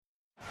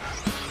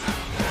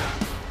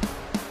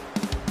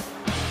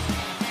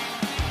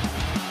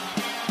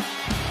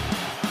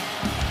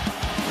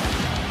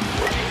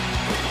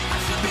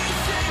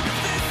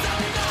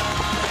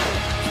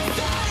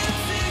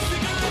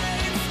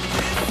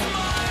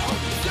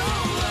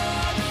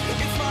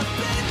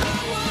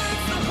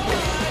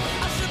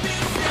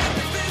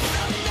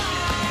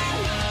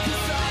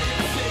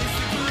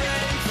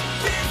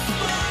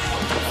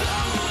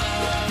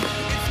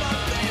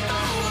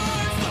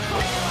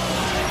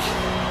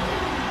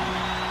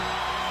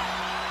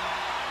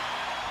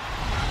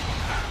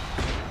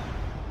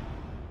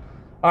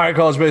All right,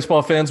 college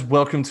baseball fans,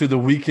 welcome to the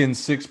Weekend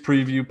Six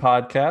Preview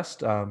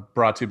Podcast,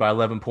 brought to you by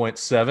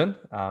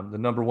 11.7, the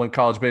number one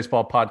college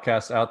baseball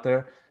podcast out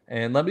there.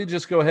 And let me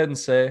just go ahead and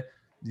say,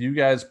 you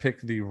guys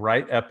picked the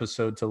right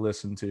episode to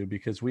listen to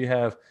because we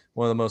have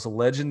one of the most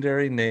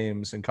legendary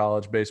names in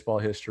college baseball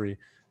history,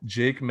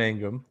 Jake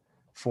Mangum,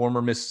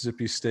 former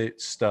Mississippi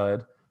State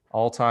stud,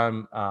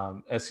 all-time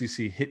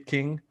SEC hit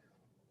king,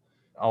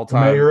 The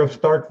all-time mayor of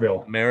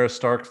Starkville. Mara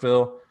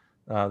Starkville,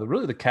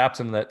 really the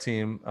captain of that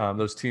team.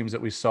 Those teams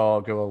that we saw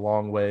go a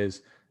long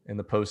ways in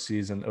the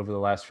postseason over the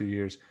last few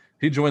years.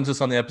 He joins us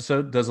on the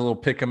episode, does a little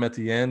pick 'em at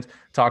the end,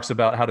 talks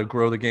about how to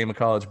grow the game of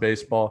college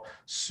baseball.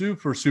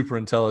 Super, super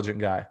intelligent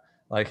guy.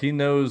 Like he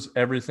knows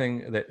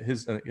everything that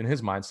in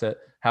his mindset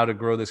how to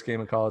grow this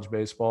game of college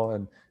baseball,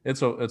 and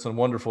it's a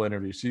wonderful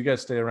interview. So you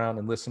guys stay around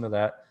and listen to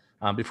that.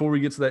 Before we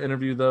get to that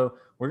interview, though,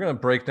 we're going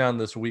to break down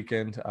this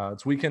weekend.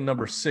 It's weekend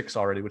number 6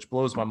 already, which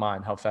blows my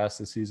mind how fast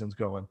this season's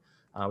going.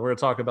 We're going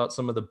to talk about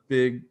some of the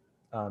big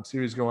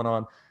series going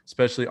on,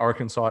 especially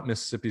Arkansas at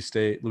Mississippi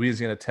State,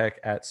 Louisiana Tech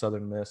at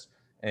Southern Miss,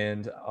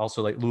 and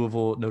also like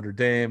Louisville, Notre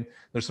Dame.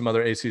 There's some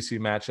other ACC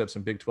matchups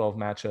and Big 12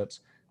 matchups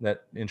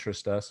that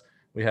interest us.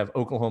 We have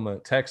Oklahoma,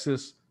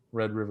 Texas,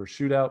 Red River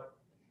Shootout.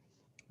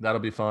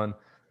 That'll be fun.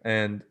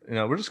 And,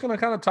 we're just going to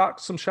kind of talk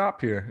some shop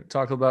here,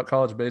 talk about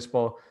college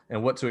baseball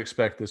and what to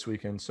expect this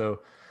weekend. So,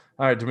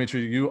 all right,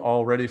 Dimitri, you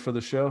all ready for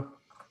the show?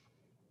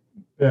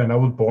 Yeah, and I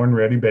was born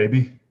ready,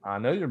 baby. I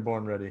know you're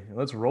born ready.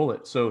 Let's roll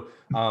it. So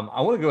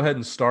I want to go ahead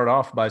and start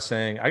off by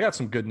saying I got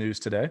some good news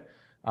today.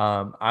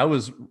 I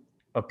was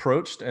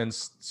approached and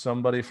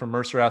somebody from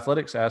Mercer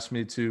Athletics asked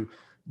me to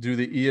do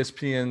the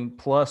ESPN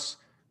Plus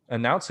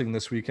announcing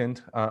this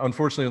weekend.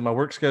 Unfortunately, with my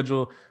work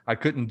schedule, I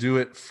couldn't do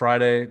it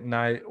Friday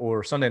night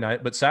or Sunday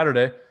night, but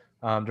Saturday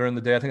during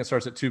the day, I think it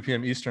starts at 2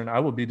 p.m. Eastern, I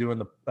will be doing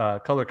the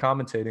color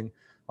commentating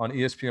on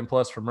ESPN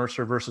Plus for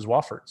Mercer versus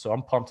Wofford. So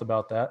I'm pumped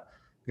about that.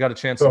 I got a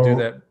chance to do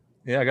that.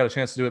 Yeah, I got a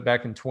chance to do it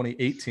back in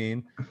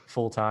 2018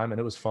 full time, and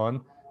it was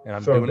fun. And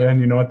I'm doing Ben, it.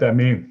 you know what that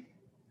means?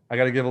 I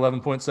got to give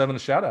 11.7 a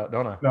shout out,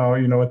 don't I? No,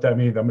 you know what that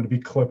means. I'm going to be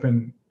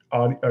clipping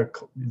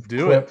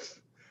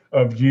clips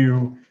of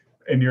you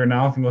and your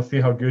announcing. Let's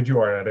see how good you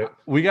are at it.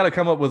 We got to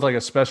come up with like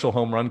a special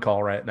home run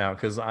call right now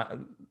because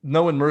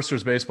knowing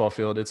Mercer's baseball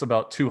field, it's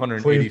about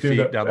 280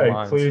 feet down the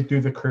line. Please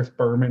do the Chris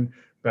Berman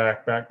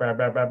back.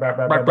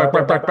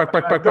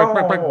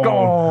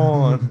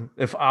 Gone.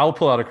 If I'll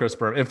pull out a Chris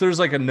Berman, if there's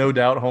like a no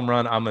doubt home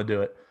run, I'm gonna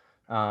do it.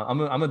 I'm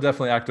gonna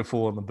definitely act a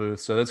fool in the booth,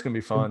 so that's gonna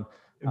be fun.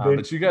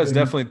 But you guys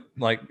definitely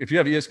like if you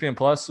have ESPN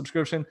Plus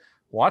subscription,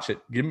 watch it.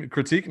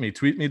 Critique me,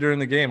 tweet me during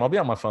the game. I'll be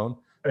on my phone.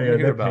 Hey,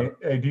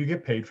 do you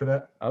get paid for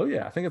that? Oh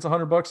yeah, I think it's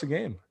 $100 a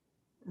game.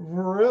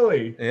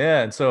 Really?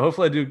 Yeah, and so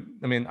hopefully I do.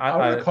 I mean,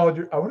 I would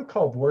have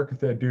called work and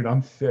said, "Dude,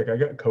 I'm sick. I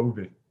got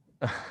COVID."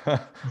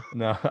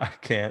 No, I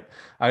can't.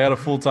 I got a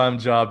full-time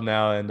job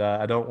now, and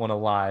I don't want to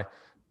lie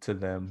to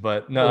them.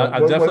 But no,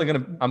 I'm definitely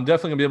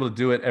gonna be able to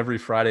do it every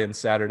Friday and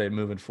Saturday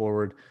moving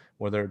forward,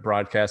 where they're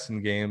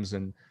broadcasting games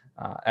and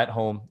at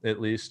home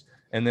at least.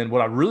 And then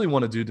what I really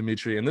want to do,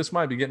 Dimitri, and this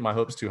might be getting my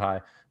hopes too high,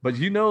 but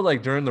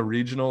like during the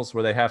regionals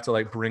where they have to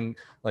like bring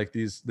like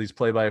these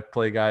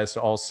play-by-play guys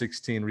to all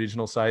 16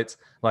 regional sites,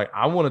 like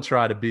I want to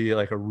try to be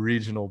like a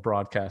regional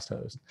broadcast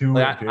host.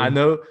 I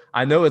know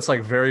it's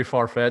like very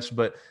far-fetched,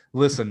 but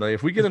listen, like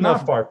if we get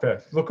enough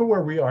far-fetched. Look at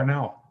where we are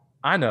now.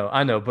 I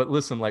know, but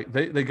listen, like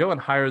they go and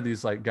hire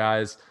these like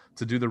guys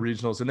to do the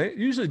regionals, and they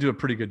usually do a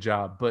pretty good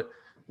job. But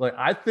like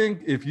I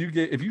think if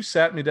you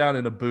sat me down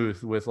in a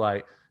booth with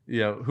like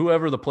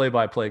whoever the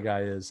play-by-play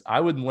guy is, I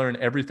would learn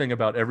everything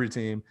about every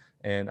team.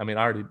 And I mean,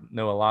 I already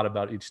know a lot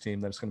about each team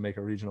that's going to make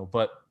a regional,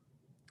 but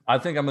I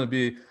think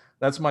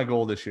that's my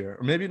goal this year,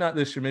 or maybe not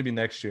this year, maybe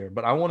next year,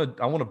 but I want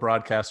to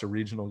broadcast a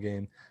regional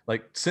game.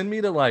 Like send me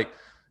to like,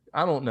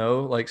 I don't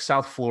know, like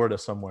South Florida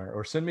somewhere,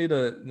 or send me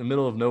to the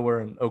middle of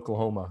nowhere in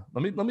Oklahoma.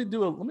 Let me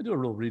do a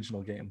real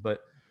regional game.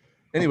 But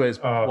anyways,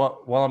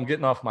 while I'm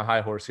getting off my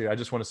high horse here, I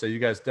just want to say you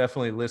guys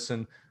definitely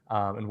listen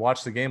and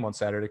watch the game on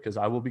Saturday because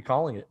I will be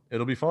calling it.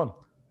 It'll be fun.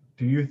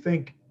 Do you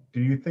think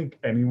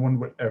anyone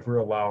would ever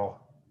allow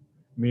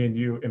me and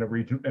you in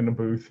a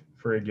booth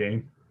for a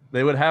game?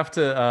 They would have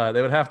to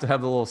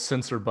have the little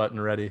censor button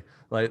ready,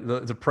 like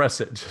to press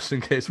it just in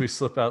case we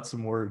slip out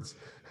some words.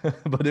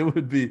 But it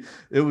would be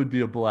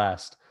a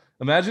blast.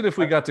 Imagine if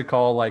we got to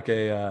call like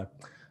a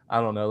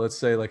I don't know, let's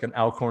say like an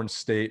Alcorn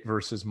State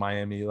versus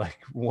Miami, like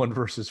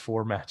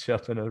 1-4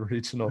 matchup in a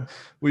regional.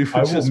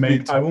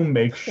 I will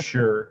make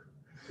sure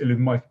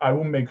I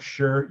will make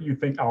sure you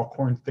think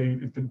Alcorn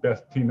State is the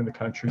best team in the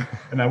country,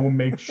 and I will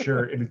make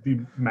sure it is the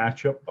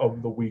matchup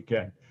of the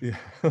weekend. Yeah.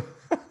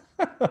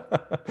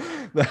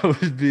 That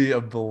would be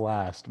a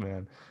blast,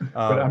 man.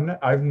 But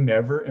I've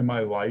never in my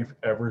life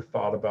ever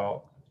thought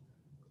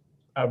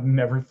I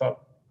never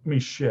thought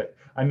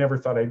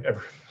I'd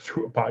ever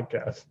do a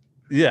podcast.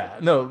 Yeah,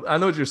 no, I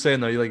know what you're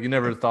saying though. You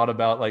never thought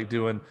about like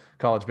doing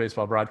college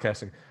baseball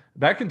broadcasting.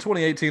 Back in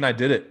 2018, I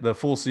did it the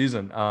full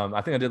season. I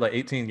think I did like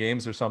 18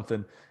 games or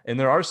something. And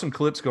there are some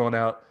clips going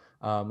out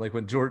Like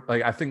when George,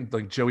 like I think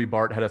like Joey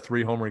Bart had a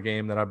 3-homer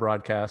game that I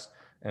broadcast,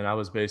 and I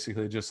was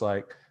basically just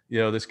like,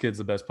 yo, this kid's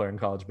the best player in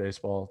college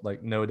baseball,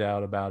 like no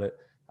doubt about it.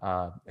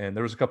 And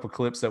there was a couple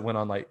clips that went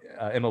on like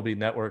MLB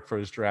Network for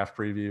his draft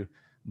preview.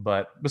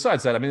 But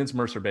besides that, I mean, it's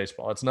Mercer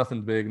baseball. It's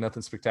nothing big,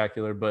 nothing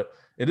spectacular, but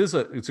it's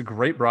a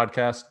great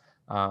broadcast.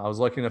 I was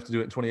lucky enough to do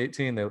it in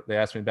 2018. They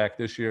asked me back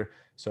this year,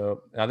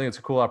 so I think it's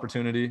a cool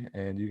opportunity,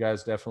 and you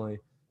guys definitely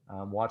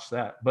watch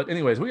that. But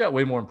anyways, we got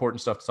way more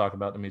important stuff to talk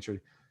about, Dimitri.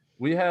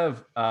 We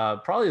have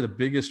probably the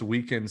biggest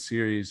weekend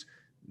series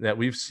that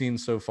we've seen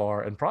so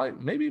far, and probably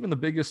maybe even the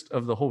biggest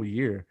of the whole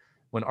year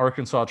when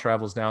Arkansas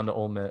travels down to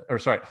Ole Miss. Or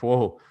sorry,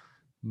 whoa,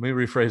 let me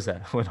rephrase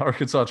that. When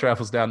Arkansas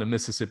travels down to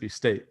Mississippi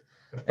State.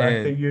 The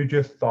fact that you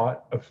just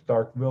thought of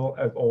Starkville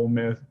as Ole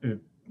Miss is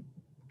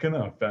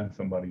gonna offend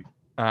somebody.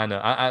 I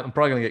know. I'm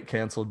probably gonna get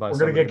canceled by. We're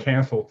gonna get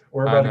canceled.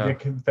 We're about to get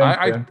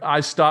canceled.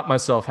 I stopped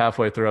myself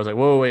halfway through. I was like,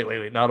 whoa,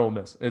 wait, not Ole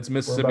Miss. It's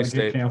Mississippi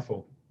State. Get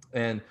canceled.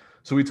 And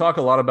so we talk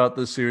a lot about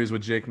this series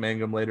with Jake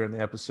Mangum later in the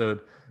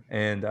episode.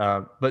 And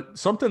but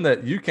something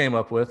that you came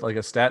up with, like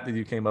a stat that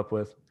you came up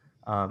with,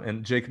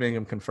 and Jake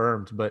Mangum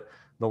confirmed. But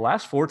the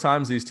last 4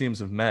 times these teams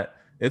have met,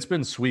 it's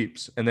been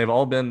sweeps, and they've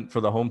all been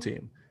for the home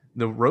team.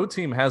 The road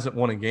team hasn't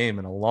won a game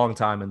in a long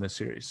time in this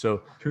series.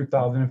 So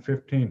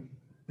 2015.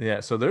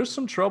 Yeah, so there's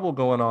some trouble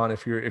going on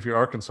if you're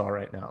Arkansas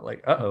right now.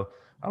 Like, are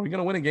we going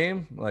to win a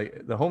game?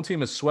 Like the home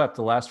team has swept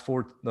the last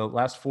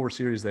four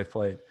series they've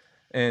played,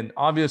 and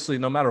obviously,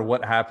 no matter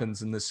what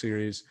happens in this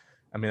series,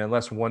 I mean,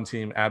 unless one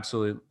team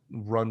absolutely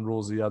run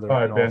rules the other.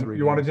 All right, Ben,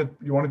 you want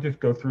to just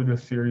go through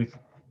this series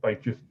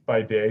like just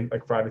by day,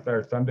 like Friday,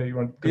 Saturday, Sunday? You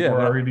want? Yeah,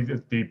 we're already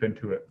just deep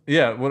into it.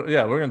 Yeah, we're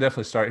going to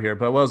definitely start here.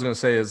 But what I was going to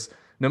say is,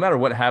 no matter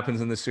what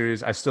happens in this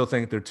series, I still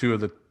think they're 2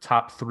 of the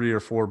top 3 or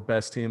 4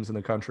 best teams in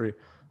the country.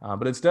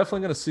 But it's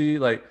definitely going to see,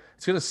 like,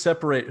 it's going to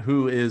separate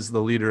who is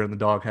the leader in the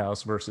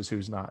doghouse versus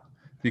who's not.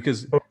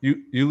 Because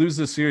you lose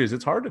this series,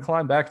 it's hard to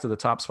climb back to the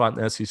top spot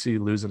in the SEC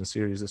losing a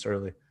series this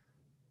early.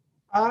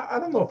 I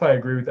don't know if I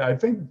agree with that. I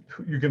think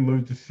you can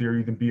lose the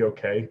series and be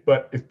okay,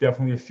 but it's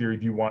definitely a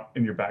series you want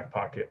in your back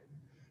pocket.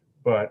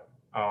 But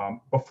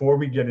before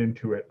we get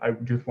into it, I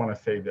just want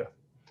to say this.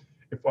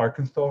 If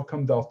Arkansas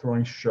comes out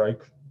throwing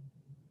strikes,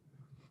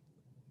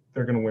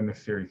 they're going to win the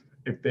series.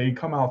 If they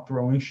come out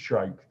throwing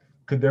strikes,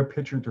 because their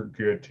pitchers are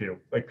good too.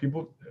 Like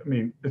people, I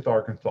mean, it's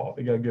Arkansas.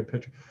 They got a good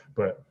pitcher.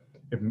 But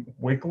if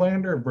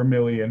Wicklander,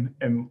 Vermillion,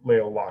 and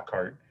Leo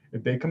Lockhart,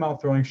 if they come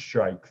out throwing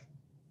strikes,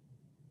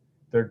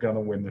 they're going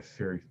to win this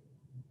series.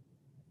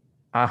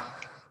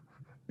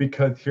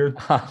 Because here's...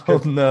 I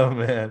don't know,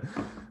 man.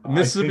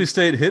 Mississippi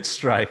State hits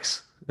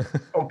strikes.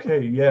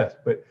 Okay, yes,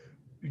 but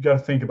you got to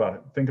think about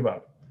it. Think about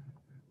it.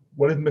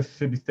 What is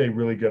Mississippi State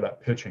really good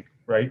at? Pitching,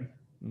 right?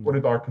 What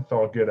is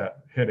Arkansas good at?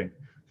 Hitting.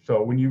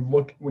 So when you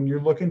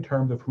look in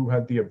terms of who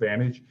had the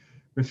advantage,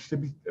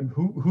 Mississippi,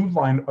 whose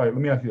line? All right,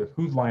 let me ask you this: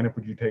 whose lineup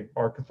would you take,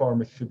 Arkansas or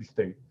Mississippi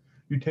State?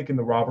 You taking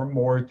the Robert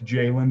Morris,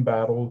 Jalen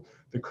Battle,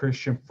 the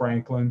Christian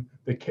Franklin,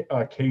 the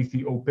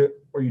Casey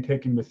Opit, or are you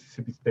taking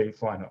Mississippi State's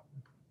lineup?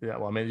 Yeah,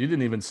 well, I mean, you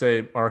didn't even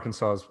say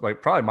Arkansas's,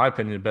 like, probably my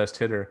opinion, the best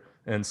hitter,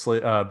 and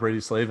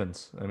Brady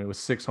Slavens. I mean, with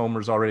 6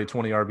 homers already,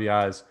 20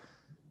 RBIs.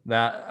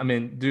 That, I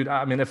mean, dude,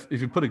 I mean, if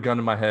you put a gun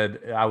in my head,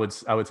 I would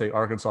take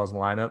Arkansas's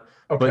lineup.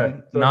 Okay,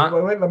 but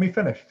so wait, let me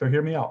finish. So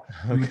hear me out.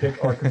 You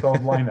take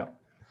Arkansas's lineup,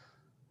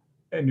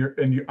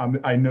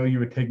 I know you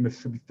would take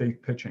Mississippi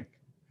State pitching,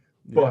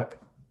 but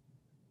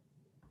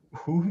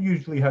who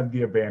usually had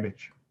the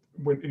advantage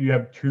when you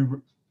have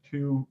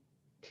two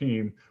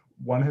teams?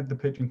 One had the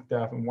pitching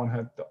staff and one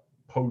had the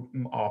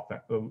potent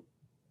offense. So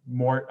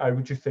more, I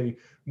would just say,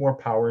 more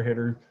power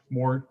hitters,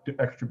 more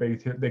extra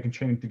base hit. They can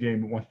change the game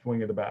in one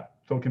swing of the bat.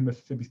 So can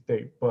Mississippi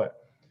State,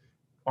 but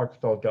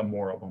Arkansas got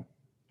more of them.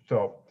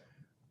 So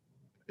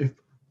if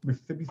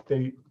Mississippi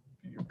State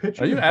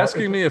pitching, are you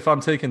asking me if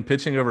I'm taking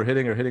pitching over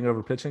hitting or hitting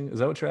over pitching? Is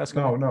that what you're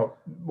asking? No.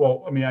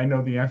 Well, I mean, I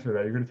know the answer to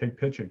that. You're going to take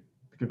pitching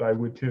because I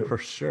would too. For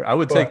sure, I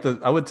would take the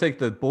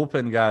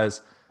bullpen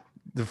guys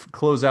to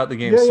close out the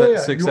game.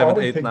 6,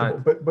 7, 8,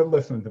 9. But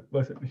listen,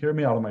 hear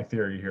me out on my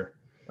theory here.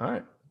 All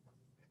right.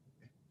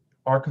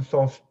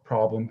 Arkansas's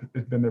problem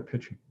has been their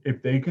pitching.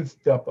 If they can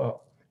step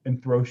up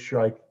and throw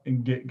strike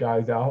and get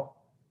guys out,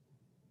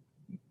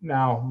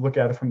 now look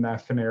at it from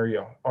that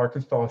scenario.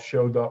 Arkansas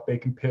shows up, they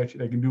can pitch,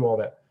 they can do all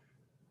that.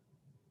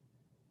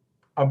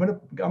 I'm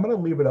gonna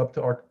leave it up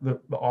to the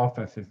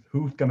offenses.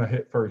 Who's gonna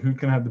hit first? Who's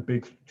gonna have the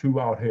big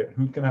 2-out hit?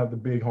 Who's gonna have the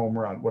big home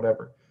run?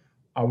 Whatever.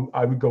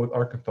 I would go with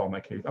Arkansas in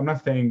that case. I'm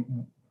not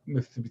saying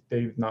Mississippi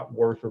State is not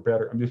worse or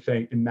better. I'm just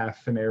saying in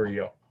that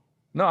scenario.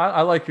 No,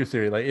 I like your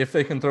theory. Like, if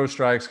they can throw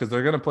strikes, because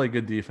they're going to play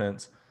good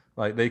defense,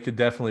 like, they could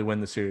definitely win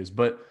the series.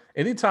 But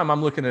anytime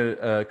I'm looking at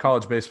a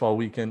college baseball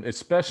weekend,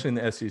 especially in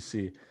the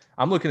SEC,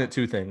 I'm looking at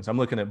 2 things. I'm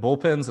looking at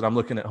bullpens and I'm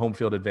looking at home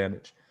field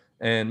advantage.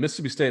 And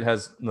Mississippi State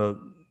has the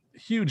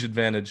huge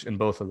advantage in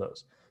both of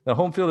those. The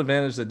home field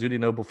advantage that Dudy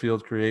Noble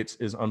Field creates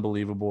is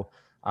unbelievable.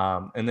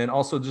 And then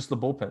also just the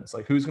bullpens.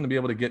 Like, who's going to be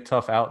able to get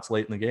tough outs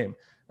late in the game?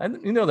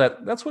 And you know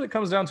that's what it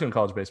comes down to in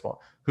college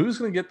baseball. Who's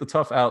going to get the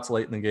tough outs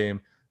late in the game?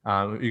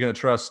 Are you going to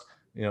trust,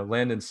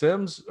 Landon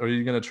Sims, or are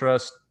you going to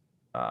trust,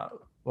 I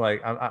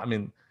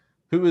mean,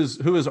 who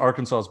is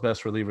Arkansas's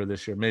best reliever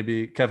this year?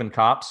 Maybe Kevin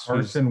Kopps,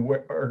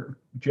 Or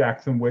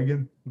Jackson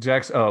Wiggin.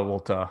 Jackson. Oh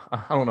well,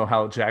 I don't know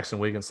how Jackson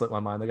Wiggins slipped my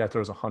mind. The guy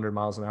throws 100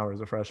 miles an hour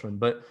as a freshman,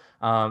 but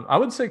I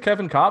would say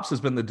Kevin Kopps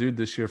has been the dude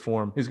this year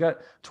for him. He's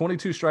got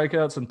 22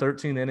 strikeouts in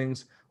 13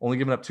 innings, only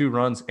giving up 2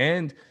 runs,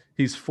 and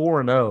he's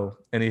 4-0,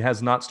 and he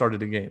has not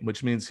started a game,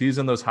 which means he's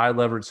in those high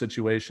leverage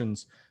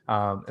situations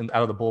and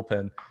out of the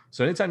bullpen.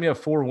 So anytime you have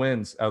 4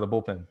 wins out of the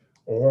bullpen,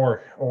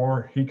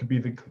 or he could be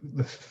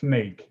the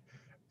snake.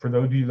 For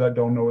those of you that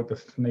don't know what the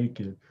snake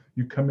is,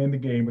 you come in the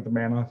game with a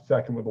man on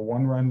second with a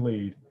 1-run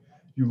lead.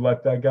 You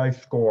let that guy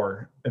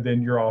score, and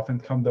then your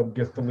offense comes up,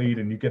 gets the lead,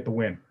 and you get the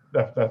win.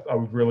 I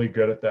was really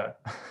good at that.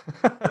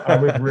 I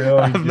was really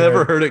I've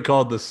never heard it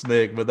called the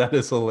snake, but that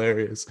is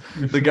hilarious.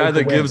 The guy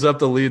that gives up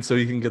the lead so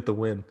he can get the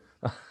win.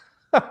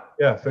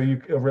 Yeah, so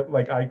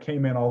I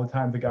came in all the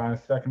time, the guy on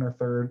a second or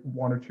third,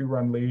 1 or 2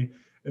 run lead,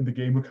 and the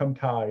game would come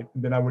tied,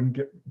 and then I wouldn't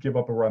give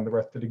up a run the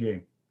rest of the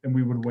game, and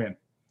we would win.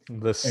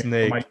 The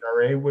snake. And my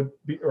ERA would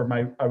be,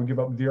 I would give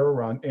up 0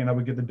 run, and I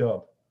would get the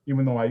dub,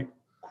 even though I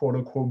quote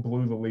unquote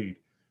blew the lead.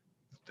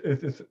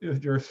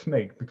 You're a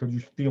snake because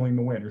you're stealing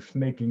the win. You're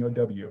snaking a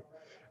W,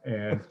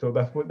 and so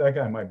that's what that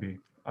guy might be.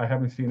 I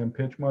haven't seen him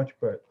pitch much,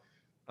 but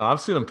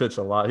I've seen him pitch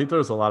a lot. He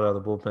throws a lot out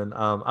of the bullpen.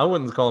 I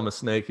wouldn't call him a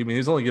snake. I mean,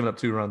 he's only given up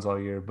 2 runs all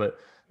year, but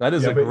that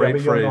is a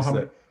great phrase.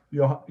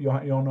 You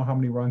don't know how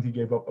many runs he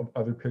gave up of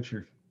other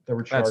pitchers that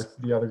were charged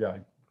to the other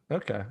guy.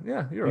 Okay,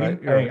 yeah, you're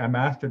right. I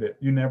mastered it.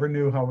 You never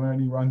knew how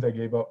many runs I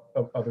gave up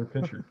of other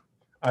pitchers.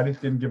 I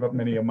just didn't give up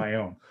many of my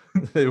own.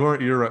 They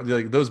weren't your runs.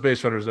 Like those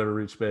base runners never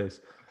reach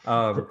base.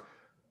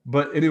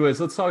 But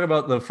anyways, let's talk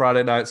about the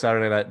Friday night,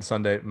 Saturday night, and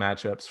Sunday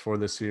matchups for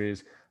this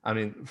series. I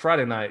mean,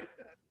 Friday night,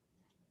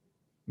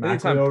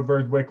 MacLeod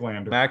versus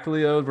Wicklander.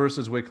 MacLeod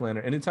versus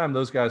Wicklander. Anytime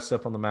those guys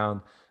step on the mound,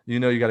 you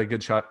got a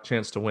good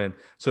chance to win.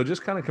 So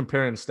just kind of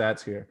comparing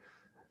stats here.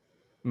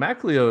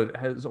 MacLeod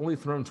has only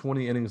thrown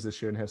 20 innings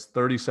this year and has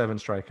 37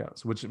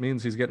 strikeouts, which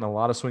means he's getting a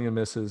lot of swing and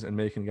misses and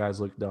making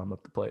guys look dumb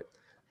up the plate.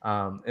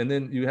 And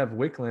then you have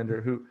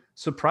Wicklander, who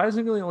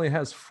surprisingly only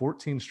has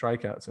 14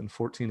 strikeouts and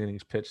 14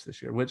 innings pitched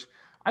this year, which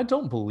I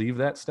don't believe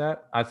that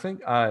stat. I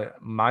think I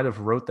might have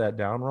wrote that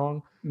down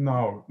wrong.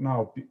 No,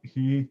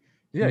 he's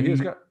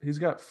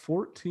got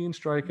 14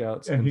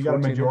 strikeouts, and he got a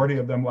majority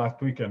of them last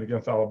weekend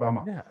against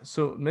Alabama. Yeah,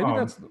 so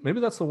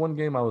maybe that's the one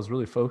game I was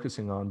really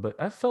focusing on, but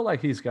I felt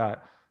like he's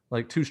got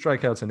like 2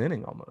 strikeouts an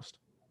inning almost.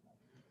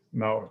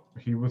 No,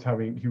 he was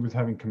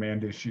having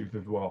command issues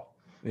as well.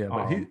 Yeah,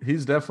 but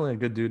he's definitely a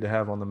good dude to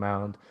have on the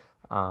mound.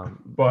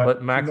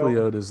 But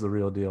MacLeod is the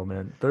real deal,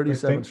 man.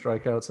 37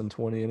 strikeouts in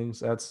 20 innings.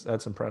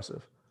 That's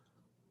impressive.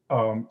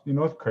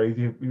 What's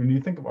crazy? When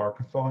you think of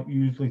Arkansas,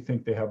 you usually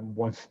think they have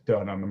one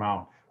stud on the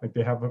mound. Like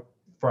they have a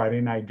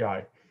Friday night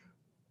guy.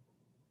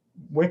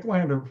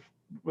 Wicklander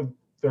was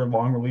their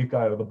long relief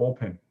guy out of the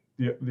bullpen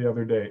the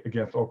other day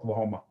against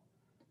Oklahoma.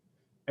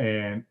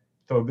 And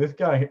so this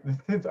guy,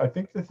 I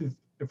think this is,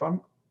 if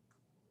I'm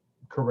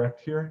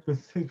correct here, this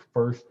is his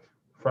first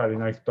Friday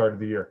night start of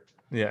the year.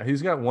 Yeah,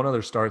 he's got one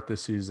other start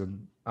this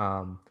season.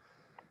 I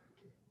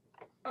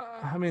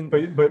mean,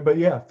 but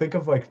yeah, think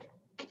of like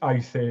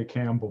Isaiah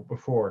Campbell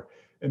before,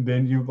 and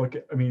then you look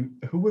at,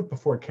 who was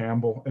before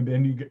Campbell, and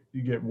then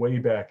you get way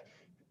back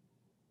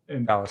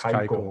in Dallas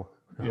Keuchel.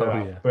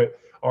 Yeah, but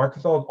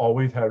Arkansas has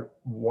always had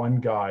one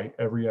guy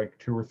every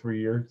 2 or 3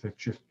 years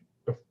that's just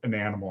an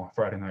animal on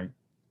Friday night.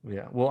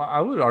 Yeah, well,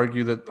 I would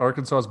argue that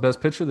Arkansas's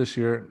best pitcher this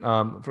year,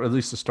 for at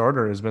least the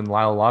starter, has been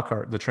Lyle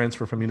Lockhart, the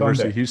transfer from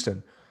University of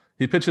Houston.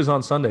 He pitches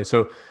on Sunday.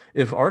 So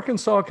if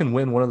Arkansas can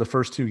win one of the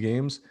first 2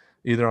 games,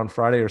 either on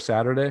Friday or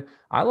Saturday,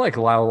 I like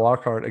Lyle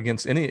Lockhart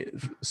against any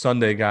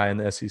Sunday guy in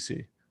the SEC.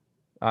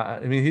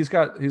 He's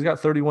got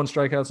 31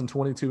 strikeouts in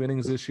 22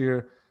 innings this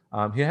year.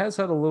 He has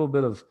had a little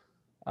bit of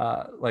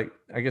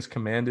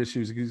command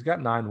issues. He's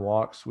got 9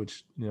 walks,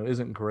 which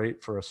isn't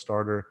great for a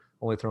starter,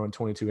 only throwing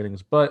 22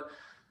 innings. But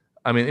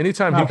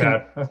anytime he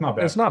can, that's not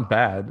bad. It's not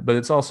bad, but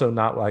it's also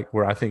not like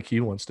where I think he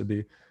wants to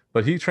be.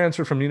 But he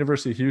transferred from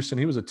University of Houston.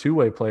 He was a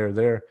 2-way player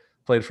there,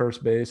 played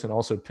first base and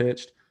also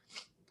pitched.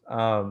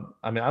 I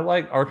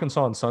like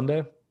Arkansas on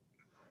Sunday.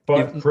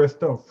 But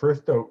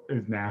Fristow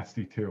is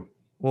nasty too.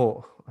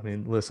 Well,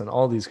 listen,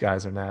 all these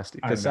guys are nasty.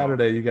 Because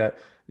Saturday you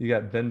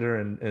got Bender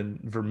and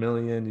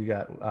Vermillion. You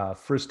got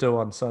Fristow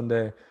on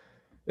Sunday.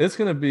 It's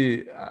going to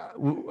be.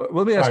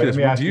 Let me ask you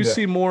this: Do you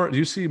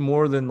see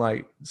more than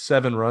like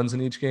 7 runs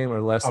in each game,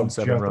 or less than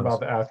 7 runs? I was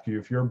just about to ask you,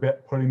 if you're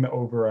putting the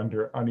over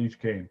under on each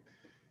game,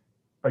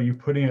 are you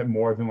putting it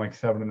more than like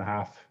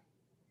 7.5?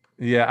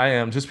 Yeah, I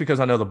am. Just because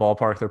I know the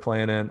ballpark they're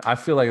playing in, I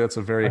feel like that's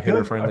a very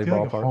hitter-friendly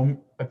ballpark.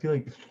 I feel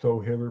like it's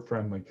so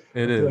hitter-friendly.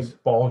 It is.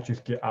 Like balls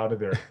just get out of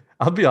there.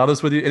 I'll be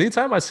honest with you.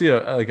 Anytime I see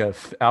a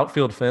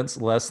outfield fence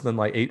less than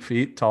like 8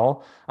 feet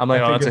tall, I'm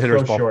like, oh, that's a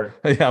hitter's ballpark.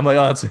 Yeah, I'm like,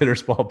 oh, that's a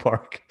hitter's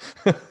ballpark.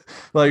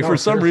 For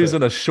some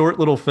reason, a short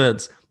little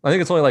fence. I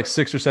think it's only like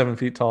 6 or 7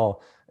 feet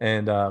tall,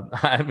 and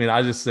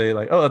I just say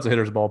like, oh, that's a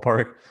hitter's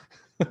ballpark.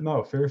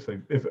 No,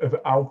 seriously. If an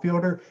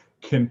outfielder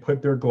can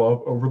put their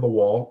glove over the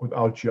wall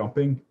without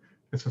jumping,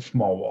 it's a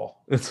small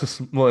wall. It's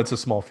a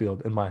small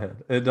field in my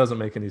head. It doesn't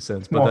make any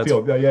sense, but Small that's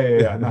field. Yeah, yeah,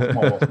 yeah, yeah. Not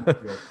small wall, small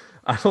field.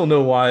 I don't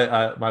know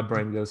why my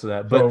brain goes to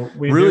that. But So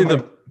we really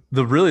did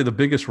like the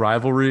biggest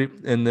rivalry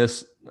in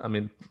this, I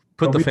mean,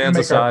 put but the we did fans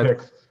make our aside.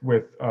 picks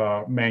with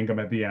Mangum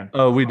at the end.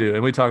 Oh, we do,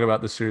 and we talk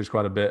about this series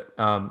quite a bit.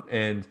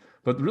 And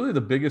but really, the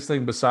biggest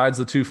thing besides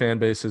the two fan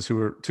bases, who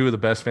are two of the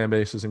best fan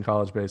bases in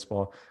college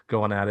baseball,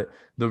 going at it,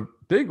 the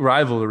big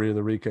rivalry of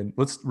the weekend.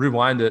 Let's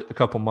rewind it a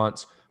couple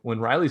months when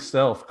Riley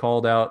Self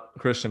called out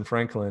Christian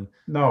Franklin,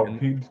 No, and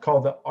he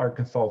called the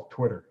Arkansas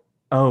Twitter,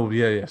 oh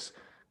yeah, yes,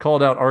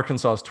 called out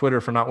Arkansas's Twitter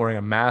for not wearing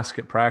a mask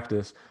at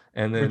practice,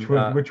 and which then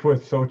was which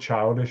was so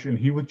childish, and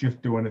he was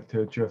just doing it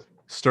to just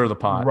stir the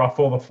pot.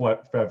 ruffle the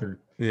feathers.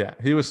 Yeah,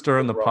 he was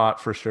stirring the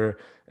pot for sure.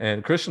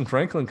 And Christian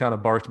Franklin kind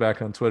of barked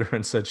back on Twitter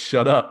and said,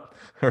 "Shut up,"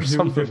 or He was just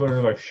something.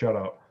 literally like, "Shut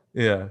up."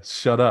 Yeah,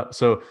 shut up.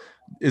 So,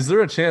 is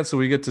there a chance that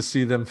we get to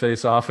see them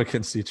face off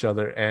against each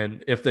other?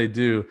 And if they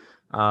do,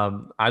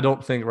 I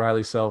don't think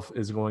Riley Self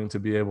is going to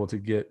be able to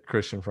get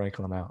Christian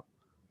Franklin out.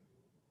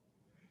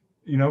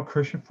 You know,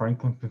 Christian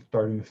Franklin's been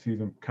starting the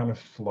season kind of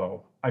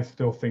slow. I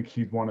still think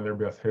he's one of their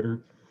best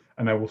hitters,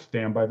 and I will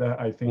stand by that.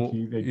 I think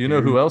Well, they you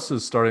know do. who else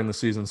is starting the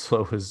season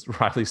slow is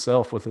Riley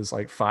Self with his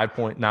like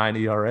 5.9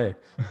 ERA.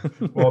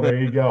 Well, there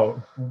you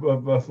go.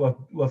 Let's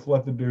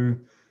let the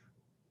dude.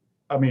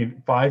 I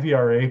mean, 5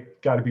 ERA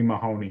got to be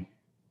Mahoney.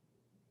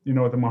 You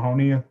know what the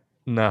Mahoney is?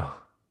 No,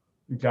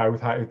 The guy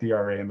with high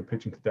ERA and the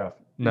pitching staff.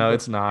 no, His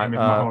it's not. name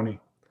is Mahoney.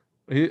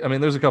 I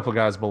mean, there's a couple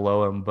guys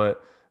below him,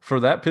 but for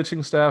that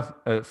pitching staff,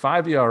 at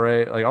 5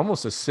 ERA, like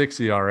almost a 6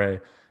 ERA,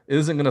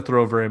 isn't going to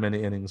throw very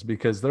many innings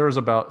because there's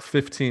about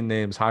 15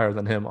 names higher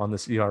than him on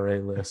this ERA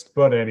list.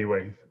 But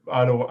anyway,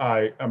 I don't.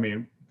 I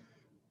mean,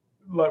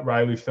 let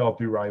Riley Self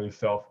do Riley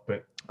Self,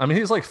 but I mean,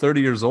 he's like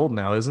 30 years old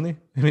now, isn't he?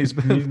 I mean, he's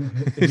been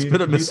at he's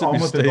Mississippi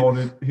almost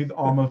State. he's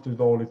almost as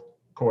old as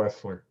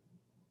Coastler.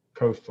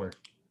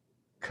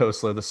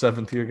 Kostler, the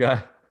seventh year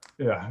guy.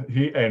 Yeah,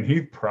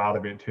 he's proud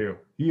of it too.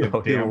 He is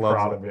Oh, he damn loves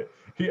proud it. of it.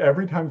 He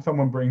every time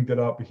someone brings it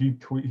up, he's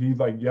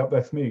like, "Yep,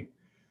 that's me."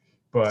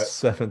 But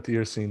Seventh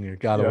year senior.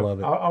 Gotta yeah, love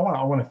it. I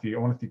want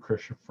to see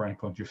Christian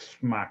Franklin just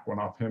smack one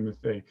off him and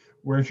say,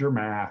 "Where's your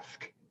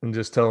mask?" And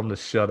just tell him to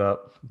shut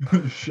up.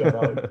 Shut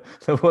up.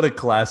 What a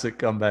classic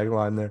comeback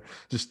line there.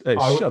 Just, hey,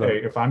 shut up. Hey,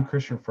 if I'm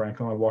Christian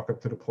Franklin, I walk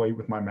up to the plate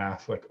with my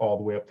mask like all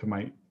the way up to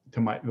my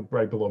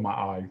right below my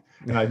eyes,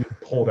 and I just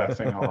pull that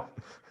thing off.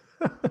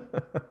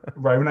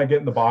 Right when I get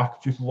in the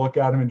box, just look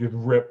at him and just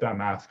rip that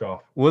mask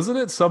off. Wasn't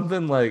it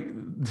something like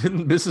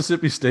didn't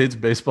Mississippi State's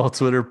baseball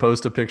Twitter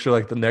post a picture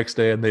like the next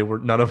day and they were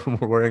none of them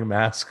were wearing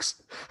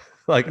masks?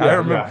 Like I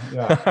remember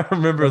Yeah. I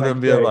remember The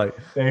them next being day, like,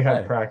 they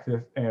had hey.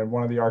 practice, and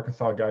one of the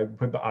Arkansas guys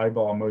put the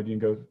eyeball emoji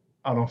and goes,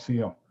 "I don't see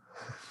him."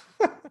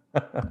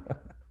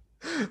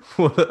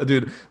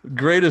 Dude,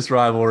 greatest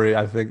rivalry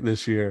I think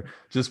this year,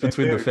 just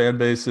between the fan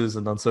bases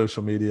and on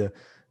social media.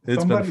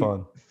 It's been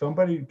fun.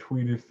 Somebody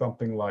tweeted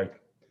something like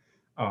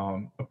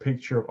a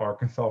picture of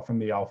Arkansas from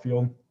the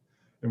outfield.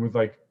 It was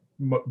like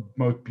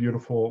most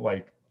beautiful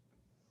like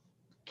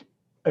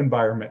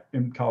environment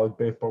in college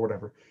baseball,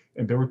 whatever.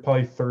 And there were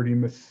probably 30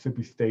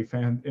 Mississippi State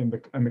fans in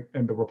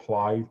the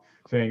replies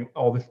saying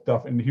all this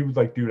stuff. And he was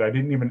like, "Dude, I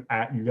didn't even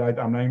at you guys.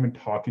 I'm not even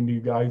talking to you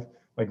guys.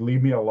 Like,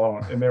 leave me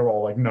alone." And they were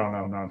all like, "No,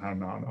 no, no, no,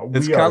 no, no.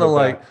 It's kind of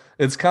like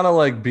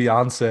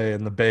Beyonce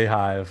and the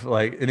Bayhive.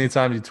 Like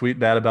anytime you tweet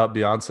bad about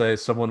Beyonce,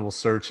 someone will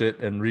search it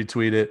and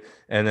retweet it,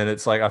 and then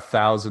it's like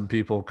 1,000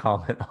 people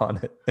comment on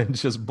it and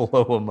just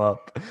blow them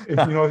up. If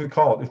you know what it's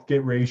called, it's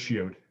get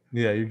ratioed."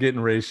 Yeah, you're getting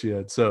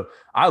ratioed. So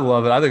I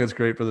love it. I think it's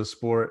great for the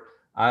sport.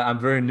 I'm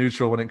very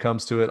neutral when it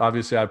comes to it.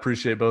 Obviously, I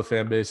appreciate both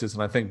fan bases,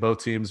 and I think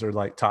both teams are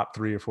like top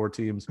 3 or 4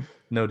 teams,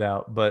 no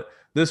doubt. But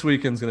this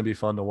weekend's going to be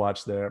fun to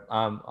watch there.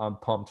 I'm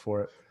pumped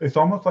for it. It's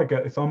almost like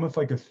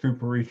a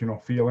super regional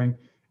feeling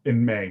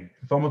in May.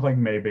 It's almost like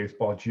May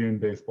baseball, June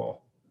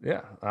baseball.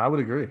 Yeah, I would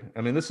agree.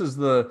 I mean, this is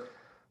the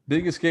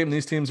biggest game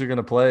these teams are going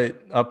to play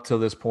up to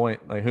this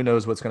point. Like, who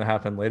knows what's going to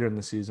happen later in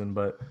the season,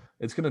 but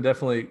it's going to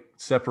definitely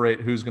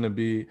separate who's going to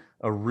be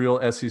a real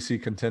SEC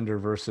contender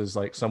versus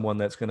like someone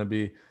that's going to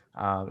be,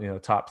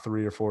 top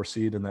 3 or 4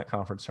 seed in that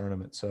conference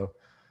tournament. So,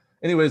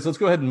 anyways, let's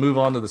go ahead and move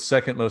on to the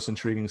second most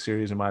intriguing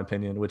series, in my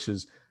opinion, which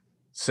is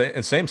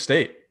same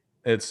state.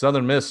 It's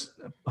Southern Miss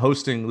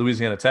hosting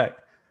Louisiana Tech.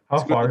 How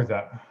far is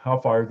that?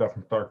 How far is that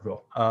from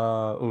Starkville?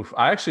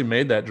 I actually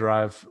made that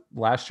drive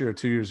last year or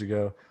 2 years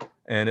ago,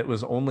 and it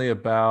was only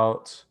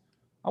about,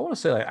 I want to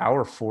say like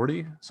hour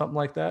 40, something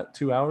like that,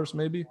 2 hours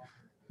maybe.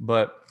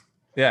 But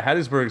yeah,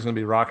 Hattiesburg is going to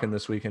be rocking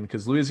this weekend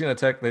because Louisiana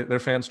Tech, their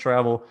fans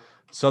travel.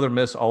 Southern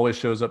Miss always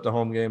shows up to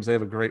home games. They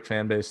have a great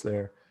fan base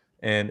there,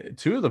 and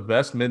 2 of the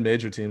best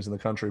mid-major teams in the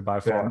country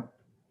by far. Ben,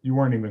 you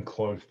weren't even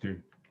close,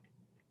 dude.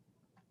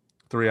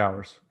 3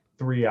 hours.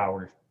 3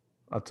 hours.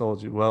 I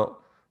told you.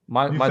 Well, You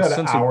my said an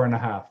sense hour and a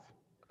half.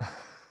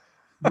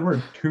 You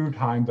were 2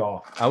 times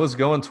off. I was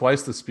going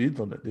twice the speed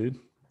limit, dude.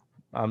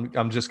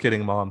 I'm just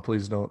kidding, Mom.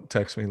 Please don't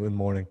text me in the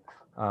morning.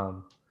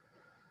 No,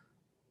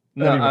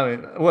 Anyway, I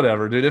mean,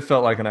 whatever, dude. It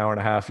felt like an hour and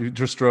a half. You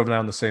just drove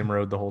down the same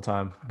road the whole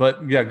time.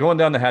 But yeah, going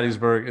down to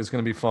Hattiesburg is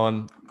going to be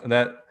fun. And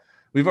that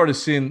we've already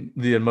seen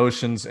the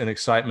emotions and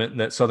excitement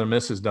that Southern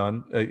Miss has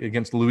done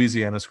against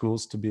Louisiana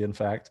schools, to be in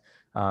fact.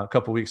 A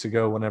couple weeks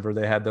ago, whenever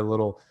they had their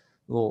little,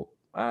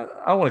 I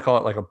don't want to call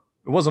it like it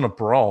wasn't a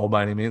brawl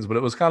by any means, but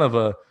it was kind of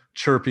a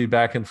chirpy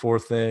back and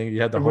forth thing.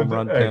 You had the it home was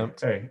run hey,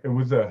 pimped. hey, it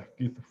was a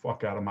get the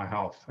fuck out of my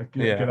house. Like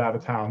get Yeah. out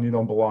of town. You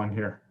don't belong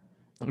here.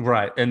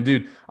 Right. And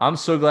dude, I'm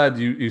so glad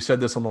you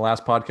said this on the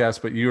last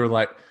podcast, but you were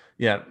like,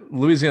 yeah,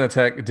 Louisiana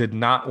Tech did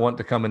not want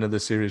to come into the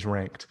series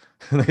ranked.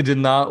 They did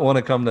not want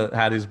to come to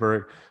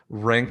Hattiesburg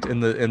ranked in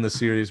the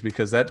series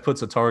because that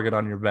puts a target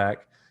on your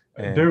back.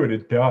 And Dude,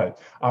 it does.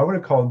 I would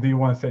have called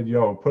D1 and said,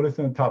 "Yo, put us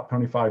in the top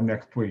 25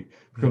 next week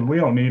because yeah, we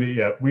don't need it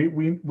yet. We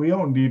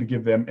don't need to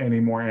give them any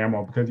more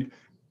ammo because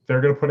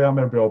they're going to put it on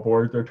their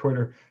billboards, their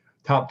Twitter,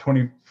 top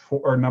 24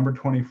 or number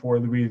 24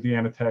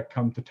 Louisiana Tech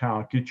come to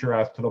town. Get your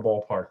ass to the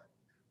ballpark."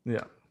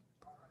 yeah.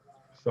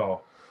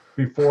 So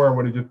before it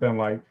would have just been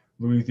like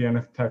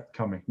Louisiana Tech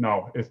coming.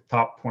 No, it's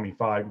top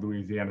 25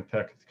 Louisiana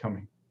Tech is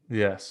coming.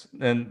 Yes.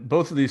 And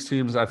both of these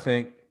teams, I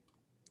think,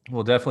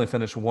 will definitely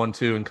finish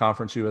 1-2 in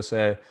Conference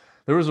USA.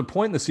 There was a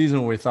point in the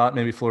season where we thought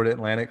maybe Florida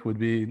Atlantic would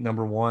be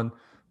number one,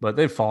 but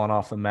they've fallen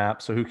off the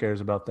map. So who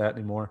cares about that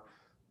anymore?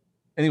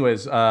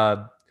 Anyways,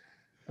 I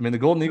mean, the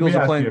Golden Let me Eagles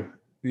are ask playing. you,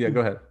 Yeah,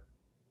 go ahead.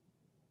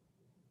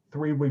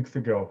 3 weeks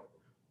ago,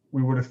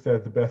 we would have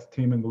said the best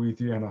team in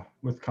Louisiana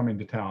was coming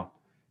to town.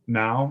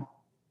 Now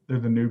they're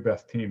the new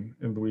best team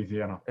in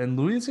Louisiana. And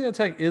Louisiana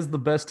Tech is the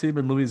best team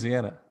in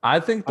Louisiana.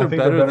 I think I they're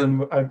think they're better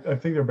better. than. I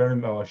think they're better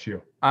than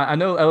LSU. I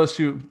know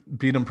LSU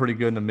beat them pretty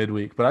good in the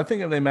midweek, but I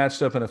think if they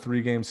matched up in a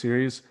 3-game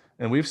series,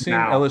 and we've seen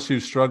Now,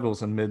 LSU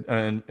struggles in mid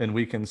and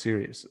weekend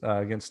series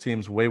against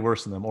teams way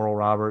worse than them, Oral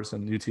Roberts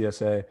and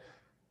UTSA.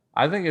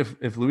 I think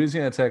if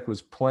Louisiana Tech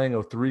was playing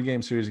a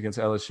 3-game series against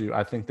LSU,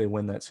 I think they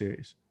win that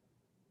series.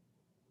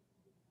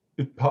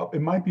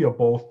 it might be a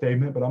bold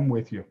statement, but I'm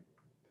with you.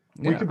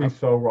 We Yeah, could be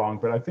so wrong,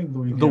 but I think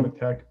Louisiana the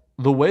Tech.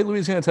 the way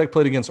Louisiana Tech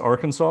played against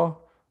Arkansas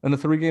in the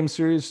 3-game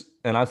series,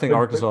 and I think But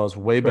but Arkansas is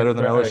way better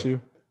than but hey,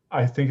 LSU.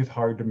 I think it's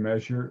hard to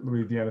measure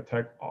Louisiana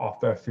Tech off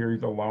that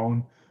series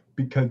alone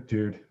because,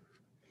 dude,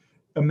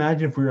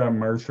 imagine if we were at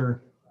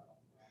Mercer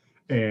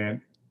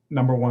and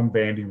number one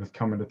Vandy was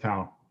coming to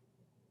town,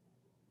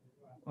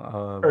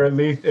 or at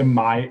least in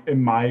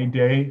my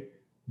day,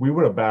 we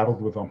would have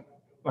battled with them.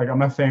 Like I'm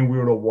not saying we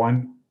would have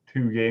won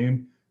 2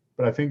 games,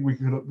 but I think we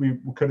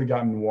could have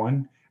gotten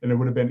one, and it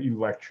would have been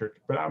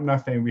electric. But I'm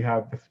not saying we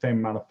have the same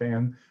amount of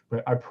fans,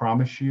 but I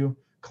promise you,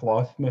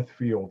 Claude Smith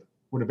Field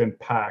would have been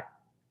packed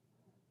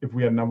if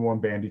we had number one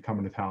Vandy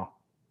coming to town.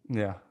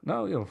 Yeah,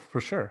 no,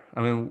 for sure.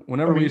 I mean, I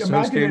mean,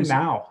 imagine it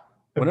now.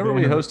 whenever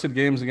we hosted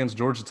games against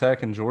Georgia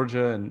Tech and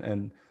Georgia,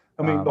 and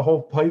I mean, the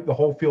whole plate, the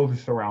whole field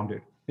is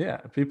surrounded. yeah,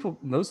 people,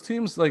 those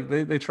teams like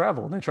they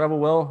travel, and they travel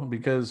well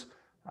because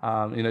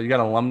you got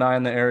alumni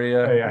in the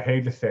area. Hey, I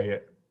hate to say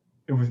it,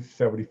 it was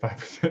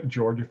 75%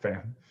 Georgia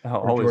fan Oh,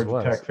 or always Georgia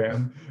was. Tech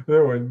fan.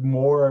 There was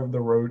more of the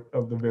road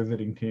of the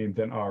visiting team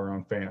than our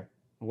own fan.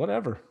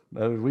 Whatever.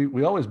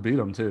 We always beat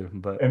them too,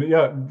 but And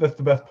yeah, that's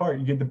the best part.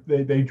 You get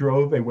they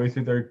drove, they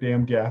wasted their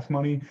damn gas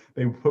money.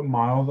 They put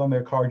miles on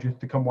their car just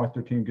to come watch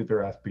their team get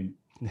their ass beat.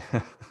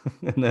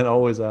 and that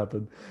always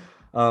happened.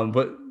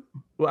 But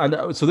well, I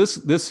know, so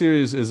this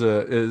series is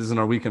in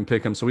our weekend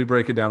pick 'em, so we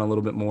break it down a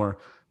little bit more,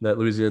 that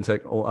Louisiana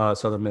Tech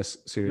Southern Miss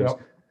series.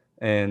 Yep.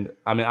 And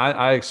I mean,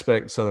 I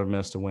expect Southern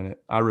Miss to win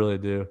it. I really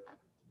do.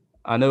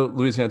 I know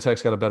Louisiana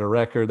Tech's got a better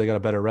record, they got a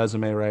better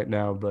resume right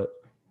now, but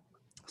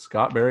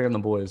Scott Berry and the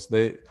boys,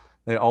 they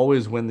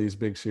always win these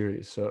big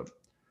series. So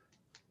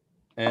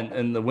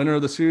and the winner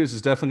of the series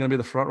is definitely going to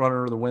be the front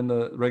runner to win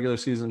the regular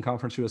season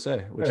Conference USA,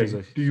 which is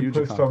a do you huge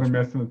put Southern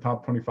accomplishment. Miss in the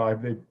top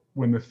 25? They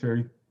win the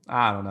series.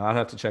 I don't know. I'd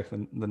have to check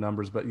the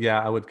numbers, but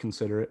yeah, I would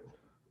consider it.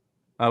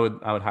 I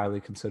would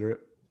highly consider it.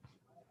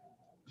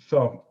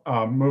 So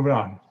moving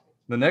on.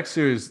 The next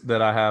series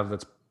that I have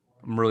that's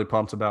I'm really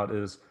pumped about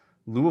is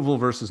Louisville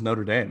versus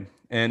Notre Dame.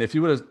 And if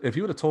you would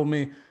have told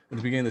me at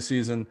the beginning of the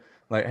season,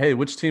 like, hey,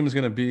 which team is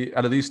going to be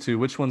out of these two,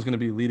 which one's going to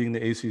be leading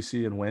the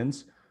ACC in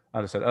wins? I'd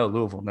have said, oh,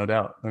 Louisville, no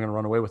doubt. They're going to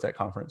run away with that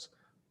conference.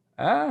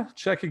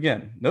 Check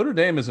again. Notre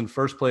Dame is in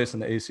first place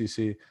in the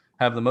ACC,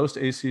 have the most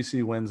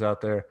ACC wins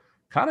out there.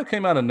 Kind of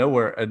came out of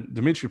nowhere. And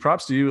Dimitri,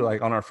 props to you.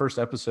 Like on our first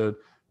episode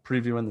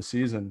previewing the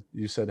season,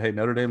 you said, hey,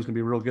 Notre Dame's going to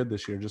be real good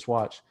this year. Just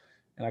watch.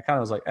 And I kind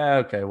of was like,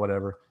 okay,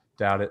 whatever.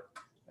 Doubt it.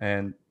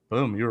 And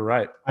boom, you were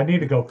right. I need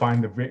to go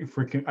find the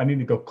freaking. I need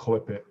to go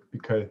clip it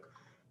because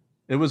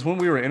it was when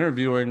we were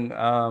interviewing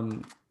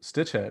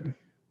Stitchhead.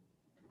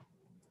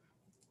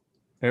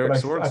 Eric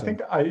Sorensen. I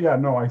think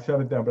I said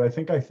it then, but I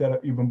think I said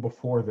it even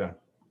before then.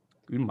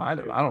 You might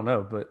have. I don't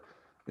know, but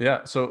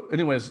yeah. So,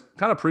 anyways,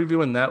 kind of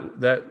previewing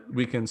that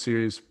weekend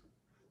series.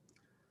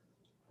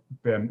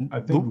 Ben, I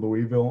think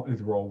Louisville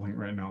is rolling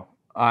right now.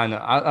 I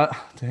know.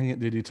 Dang it,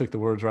 dude! You took the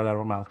words right out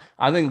of my mouth.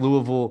 I think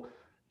Louisville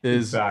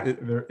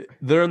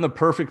they're in the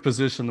perfect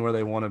position where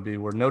they want to be,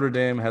 where Notre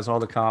Dame has all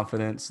the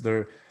confidence.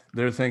 They're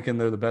thinking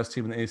they're the best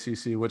team in the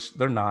ACC, which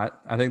they're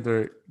not. I think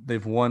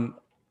they've won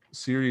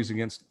series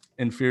against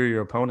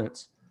inferior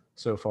opponents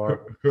so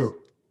far. Who?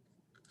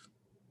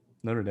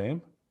 Notre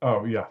Dame.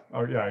 Oh yeah,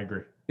 I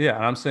agree. Yeah,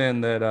 and I'm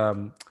saying that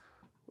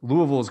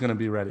Louisville is going to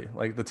be ready.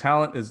 Like the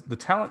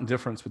talent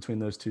difference between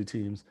those two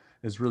teams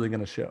is really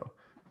going to show,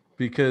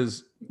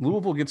 because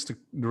Louisville gets to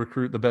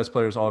recruit the best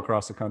players all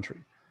across the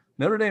country.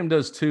 Notre Dame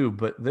does too,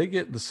 but they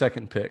get the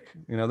second pick.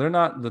 You know, they're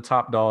not the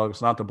top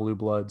dogs, not the blue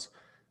bloods.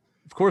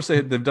 Of course,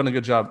 they've done a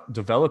good job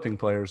developing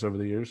players over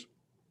the years,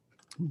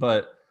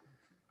 but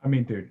I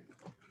mean, dude,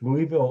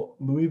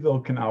 Louisville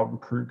can out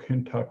recruit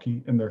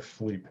Kentucky in their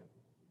sleep.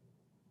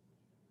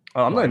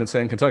 I'm not even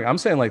saying Kentucky. I'm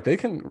saying like they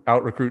can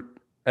out recruit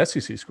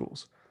SEC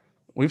schools.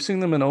 We've seen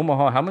them in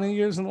Omaha. How many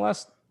years in the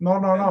last? No.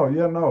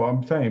 Yeah, no.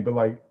 I'm saying, but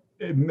like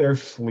in their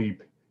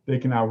sleep, they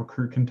can out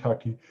recruit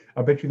Kentucky.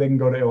 I bet you they can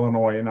go to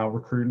Illinois and out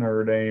recruit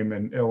Notre Dame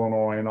and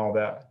Illinois and all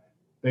that.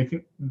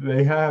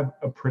 They have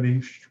a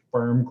pretty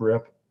firm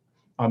grip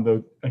on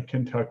the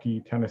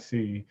Kentucky,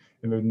 Tennessee,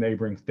 and the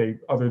neighboring state,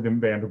 other than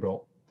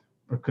Vanderbilt,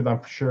 because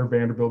I'm sure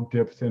Vanderbilt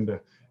dips into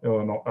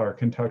Illinois or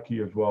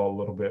Kentucky as well a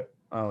little bit.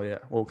 Oh yeah,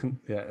 well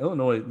yeah,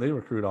 Illinois, they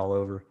recruit all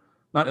over.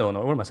 Not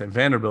Illinois. What am I saying?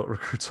 Vanderbilt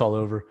recruits all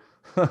over.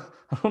 I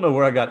don't know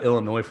where I got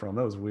Illinois from.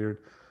 That was weird.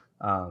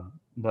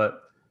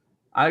 But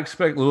I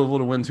expect Louisville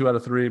to win 2 out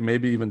of 3,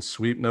 maybe even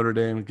sweep Notre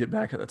Dame and get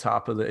back at the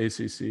top of the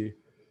ACC.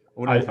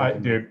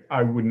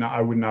 I would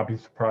not be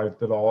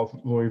surprised at all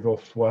if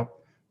Louisville swept,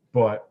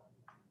 but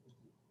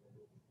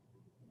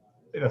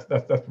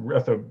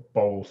that's a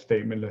bold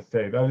statement to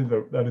say.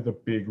 That is a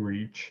big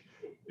reach.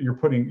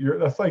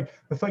 That's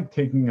like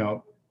taking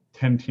a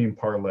 10-team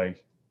parlay.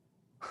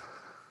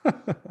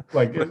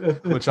 Like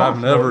which I've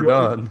never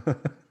done.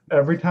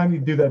 Every time you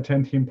do that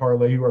 10-team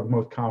parlay, you are the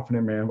most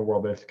confident man in the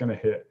world that's going to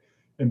hit.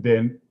 And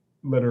then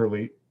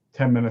literally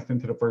 10 minutes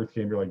into the first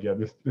game, you're like, yeah,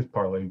 this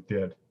parlay is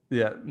dead.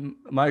 Yeah,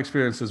 my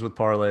experiences with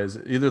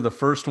parlays, either the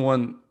first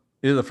one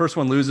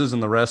loses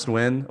and the rest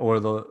win, or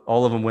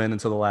all of them win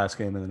until the last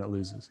game and then it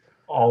loses.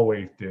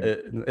 Always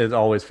did. It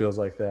always feels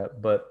like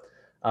that. But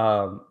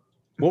what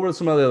were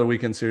some of the other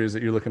weekend series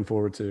that you're looking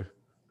forward to?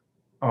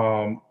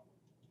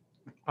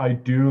 I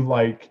do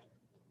like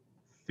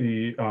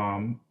the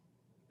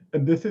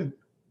and this is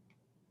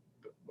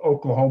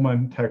Oklahoma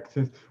and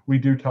Texas. We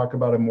do talk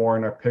about it more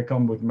in our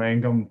pick'em with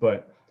Mangum,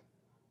 but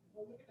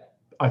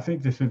I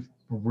think this is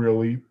a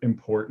really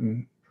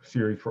important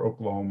series for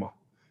Oklahoma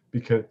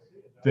because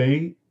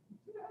they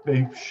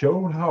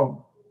showed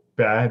how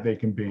bad they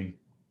can be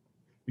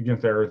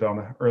against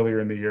Arizona earlier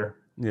in the year.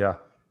 Yeah.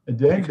 And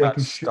then they got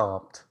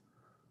stomped.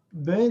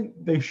 Then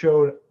they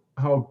showed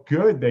how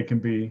good they can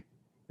be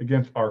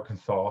against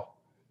Arkansas.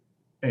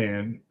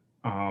 And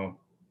oh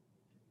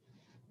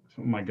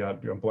my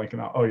God, dude, I'm blanking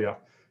out. Oh yeah.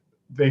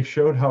 They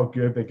showed how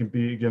good they can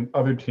be against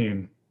other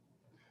teams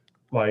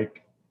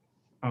like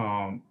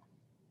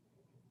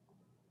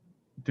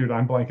dude,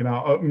 I'm blanking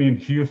out. I mean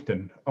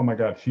Houston. Oh my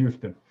God,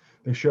 Houston.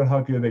 They showed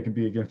how good they can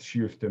be against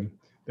Houston.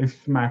 They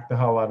smacked the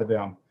hell out of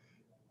them.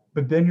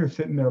 But then you're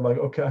sitting there like,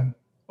 okay,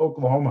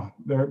 Oklahoma,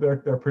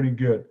 they're pretty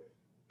good.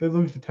 They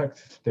lose to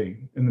Texas State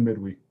in the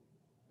midweek.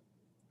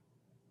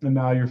 And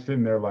now you're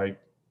sitting there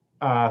like,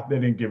 they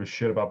didn't give a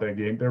shit about that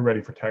game. They're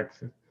ready for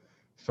Texas.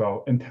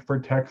 So, and for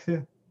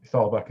Texas, it's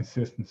all about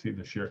consistency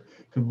this year.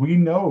 Because we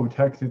know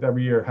Texas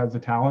every year has the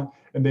talent,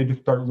 and they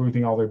just start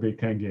losing all their Big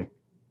Ten games.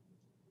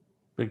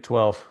 Big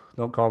 12.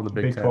 Don't call them the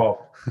Big 10. 12.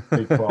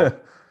 Big 12.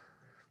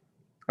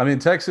 I mean,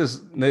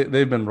 Texas,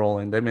 they've been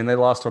rolling. They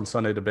lost on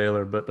Sunday to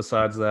Baylor, but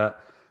besides that,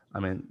 I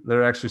mean,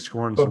 they're actually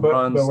scoring some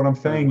runs. But what I'm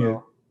saying is,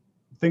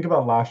 think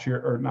about last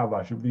year, or not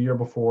last year, the year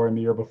before and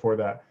the year before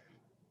that.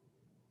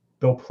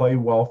 They'll play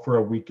well for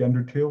a weekend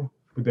or two,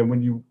 but then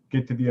when you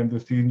get to the end of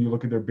the season, you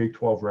look at their Big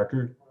 12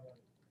 record,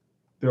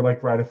 they're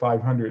like right at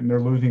 500, and they're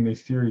losing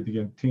these series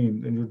against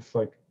teams, and you're just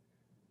like,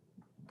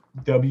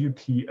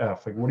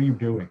 WTF? Like, what are you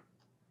doing?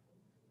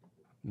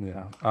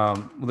 Yeah.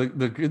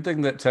 The good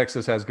thing that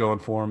Texas has going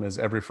for them is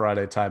every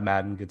Friday Ty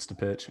Madden gets to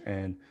pitch,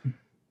 and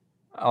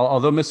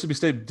although Mississippi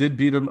State did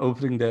beat him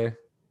opening day,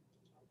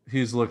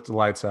 he's looked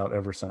lights out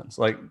ever since.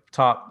 Like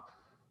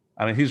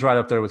I mean, he's right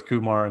up there with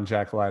Kumar and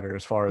Jack Leiter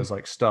as far as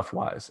like stuff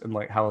wise and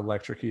like how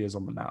electric he is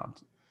on the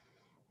mound.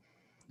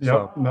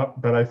 Yep. No,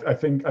 but I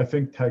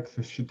think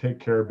Texas should take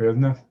care of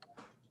business.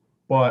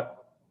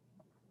 But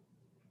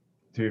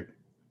dude,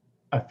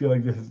 I feel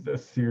like this is a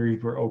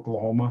series where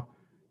Oklahoma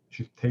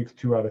just takes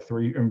 2 out of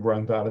 3 and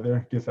runs out of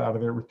there, gets out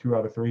of there with 2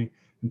 out of 3,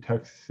 and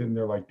Texas sitting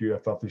there like, dude, I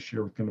thought this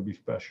year was going to be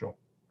special.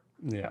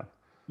 Yeah.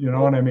 You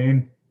know what I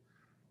mean?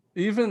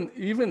 Even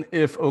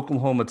if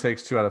Oklahoma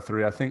takes 2 out of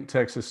 3, I think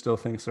Texas still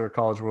thinks they're a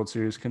College World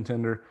Series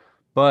contender,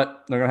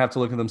 but they're going to have to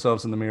look at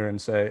themselves in the mirror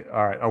and say,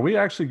 all right, are we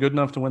actually good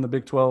enough to win the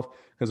Big 12?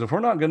 Because if we're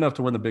not good enough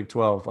to win the Big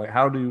 12, like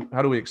how do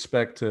we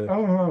expect to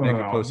make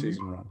a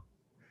postseason run?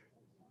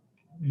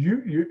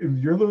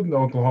 If you're losing to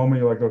Oklahoma,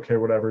 you're like, okay,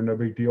 whatever, no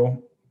big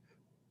deal.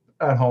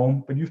 at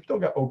home, but you still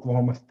got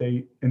Oklahoma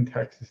State and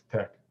Texas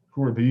Tech,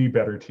 who are the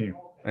better team.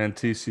 And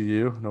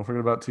TCU. Don't forget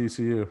about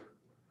TCU.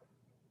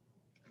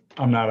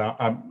 I'm not.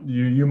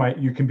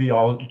 You can be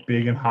all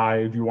big and high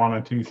if you want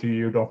on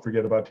TCU. Don't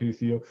forget about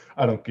TCU.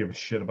 I don't give a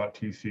shit about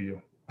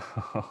TCU.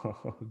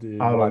 Oh,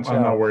 dude, I'm watch not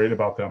out. worried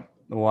about them.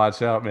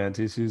 Watch out, man.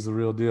 TCU's the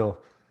real deal.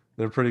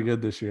 They're pretty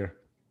good this year.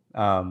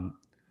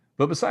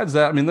 But besides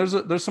that, I mean,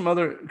 there's some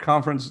other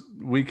conference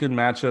weekend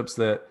matchups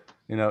that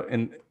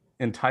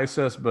entice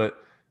us, but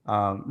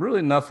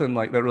really nothing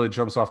like that really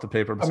jumps off the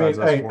paper I mean, besides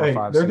us 4 or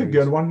 5 there's series. a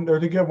good one.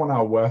 There's a good one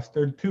out west.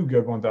 There's two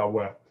good ones out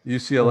west.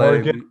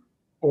 UCLA,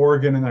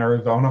 Oregon and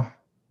Arizona.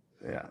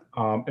 Yeah.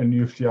 And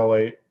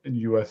UCLA and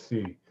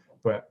USC.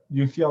 But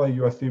UCLA,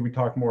 USC, we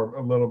talk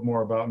a little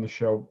more about in the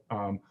show.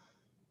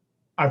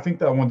 I think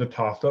that one's a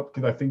toss-up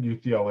because I think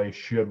UCLA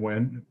should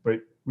win,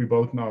 but we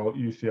both know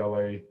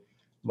UCLA,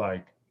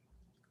 like,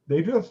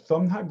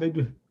 sometimes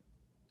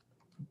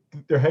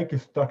their head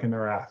gets stuck in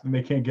their ass and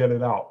they can't get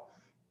it out,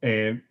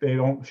 and they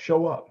don't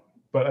show up.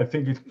 But I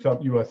think it's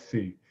up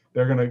USC.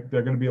 They're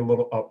gonna be a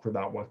little up for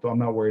that one, so I'm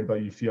not worried about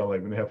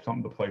UCLA when they have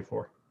something to play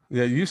for.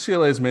 Yeah,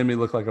 UCLA's made me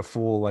look like a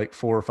fool like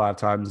 4 or 5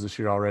 times this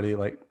year already.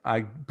 Like, I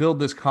build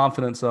this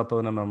confidence up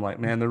in them. I'm like,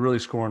 man, they're really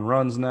scoring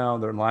runs now.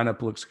 Their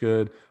lineup looks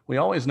good. We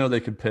always know they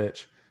could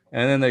pitch,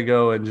 and then they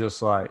go and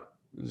just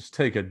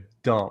take a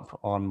dump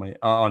on me,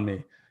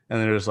 and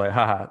they're just like,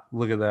 haha,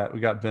 look at that. We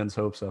got Ben's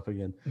hopes up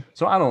again.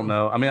 So I don't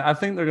know. I mean, I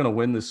think they're going to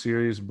win this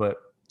series, but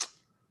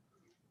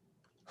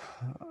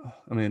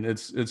I mean, it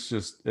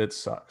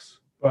sucks.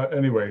 But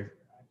anyway,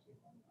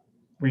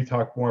 we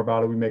talk more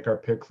about it. We make our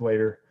picks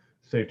later.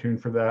 Stay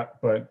tuned for that.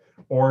 But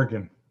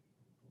Oregon,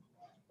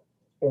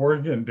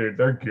 dude,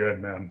 they're good,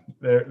 man.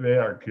 They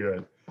are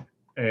good.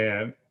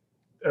 And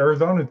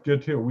Arizona's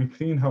good too. We've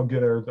seen how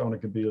good Arizona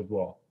can be as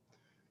well.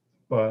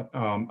 But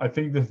I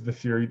think this is the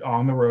series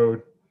on the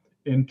road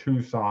in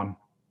Tucson.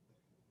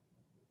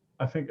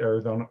 I think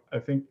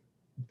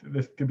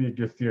this could be a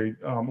good series.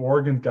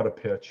 Oregon's got to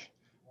pitch.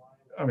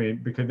 I mean,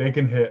 because they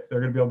can hit.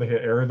 They're going to be able to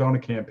hit. Arizona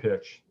can't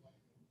pitch.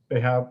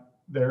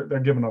 They're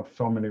giving up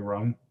so many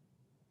runs.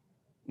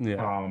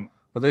 Yeah.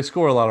 But they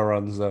score a lot of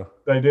runs, though.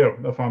 They do.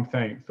 That's what I'm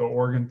saying. So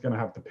Oregon's going to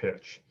have to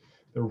pitch.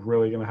 They're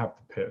really going to have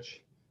to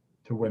pitch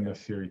to win this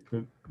series.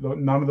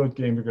 None of those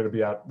games are going to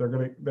be out. They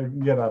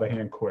can get out of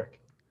hand quick.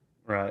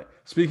 Right.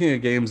 Speaking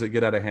of games that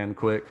get out of hand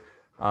quick,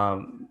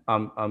 I'm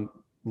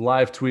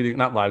live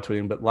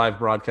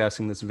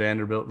broadcasting this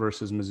Vanderbilt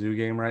versus Mizzou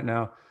game right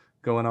now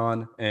going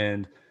on.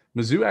 And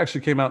Mizzou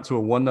actually came out to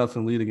a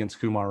 1-0 lead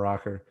against Kumar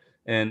Rocker.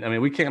 And I mean,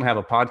 we can't have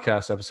a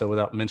podcast episode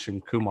without mentioning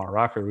Kumar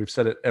Rocker. We've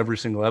said it every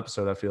single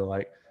episode, I feel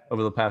like,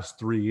 over the past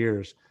 3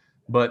 years.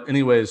 But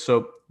anyways,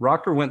 so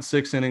Rocker went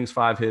 6 innings,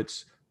 5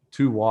 hits,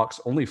 2 walks,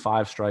 only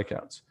 5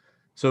 strikeouts.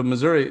 So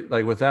Missouri,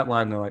 like with that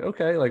line, they're like,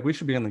 okay, like we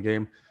should be in the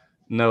game.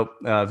 Nope.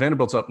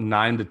 Vanderbilt's up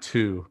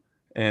 9-2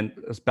 and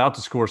it's about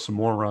to score some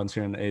more runs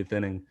here in the 8th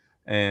inning.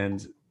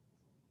 And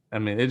I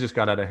mean, it just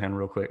got out of hand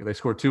real quick. They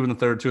scored 2 in the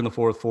 3rd, 2 in the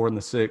 4th, 4 in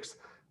the 6th,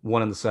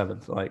 1 in the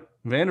 7th. Like,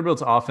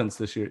 Vanderbilt's offense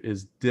this year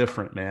is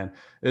different, man.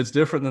 It's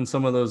different than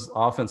some of those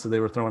offenses they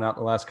were throwing out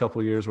the last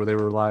couple of years where they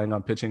were relying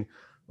on pitching.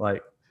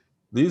 Like,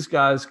 these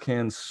guys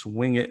can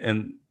swing it,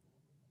 and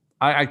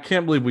I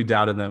can't believe we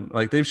doubted them.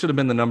 Like, they should have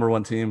been the number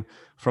 1 team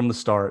from the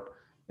start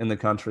in the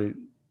country.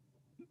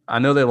 I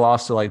know they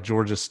lost to like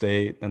Georgia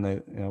State, and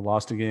they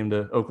lost a game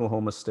to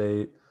Oklahoma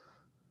State.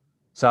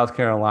 South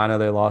Carolina,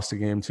 they lost a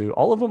game to.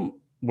 All of them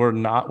were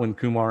not when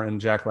Kumar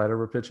and Jack Leiter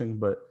were pitching,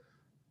 but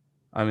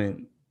I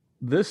mean,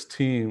 this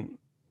team,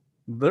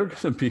 they're going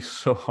to be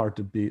so hard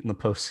to beat in the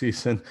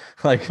postseason.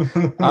 Like,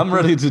 I'm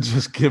ready to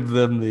just give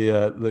them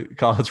the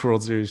College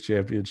World Series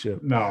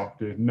championship. No,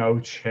 dude, no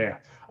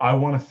chance. I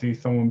want to see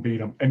someone beat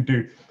them. And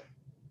dude,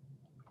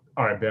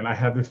 all right, Ben, I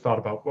had this thought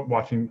about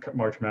watching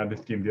March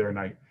Madness game the other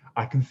night.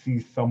 I can see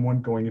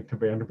someone going into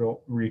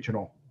Vanderbilt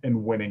Regional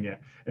and winning it,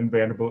 and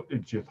Vanderbilt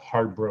is just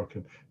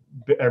heartbroken.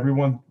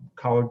 Everyone's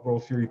College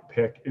World Series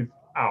pick is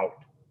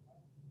out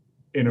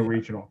in a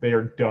regional. They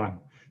are done.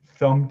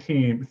 Some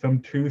team,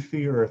 some 2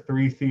 seed or a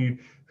 3 seed,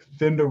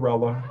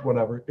 Cinderella,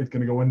 whatever, is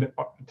going to go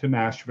into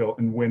Nashville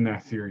and win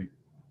that series,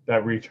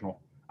 that regional.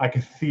 I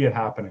can see it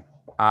happening.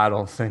 I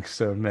don't think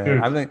so, man.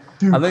 Dude, I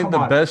think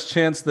the best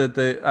chance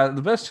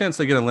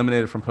they get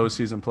eliminated from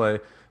postseason play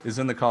is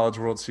in the College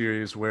World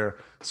Series, where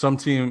some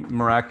team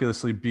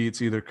miraculously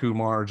beats either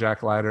Kumar or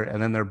Jack Leiter,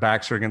 and then their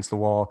backs are against the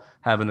wall,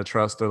 having to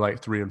trust their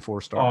like 3 and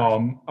 4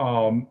 stars.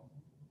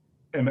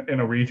 In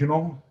a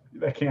regional,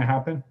 that can't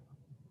happen.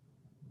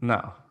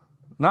 No.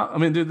 I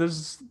mean, dude,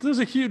 there's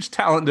a huge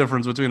talent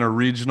difference between a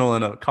regional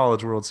and a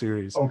College World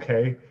Series.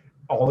 Okay.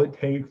 All it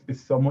takes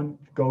is someone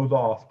goes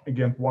off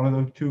against one of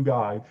those 2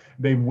 guys.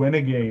 They win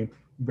a game.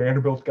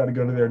 Vanderbilt's got to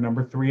go to their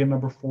number 3 and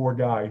number 4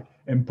 guy,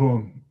 and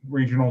boom,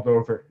 regional's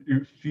over.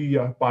 You see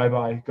ya,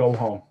 bye-bye, go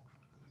home.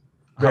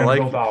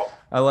 Vanderbilt's out.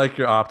 I like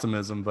your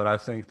optimism, but I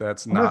think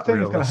that's not realistic.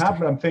 I'm not saying it's going to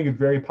happen. I'm saying it's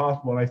very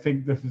possible, and I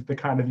think this is the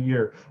kind of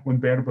year when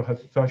Vanderbilt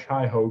has such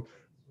high hopes.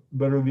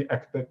 Literally,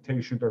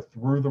 expectations are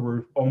through the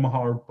roof.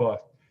 Omaha or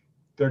bust.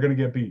 they're going to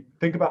get beat.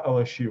 Think about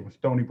LSU when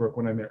Stony Brook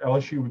went in there.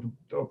 LSU was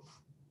the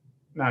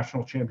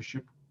national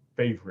championship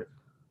favorite.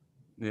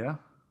 Yeah.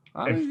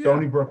 And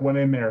Stony Brook went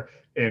in there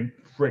and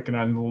freaking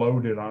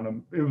unloaded on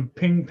them. It was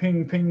ping,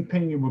 ping, ping,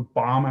 ping. It was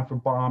bomb after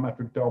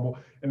double.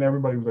 And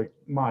everybody was like,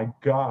 my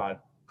God.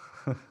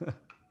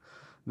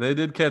 They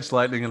did catch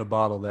lightning in a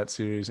bottle that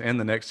series and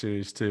the next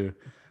series too.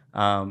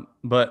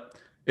 But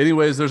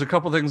anyways, there's a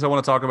couple things I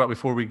want to talk about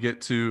before we get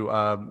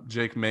to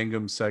Jake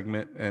Mangum's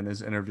segment and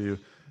his interview.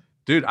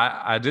 Dude,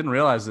 I didn't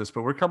realize this,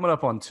 but we're coming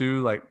up on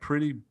two like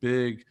pretty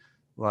big,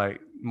 like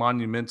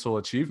monumental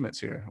achievements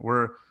here.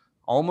 We're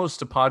almost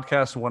to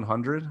podcast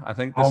 100. I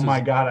think this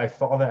God, I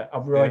saw that.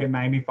 We're like at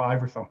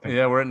 95 or something.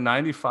 Yeah, we're at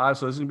 95.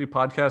 So this is going to be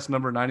podcast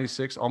number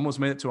 96. Almost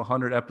made it to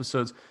 100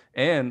 episodes.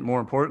 And more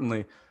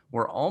importantly,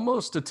 we're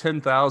almost to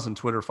 10,000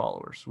 Twitter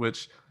followers,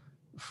 which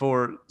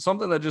for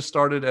something that just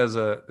started as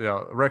a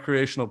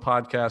recreational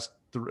podcast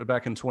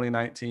back in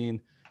 2019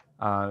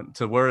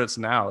 to where it's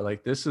now,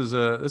 like this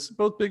is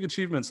both big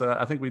achievements that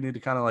I think we need to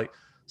kind of like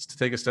to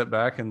take a step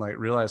back and like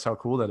realize how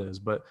cool that is.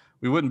 But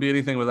we wouldn't be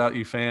anything without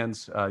you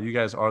fans. You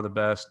guys are the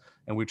best.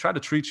 And we try to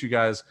treat you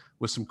guys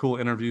with some cool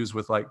interviews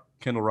with like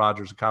Kendall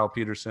Rogers and Kyle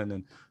Peterson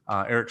and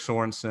Eric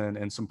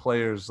Sorensen and some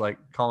players like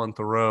Colin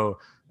Thoreau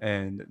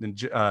and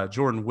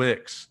Jordan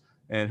Wicks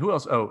and who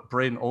else? Oh,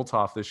 Braden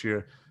Olthoff this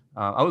year.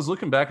 I was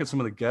looking back at some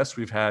of the guests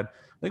we've had.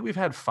 I think we've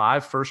had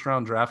 5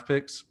 first-round draft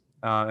picks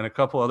and a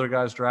couple other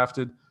guys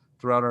drafted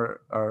throughout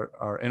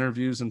our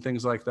interviews and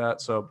things like that.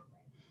 So,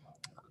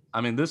 I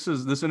mean, this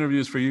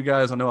interview is for you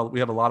guys. I know we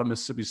have a lot of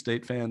Mississippi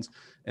State fans,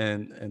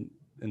 and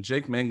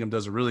Jake Mangum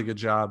does a really good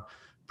job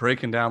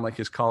breaking down like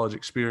his college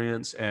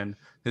experience and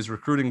his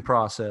recruiting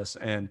process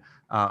and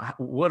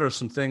what are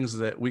some things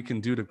that we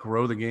can do to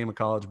grow the game of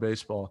college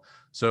baseball.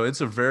 So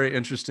it's a very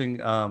interesting.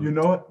 You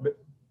know what?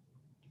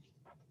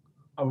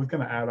 I was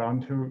going to add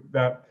on to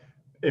that.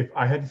 If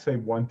I had to say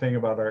one thing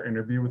about our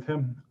interview with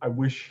him, I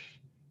wish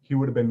he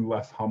would have been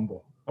less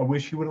humble. I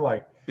wish he would have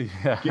like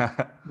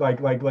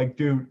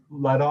dude,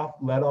 let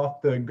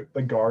off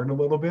the guard a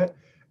little bit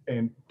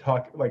and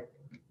talk like,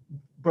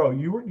 bro,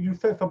 you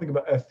said something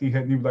about SD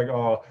hit and you were like,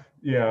 oh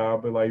yeah,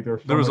 but like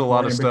there was a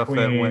lot of stuff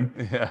that went,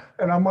 yeah.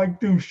 And I'm like,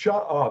 dude,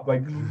 shut up.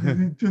 Like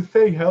just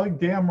say hell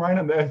damn right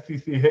on the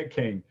SEC hit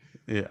king.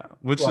 Yeah,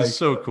 which is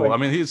so cool. Like,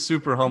 I mean, he's a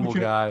super humble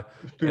guy.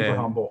 Super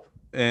humble.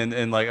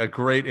 And like a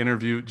great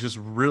interview, just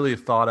really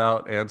thought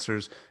out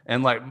answers.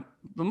 And like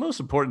the most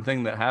important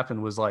thing that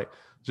happened was like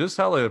just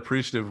how like,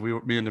 appreciative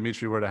me and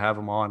Dimitri were to have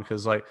him on,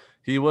 because like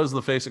he was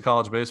the face of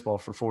college baseball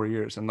for 4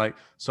 years, and like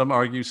some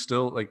argue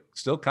still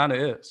kind of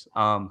is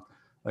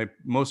like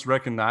most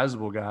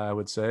recognizable guy, I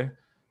would say.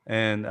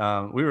 And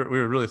we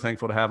were really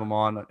thankful to have him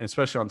on,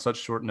 especially on such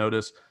short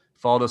notice.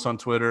 Followed us on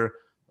Twitter,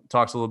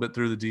 talked a little bit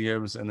through the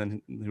DMs, and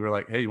then we were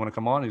like, hey, you want to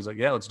come on? He's like,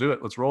 yeah, let's do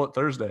it. Let's roll it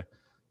Thursday.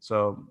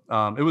 So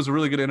it was a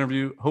really good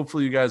interview.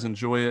 Hopefully you guys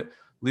enjoy it.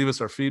 Leave us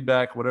our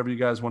feedback, whatever you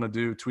guys want to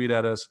do, tweet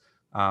at us.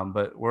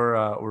 But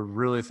we're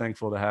really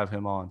thankful to have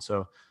him on.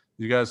 So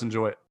you guys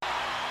enjoy it.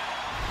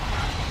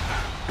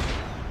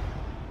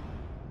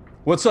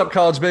 What's up,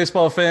 college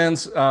baseball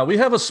fans? We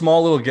have a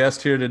small little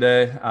guest here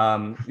today.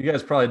 You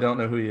guys probably don't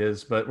know who he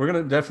is, but we're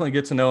going to definitely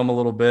get to know him a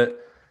little bit.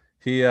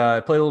 He played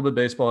a little bit of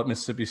baseball at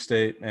Mississippi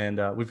State,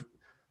 and we've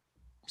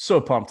so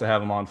pumped to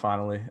have him on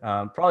finally.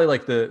 Probably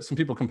like some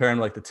people compare him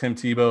like the Tim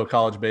Tebow of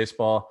college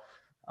baseball,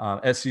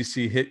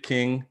 SEC hit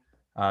king,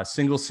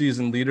 single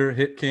season leader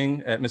hit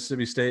king at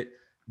Mississippi State,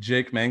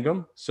 Jake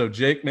Mangum. So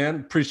Jake, man,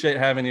 appreciate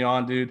having you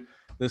on, dude.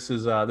 This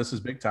is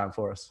big time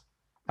for us.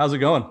 How's it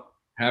going?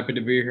 Happy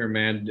to be here,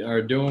 man.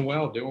 Doing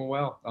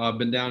well. I've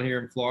been down here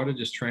in Florida,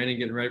 just training,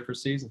 getting ready for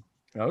season.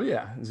 Oh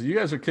yeah. So you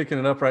guys are kicking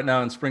it up right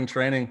now in spring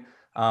training.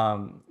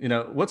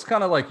 What's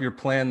kind of like your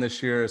plan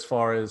this year as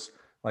far as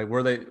like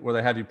where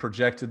they have you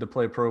projected to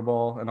play pro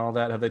ball and all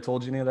that? Have they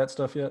told you any of that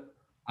stuff yet?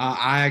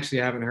 I actually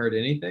haven't heard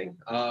anything.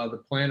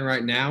 The plan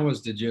right now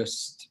is to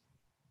just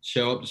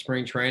show up to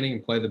spring training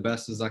and play the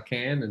best as I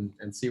can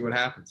and see what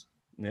happens.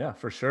 Yeah,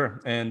 for sure.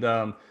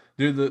 And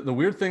dude, the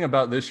weird thing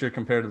about this year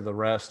compared to the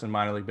rest in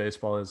minor league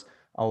baseball is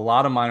a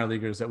lot of minor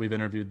leaguers that we've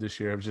interviewed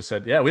this year have just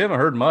said, yeah, we haven't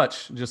heard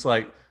much. Just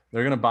like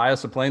they're going to buy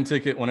us a plane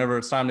ticket whenever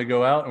it's time to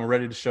go out and we're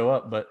ready to show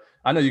up. But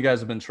I know you guys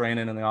have been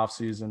training in the off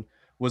season.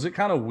 Was it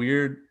kind of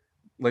weird,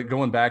 like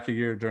going back a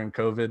year during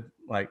COVID,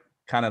 like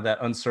kind of that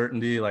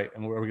uncertainty, like,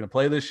 are we going to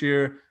play this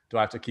year? Do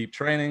I have to keep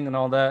training and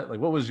all that? Like,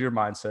 what was your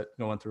mindset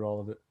going through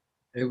all of it?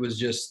 It was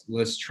just,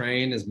 let's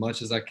train as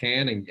much as I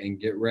can and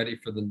get ready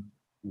for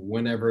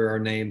whenever our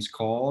name's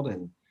called.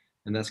 And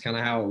that's kind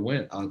of how it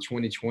went.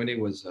 2020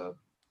 was,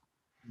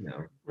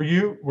 Were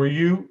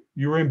you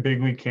in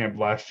big league camp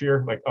last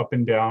year, like up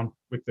and down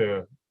with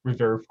the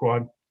reserve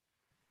squad?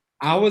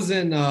 I was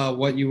in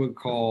what you would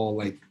call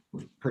like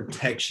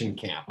protection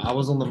camp. I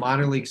was on the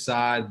minor league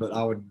side, but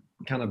I would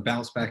kind of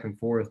bounce back and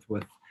forth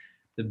with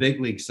the big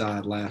league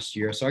side last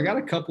year. So I got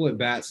a couple at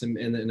bats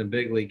in a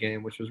big league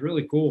game, which was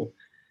really cool.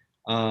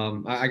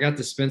 I got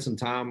to spend some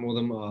time with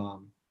them.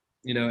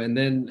 And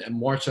then on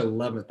March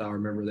 11th, I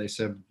remember they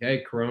said,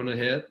 "Hey, Corona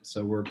hit,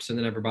 so we're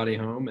sending everybody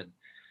home." And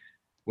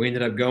we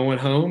ended up going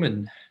home,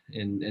 and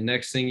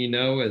next thing you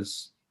know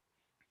is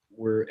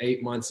we're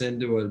 8 months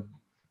into a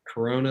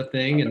Corona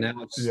thing, and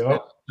now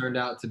Yep. turned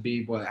out to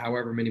be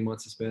however many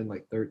months it's been,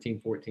 like 13,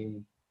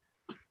 14.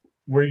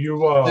 Were you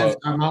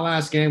My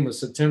last game was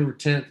September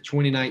 10th,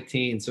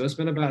 2019, so it's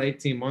been about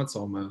 18 months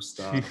almost.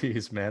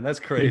 Jeez, man, that's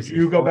did crazy.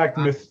 you go back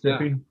to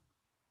Mississippi?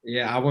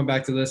 Yeah, I went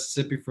back to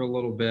Mississippi for a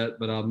little bit,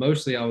 but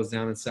mostly I was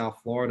down in South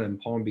Florida in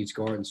Palm Beach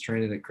Gardens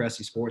training at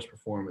Cressy Sports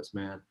Performance,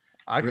 man.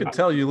 I could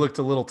tell you looked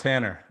a little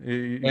tanner.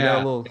 You got a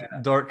little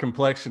dark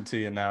complexion to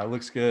you now. It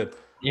looks good.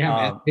 Yeah,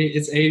 man.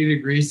 It's 80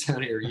 degrees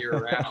down here year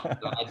round.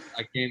 So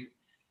I came,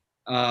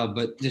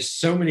 but just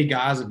so many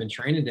guys have been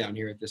training down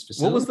here at this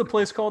facility. What was the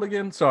place called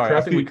again? Sorry,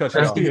 Cressy, I think we cut you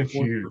off. Cressy is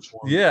huge.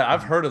 Yeah,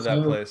 I've heard of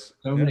that place.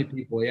 So many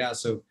people, yeah.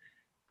 So,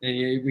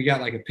 and we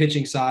got like a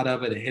pitching side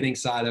of it, a hitting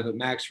side of it.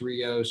 Max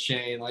Rios,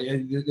 Shane, like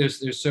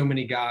there's so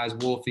many guys.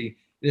 Wolfie,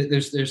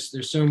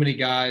 there's so many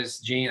guys.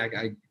 Gene,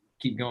 I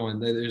keep going.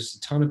 There's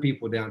a ton of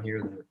people down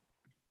here that are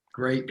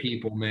great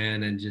people,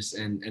 man, and just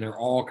and are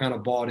all kind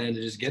of bought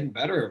into just getting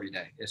better every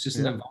day. It's just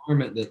an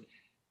environment that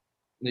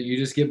you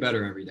just get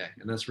better every day,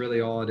 and that's really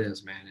all it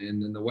is, man.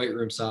 And then the weight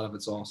room side of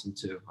it's awesome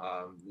too.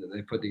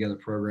 They put together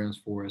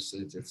programs for us.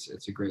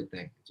 It's a great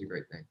thing. It's a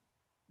great thing.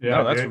 Yeah,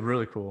 no, that's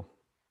really cool.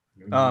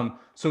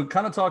 So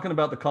kind of talking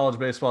about the college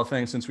baseball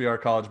thing, since we are a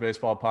college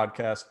baseball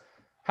podcast,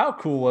 how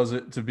cool was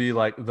it to be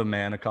like the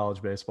man of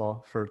college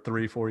baseball for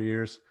 3-4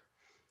 years?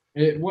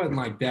 It wasn't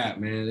like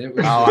that, man. It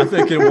was. I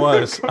think it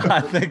was.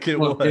 I think it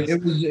was.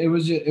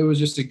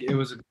 It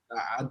was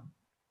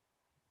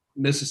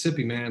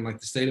Mississippi, man. Like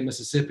the state of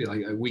Mississippi.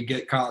 Like we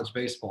get college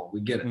baseball.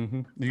 We get it.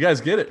 Mm-hmm. You guys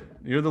get it.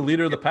 You're the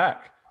leader of the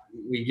pack.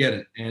 We get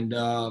it, and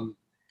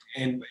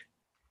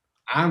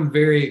I'm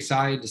very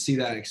excited to see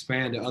that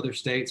expand to other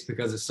states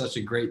because it's such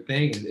a great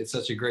thing, and it's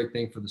such a great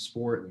thing for the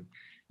sport. And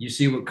you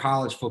see what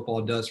college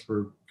football does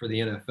for the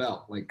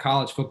NFL. Like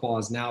college football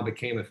has now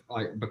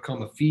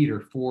become a feeder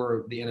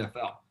for the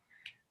NFL.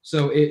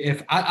 So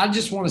if I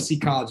just want to see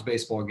college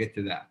baseball get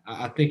to that,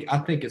 I think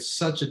it's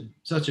such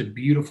a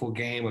beautiful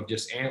game of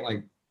just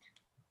like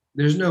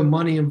there's no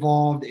money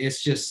involved.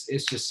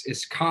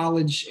 It's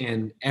college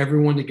and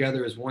everyone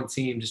together as one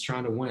team just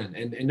trying to win.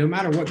 And no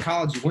matter what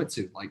college you went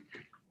to, like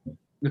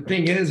the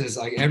thing is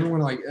like everyone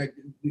like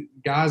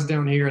guys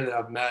down here that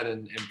I've met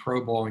in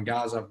pro ball and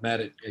guys I've met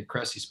at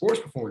Cressy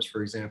Sports Performance,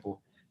 for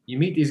example, you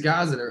meet these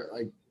guys that are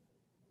like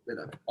that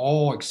have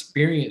all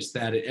experienced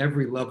that at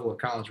every level of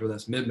college, whether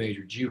that's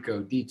mid-major,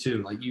 JUCO,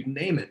 D2, like you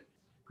name it.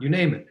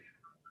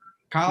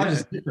 College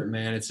is different,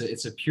 man.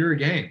 It's a pure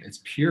game. It's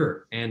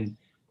pure. And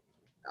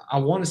I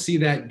want to see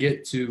that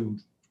get to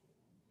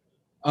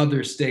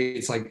other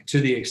states, like to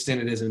the extent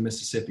it is in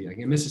Mississippi. Like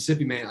in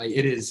Mississippi, man, like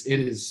it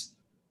is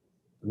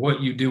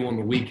what you do on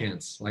the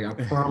weekends. Like I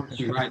promise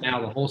you right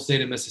now, the whole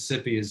state of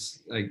Mississippi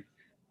is like,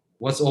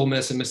 what's Ole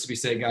Miss and Mississippi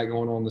State got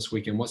going on this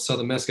weekend? What's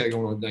Southern Miss got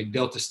going on? Like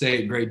Delta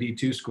State, grade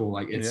D2 school.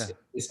 Like it's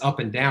up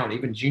and down.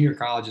 Even junior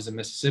colleges in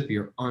Mississippi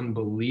are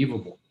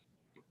unbelievable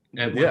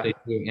at what they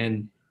do.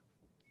 And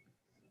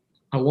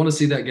I want to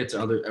see that get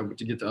to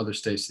other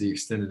states to the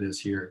extent it is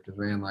here. Because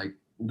man,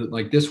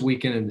 like this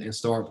weekend in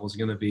Starkville is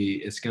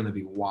gonna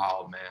be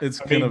wild, man. It's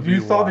gonna be.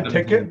 You saw the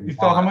ticket? You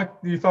saw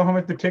how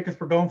much the tickets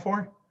were going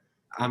for?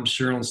 I'm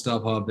sure on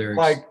StubHub they're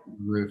like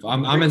roof.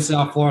 I'm in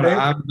South Florida.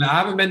 I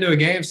haven't been to a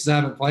game since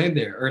I played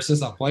there.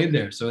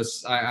 So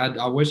it's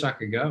I wish I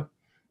could go.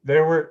 They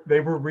were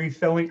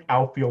reselling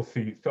outfield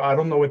seats. So I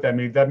don't know what that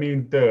means. That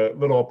means the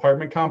little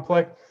apartment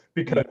complex.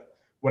 Because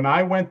when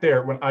I went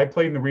there, when I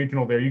played in the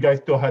regional there, you guys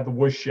still had the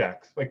wood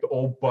shacks, like the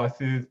old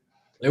buses.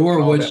 They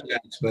were wood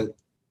shacks, but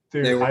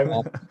dude, they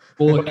were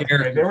full of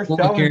character. They were full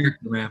selling, of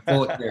character, man.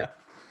 Full of character.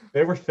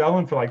 They were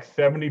selling for like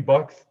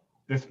 $70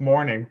 this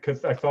morning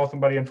because I saw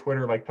somebody on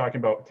Twitter like talking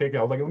about tickets.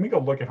 I was like, let me go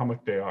look at how much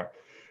they are.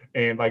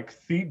 And like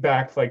seat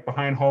backs like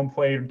behind home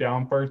plate or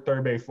down first,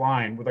 third base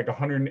line with like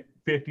 $150.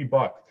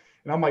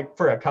 And I'm like,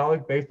 for a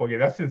college baseball game,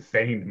 that's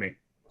insane to me.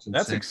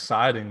 That's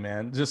exciting,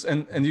 man. Just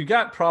and you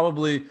got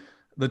probably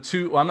the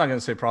two, well, I'm not going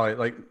to say probably,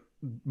 like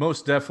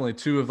most definitely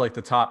two of like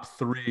the top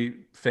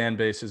three fan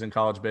bases in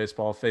college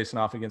baseball facing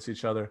off against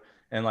each other.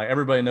 And like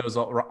everybody knows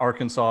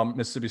Arkansas,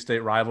 Mississippi State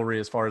rivalry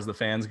as far as the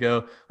fans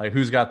go, like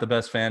who's got the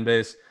best fan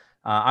base.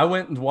 I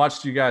went and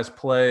watched you guys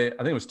play, I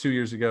think it was 2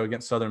 years ago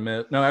against Southern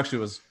Miss. No, actually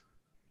it was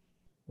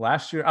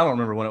last year. I don't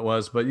remember when it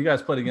was, but you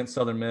guys played against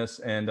Southern Miss.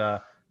 And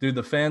dude,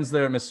 the fans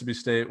there at Mississippi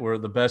State were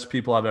the best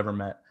people I've ever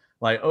met.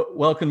 Like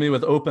welcomed me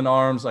with open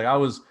arms. Like I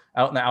was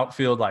out in the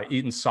outfield, like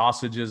eating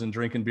sausages and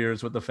drinking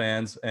beers with the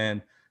fans.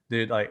 And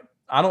dude, like,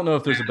 I don't know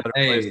if there's a better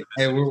place.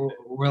 Hey,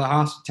 we're the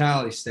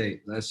hospitality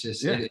state. That's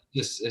just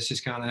it's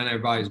just kind of in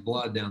everybody's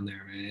blood down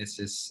there, man.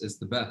 It's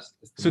the best.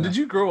 So did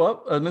you grow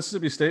up a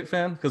Mississippi State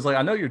fan? Because like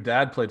I know your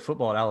dad played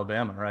football at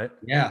Alabama, right?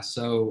 Yeah.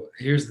 So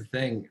here's the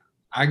thing.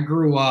 I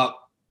grew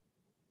up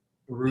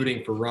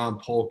rooting for Ron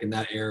Polk in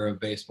that era of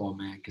baseball,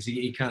 man, because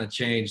he kind of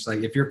changed.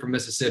 Like if you're from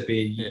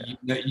Mississippi,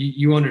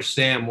 you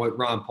understand what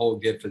Ron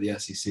Polk did for the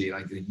SEC.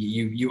 Like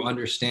you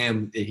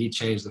understand that he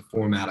changed the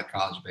format of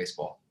college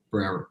baseball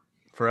forever.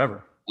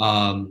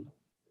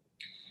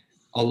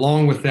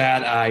 Along with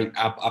that,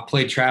 I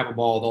played travel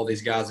ball with all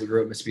these guys that grew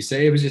up in Mississippi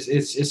State. It was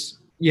just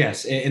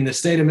yes, in the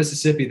state of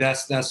Mississippi,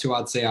 that's who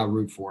I'd say I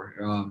root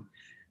for.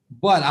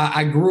 But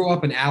I grew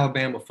up an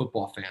Alabama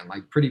football fan,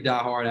 like pretty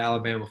diehard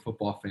Alabama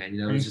football fan.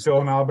 You know, are you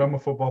still an Alabama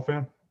football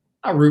fan?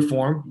 I root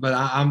for them, but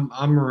I'm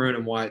maroon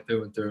and white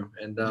through and through.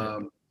 And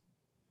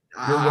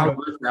I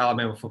root for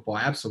Alabama football.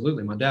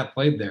 Absolutely, my dad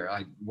played there,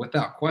 like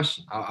without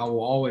question. I will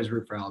always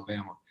root for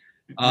Alabama.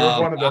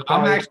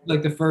 I'm actually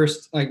like the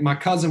first. Like my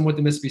cousin went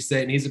to Mississippi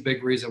State, and he's a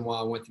big reason why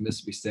I went to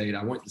Mississippi State.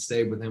 I went to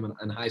stay with him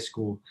in high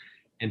school,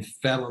 and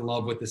fell in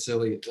love with the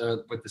city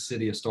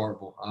of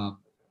Starkville.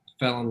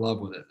 Fell in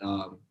love with it.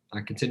 I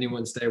continued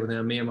to stay with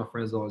him. Me and my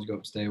friends always go up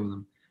and stay with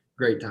him.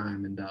 Great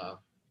time, and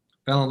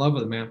fell in love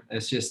with it, man.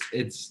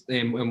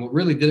 And what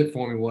really did it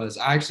for me was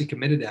I actually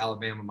committed to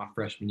Alabama my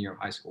freshman year of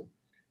high school.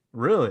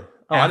 Really?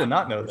 Oh, I did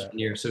not know that.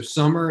 Year. So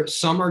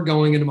summer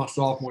going into my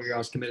sophomore year, I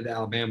was committed to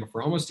Alabama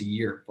for almost a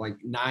year, like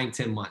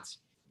 9-10 months.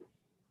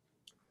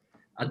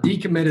 I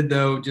decommitted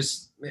though,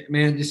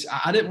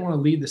 I didn't want to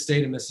leave the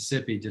state of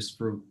Mississippi just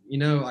for,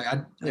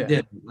 I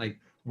did. Like,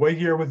 what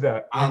year was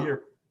that? What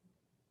year?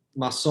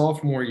 My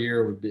sophomore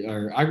year would be,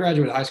 or I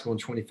graduated high school in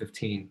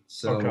 2015.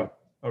 So,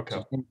 okay.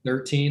 So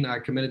 2013, I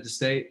committed to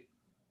state.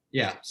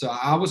 Yeah. So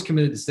I was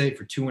committed to state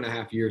for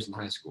 2.5 years in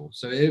high school.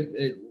 So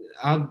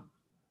I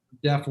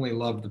definitely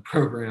loved the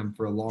program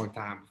for a long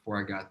time before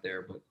I got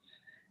there. But,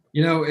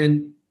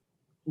 and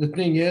the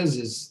thing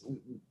is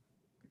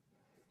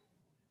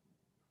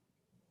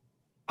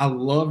I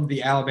loved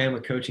the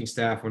Alabama coaching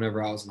staff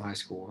whenever I was in high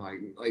school.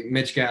 Like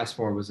Mitch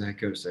Gaspar was the head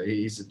coach there.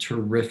 He's a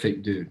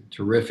terrific dude.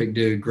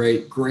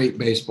 Great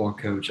baseball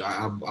coach.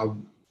 I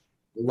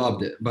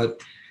loved it,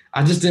 but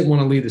I just didn't want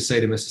to leave the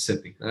state of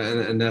Mississippi,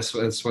 and that's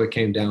what it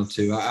came down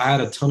to. I had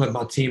a ton of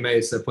my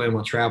teammates that played on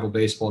my travel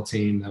baseball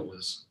team that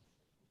was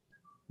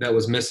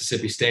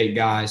Mississippi State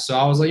guys. So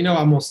I was like, I'm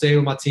gonna stay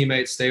with my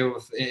teammates, stay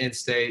with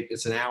in-state.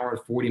 It's an hour and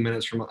 40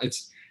 minutes from.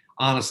 It's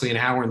honestly an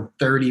hour and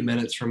 30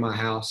 minutes from my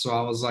house. So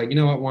I was like,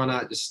 why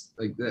not just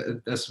like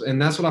that's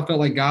what I felt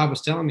like God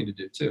was telling me to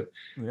do too.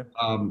 Yeah.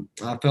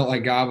 I felt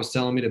like God was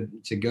telling me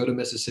to go to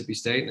Mississippi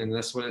State, and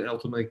that's what it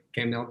ultimately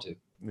came down to.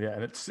 Yeah,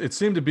 and it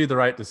seemed to be the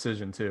right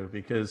decision too,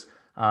 because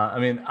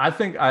I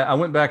think I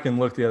went back and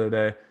looked the other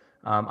day.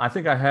 I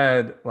think I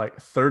had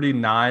like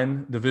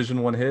 39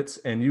 Division I hits,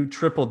 and you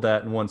tripled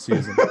that in one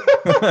season.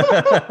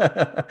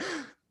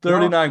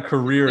 39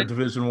 career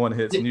Division I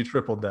hits, and you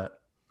tripled that.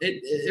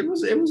 It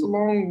was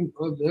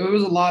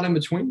a lot in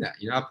between that.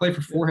 I played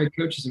for 4 head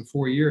coaches in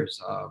 4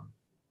 years.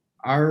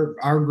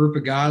 Our group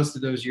of guys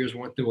through those years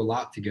went through a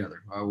lot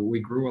together. We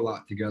grew a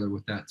lot together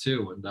with that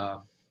too, and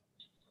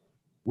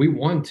we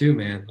won too,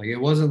 man. Like it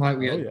wasn't like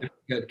we had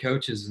good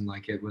coaches and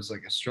like it was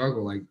like a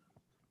struggle. Like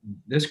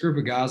this group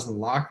of guys in the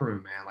locker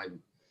room, man, like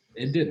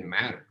it didn't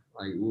matter.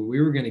 Like we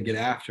were going to get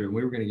after it, and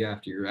we were going to get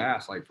after your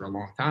ass like for a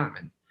long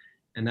time,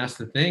 and that's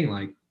the thing,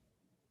 like.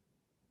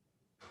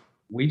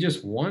 We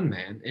just won,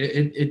 man.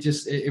 It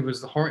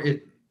was the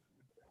hard.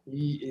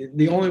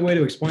 The only way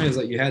to explain it is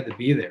like you had to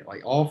be there.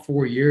 Like all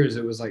 4 years,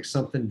 it was like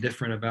something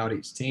different about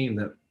each team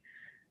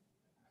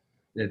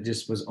that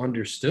just was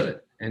understood,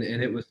 and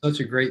it was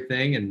such a great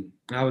thing. And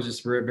I was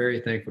just very, very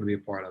thankful to be a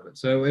part of it.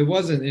 So it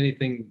wasn't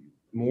anything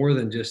more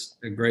than just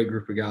a great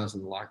group of guys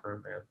in the locker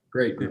room, man.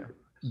 Great group.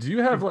 Yeah. Do you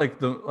have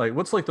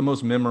what's like the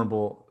most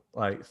memorable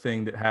like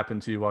thing that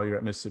happened to you while you're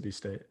at Mississippi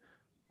State?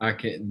 I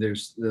can't.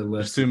 There's the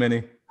list. There's too many.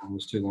 It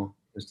was too long.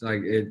 It's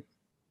like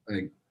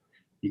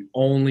the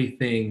only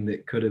thing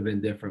that could have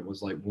been different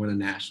was like win a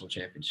national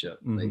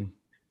championship. Mm-hmm. Like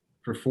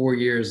for 4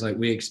 years, like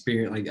we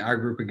experienced, like our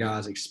group of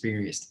guys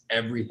experienced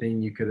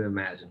everything you could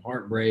imagine.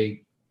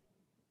 Heartbreak,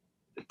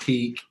 the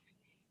peak.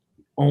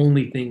 The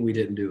only thing we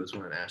didn't do was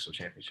win a national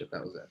championship.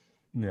 That was it.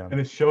 Yeah. And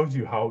it shows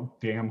you how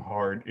damn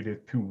hard it is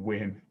to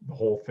win the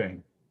whole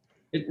thing.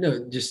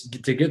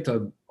 Just to get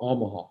to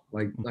Omaha,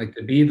 like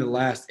to be the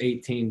last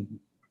 8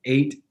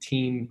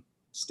 team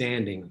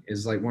standing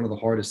is like one of the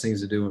hardest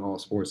things to do in all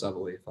sports, I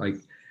believe. Like,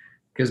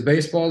 because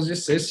baseball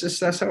is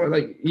that's how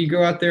like you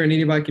go out there and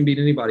anybody can beat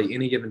anybody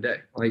any given day.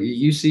 Like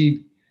you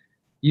see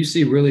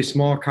really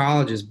small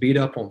colleges beat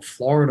up on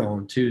Florida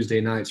on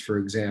Tuesday nights, for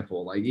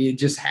example. Like it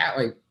just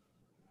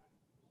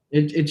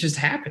it just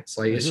happens.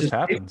 Like it just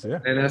happens, yeah.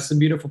 And that's the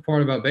beautiful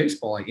part about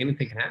baseball. Like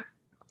anything can happen.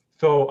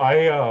 So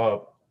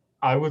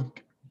I was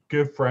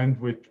good friends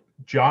with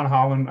John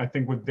Holland. I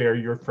think was there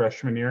your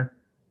freshman year.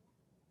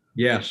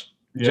 Yes.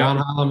 Yeah. John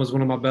Holland was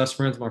one of my best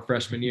friends my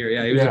freshman year.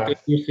 Yeah, he was a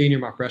 5th-year senior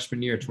my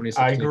freshman year,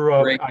 2016. I grew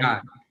up. Great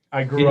guy.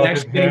 I grew up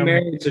with him.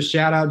 Married, so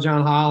shout out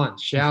John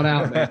Holland. Shout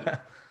out, man.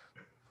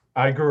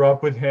 I grew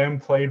up with him,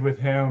 played with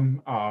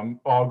him,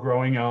 all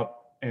growing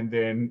up, and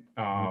then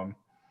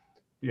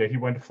he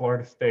went to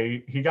Florida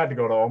State. He got to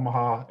go to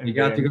Omaha. He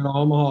got to go to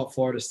Omaha at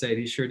Florida State.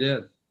 He sure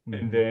did.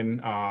 And then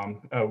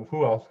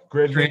who else?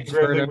 Grizzly.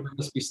 Transferred over to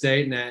Mississippi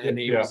State, and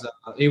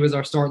he was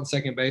our starting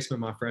second baseman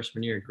my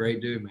freshman year.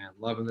 Great dude, man.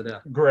 Love him to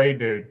death. Great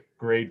dude.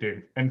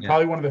 And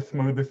probably one of the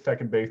smoothest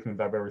second basemen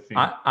I've ever seen.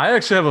 I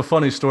actually have a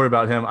funny story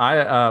about him.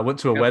 I went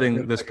to a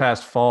wedding this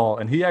past fall,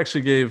 and he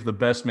actually gave the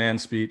best man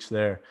speech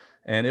there.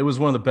 And it was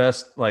one of the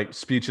best like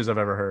speeches I've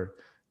ever heard.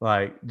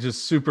 Like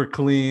just super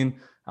clean.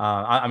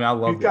 I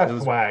love it. He's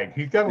got swag.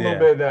 He's got a little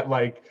bit of that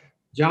like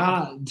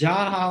John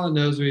Holland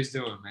knows what he's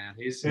doing, man.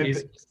 He's and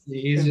just,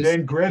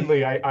 then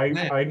Grizzly.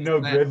 I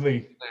know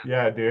Grizzly.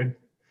 Yeah, dude.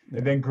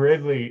 And then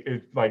Grizzly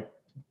is like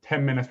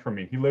 10 minutes from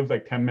me. He lives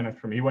like 10 minutes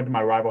from me. He went to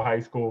my rival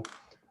high school.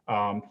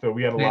 So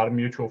we had a lot of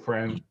mutual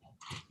friends.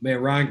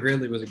 Man, Ryan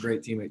Gridley was a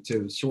great teammate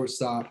too.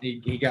 Shortstop,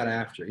 he got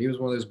after. He was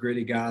one of those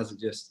gritty guys that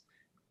just,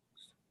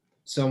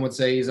 some would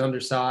say he's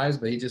undersized,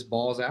 but he just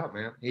balls out,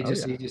 man. He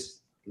just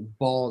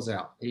balls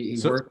out. He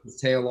works his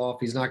tail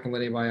off. He's not gonna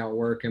let anybody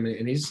outwork him,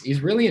 and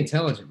he's really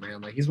intelligent, man.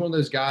 Like he's one of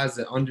those guys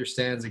that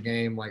understands the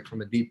game like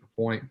from a deeper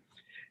point.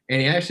 And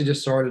he actually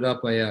just started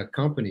up a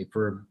company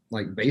for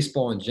like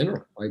baseball in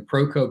general. Like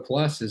ProCode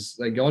Plus is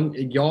like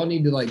y'all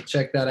need to like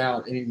check that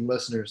out. Any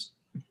listeners,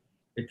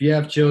 if you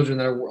have children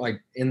that are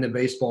like in the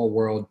baseball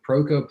world,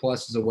 ProCode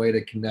Plus is a way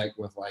to connect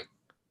with like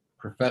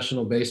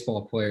professional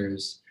baseball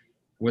players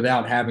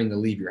without having to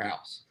leave your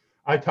house.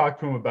 I talked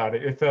to him about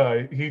it. It's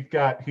he's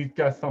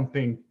got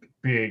something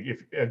big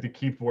if he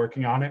keeps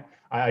working on it.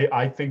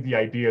 I think the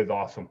idea is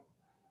awesome.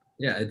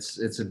 Yeah,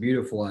 it's a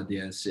beautiful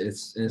idea.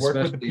 It's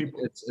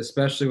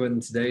especially in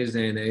today's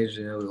day and age,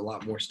 you know, a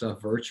lot more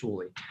stuff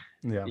virtually.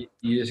 Yeah,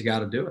 you just got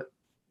to do it.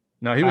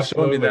 No, he was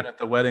showing me that at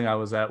the wedding I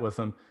was at with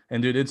him,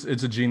 and dude, it's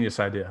a genius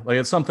idea. Like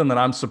it's something that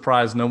I'm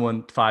surprised no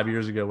one 5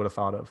 years ago would have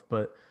thought of,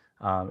 but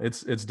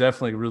it's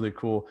definitely really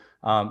cool.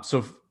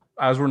 So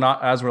as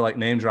we're like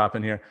name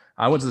dropping here,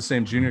 I went to the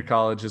same junior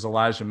college as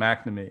Elijah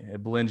McNamee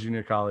at Blinn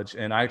Junior College,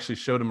 and I actually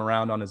showed him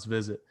around on his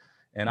visit.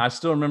 And I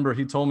still remember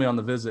he told me on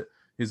the visit,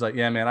 he's like,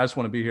 "Yeah, man, I just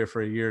want to be here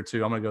for a year or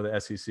two. I'm going to go to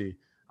the SEC.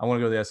 I want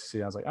to go to the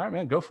SEC." I was like, "All right,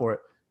 man, go for it."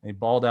 And he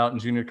balled out in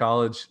junior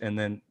college, and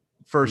then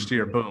first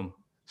year, boom,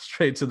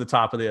 straight to the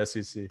top of the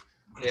SEC.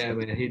 Yeah,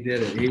 man, he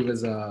did it.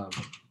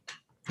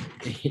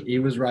 He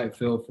was right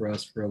field for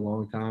us for a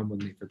long time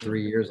with me for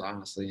 3 years,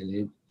 honestly,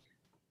 and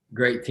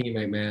great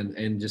teammate, man,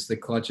 and just the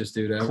clutchest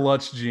dude ever.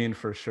 Clutch gene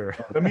for sure.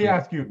 Let me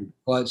ask you.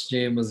 Clutch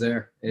gene was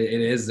there. It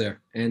is there,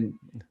 and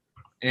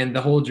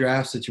the whole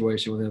draft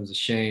situation with him is a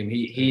shame.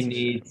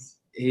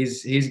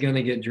 He's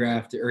gonna get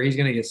drafted or he's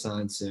gonna get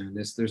signed soon.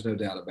 There's no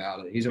doubt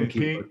about it. He's gonna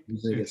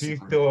is he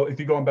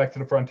going back to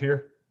the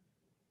Frontier?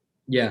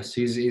 Yes,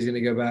 he's gonna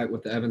go back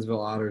with the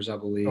Evansville Otters, I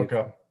believe.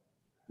 Okay.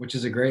 Which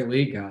is a great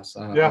league, guys.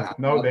 Some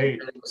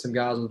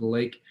guys with the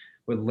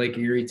Lake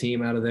Erie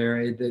team out of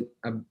there.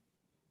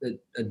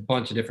 A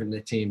bunch of different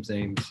teams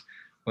names,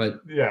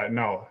 but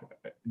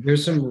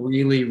there's some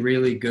really,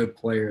 really good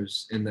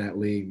players in that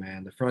league,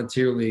 man. The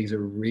Frontier League's a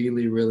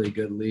really, really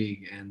good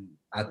league, and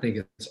I think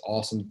it's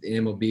awesome. The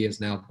MLB has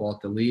now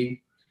bought the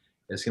league.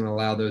 It's going to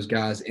allow those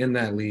guys in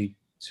that league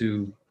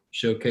to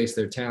showcase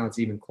their talents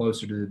even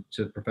closer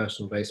to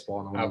professional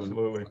baseball.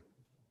 Absolutely.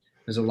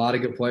 There's a lot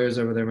of good players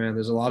over there, man.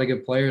 There's a lot of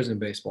good players in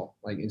baseball,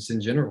 like it's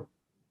in general.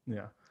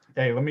 Yeah.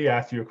 Hey, let me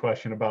ask you a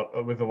question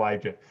about with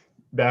Elijah.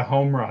 That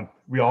home run.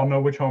 We all know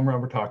which home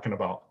run we're talking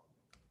about,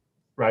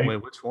 right?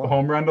 Wait, which one? The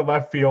home run to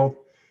left field.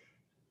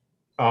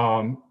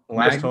 The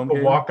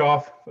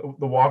walk-off,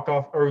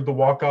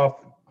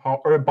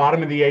 or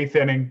bottom of the eighth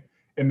inning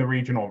in the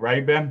regional,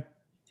 right, Ben?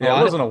 Yeah,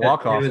 it wasn't a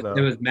walk-off though.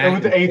 It was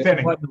the eighth inning.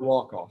 It wasn't a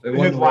walk-off.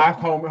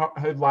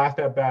 His last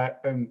at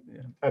bat and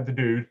at the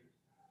dude.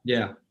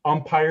 Yeah.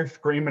 Umpire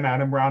screaming at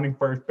him, rounding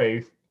first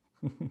base.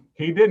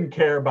 He didn't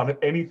care about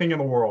anything in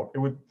the world. It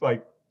was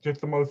like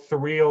just the most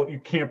surreal. You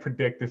can't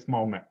predict this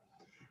moment.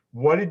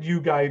 What did you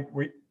guys?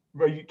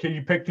 Can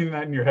you picture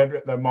that in your head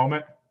at that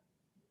moment?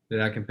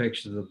 That I can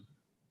picture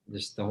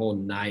just the whole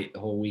night, the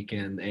whole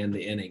weekend, and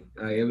the inning.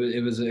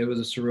 It was a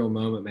surreal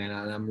moment, man.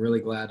 And I'm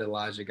really glad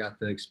Elijah got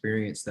to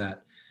experience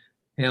that.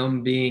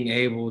 Him being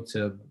able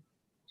to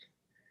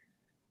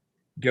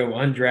go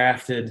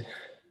undrafted,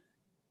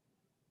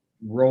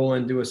 roll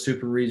into a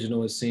super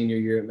regional his senior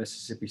year at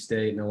Mississippi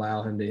State, and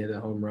allow him to hit a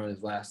home run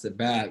his last at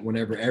bat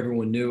whenever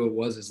everyone knew it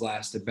was his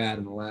last at bat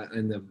in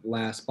the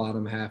last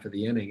bottom half of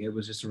the inning. It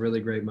was just a really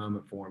great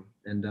moment for him,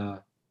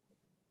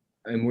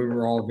 and we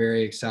were all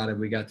very excited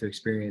we got to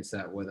experience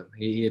that with him.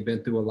 He had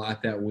been through a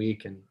lot that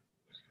week, and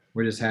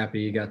we're just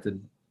happy he got to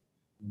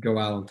go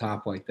out on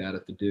top like that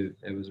at the Duke.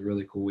 It was a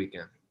really cool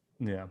weekend.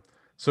 Yeah.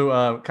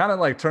 So kind of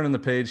like turning the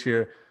page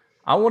here,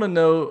 I want to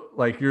know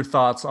like your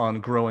thoughts on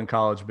growing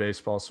college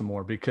baseball some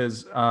more,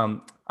 because I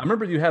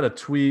remember you had a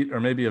tweet or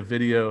maybe a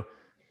video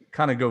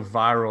kind of go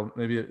viral.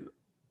 Maybe it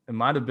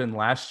might have been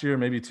last year,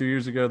 maybe 2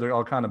 years ago. They're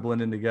all kind of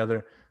blending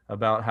together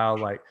about how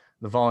like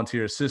the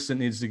volunteer assistant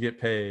needs to get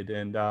paid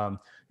and,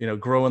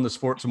 growing the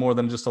sport to more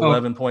than just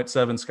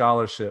 11.7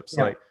 scholarships.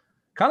 Yeah. Like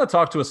kind of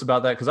talk to us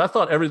about that. Cause I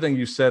thought everything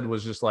you said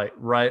was just like,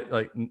 right,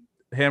 like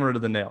hammer to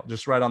the nail,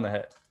 just right on the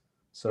head.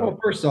 So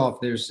first off,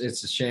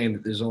 it's a shame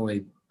that there's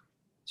only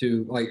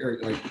to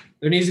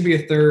there needs to be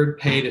a third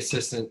paid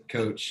assistant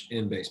coach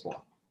in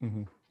baseball.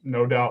 Mm-hmm.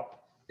 No doubt.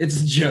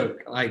 It's a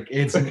joke. Like,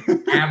 it's an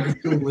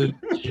absolute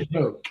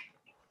joke.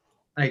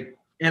 Like,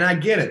 and I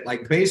get it.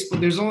 Like, baseball,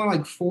 there's only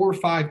like 4 or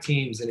 5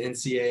 teams in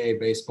NCAA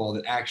baseball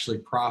that actually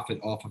profit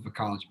off of a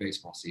college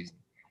baseball season.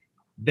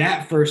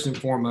 That first and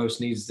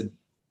foremost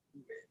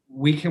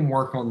we can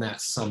work on that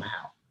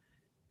somehow.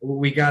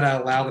 We got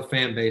to allow the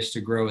fan base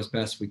to grow as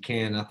best we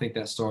can. I think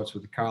that starts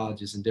with the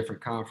colleges and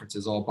different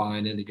conferences all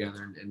buying in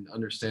together and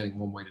understanding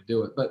one way to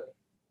do it. But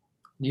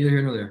neither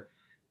here nor there.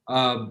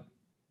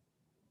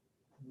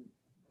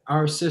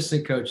 Our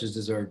assistant coaches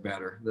deserve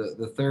better.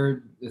 The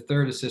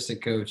third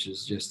assistant coach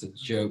is just a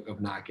joke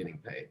of not getting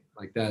paid.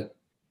 Like that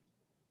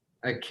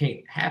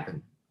can't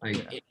happen.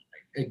 Like,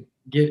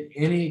 get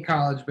any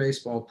college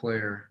baseball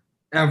player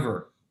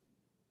ever,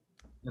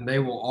 and they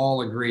will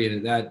all agree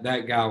that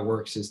guy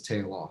works his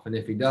tail off. And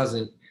if he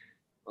doesn't,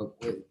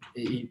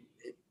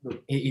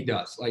 he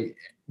does. Like,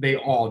 they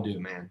all do,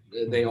 man.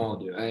 They all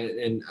do.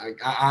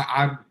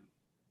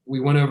 We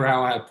went over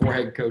how I had 4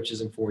 head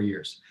coaches in 4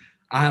 years.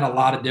 I had a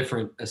lot of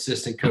different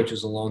assistant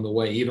coaches along the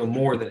way, even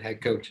more than head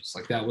coaches.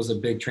 Like, that was a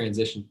big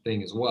transition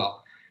thing as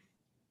well.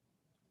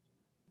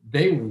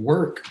 They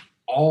work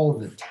all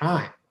the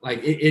time. Like,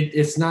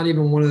 it's not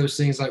even one of those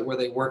things like where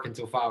they work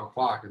until 5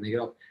 o'clock and they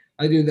get up.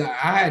 I do that.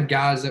 I had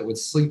guys that would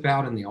sleep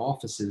out in the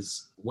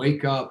offices,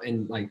 wake up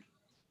and like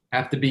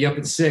have to be up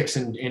at 6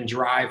 and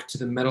drive to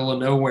the middle of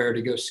nowhere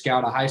to go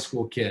scout a high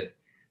school kid.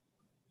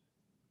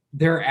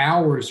 Their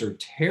hours are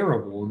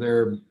terrible.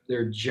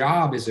 Their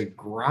job is a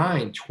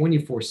grind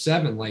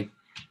 24/7. Like,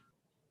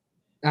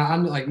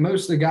 I'm like,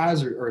 most of the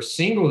guys are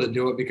single that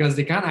do it because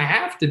they kind of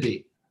have to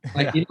be.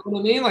 Like, you know what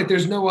I mean? Like,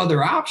 there's no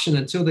other option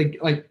until they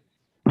like.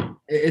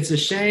 It's a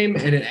shame,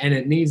 and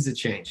it needs to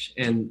change.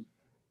 And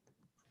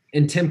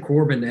Tim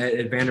Corbin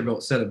at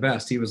Vanderbilt said it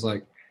best. He was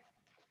like,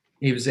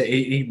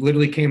 he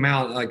literally came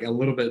out like a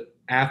little bit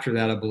after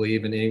that, I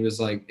believe, and he was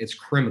like, it's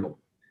criminal,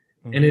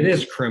 and it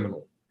is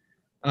criminal.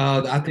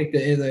 I think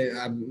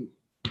the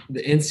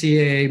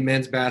NCAA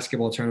men's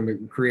basketball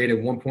tournament created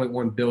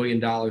 $1.1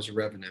 billion of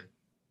revenue.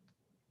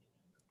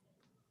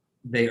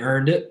 They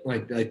earned it.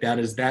 Like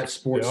that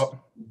sports. Yep.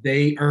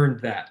 They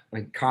earned that.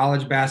 Like,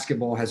 college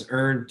basketball has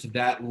earned to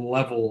that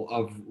level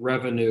of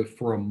revenue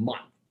for a month.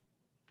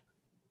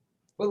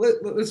 But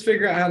let's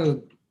figure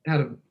out how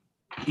to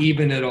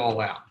even it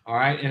all out. All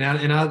right.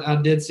 And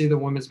I did see the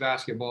women's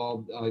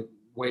basketball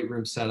weight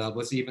room set up.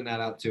 Let's even that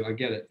out too. I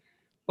get it.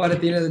 But at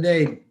the end of the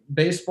day,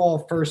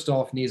 baseball first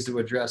off needs to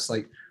address,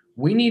 like,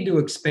 we need to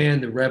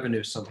expand the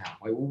revenue somehow.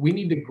 Like, we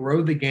need to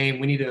grow the game.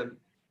 We need to,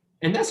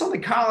 and that's on the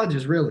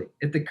colleges, really.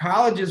 If the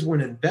colleges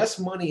would invest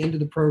money into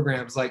the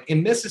programs, like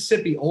in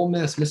Mississippi, Ole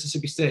Miss,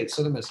 Mississippi State,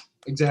 Southern Miss,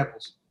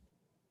 examples,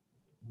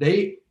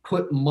 they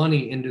put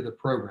money into the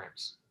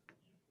programs.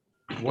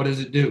 What does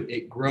it do?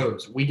 It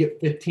grows. We get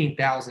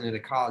 15,000 at a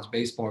college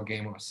baseball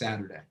game on a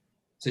Saturday.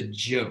 It's a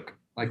joke.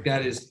 Like,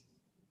 that is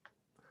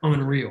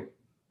unreal.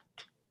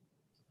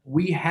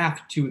 We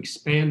have to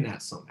expand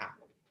that somehow.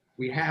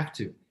 We have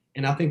to.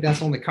 And I think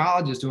that's on the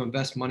colleges to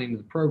invest money into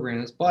the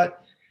programs.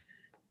 But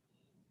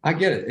I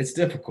get it. It's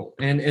difficult.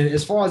 And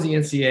as far as the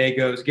NCAA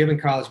goes, giving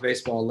college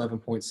baseball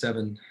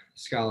 11.7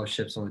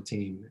 scholarships on a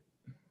team,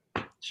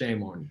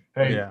 shame on you.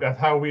 Hey, yeah. That's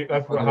how we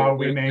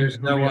named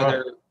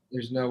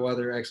There's no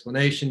other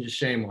explanation. Just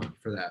shame on you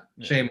for that.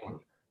 Yeah. Shame on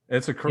you.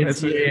 It's a crime.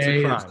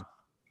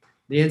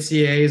 The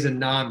NCAA is a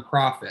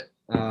nonprofit,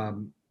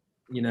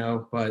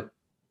 but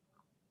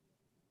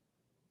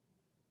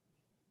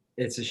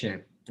it's a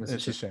shame.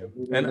 It's a shame.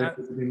 And there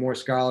could be more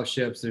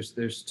scholarships.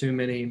 There's too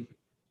many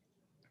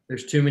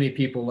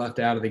people left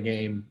out of the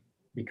game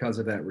because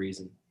of that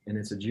reason, and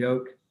it's a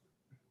joke,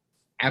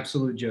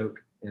 absolute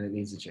joke, and it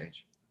needs to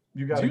change.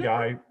 You got a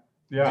guy.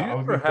 Yeah. Do you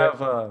ever have?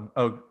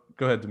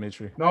 Go ahead,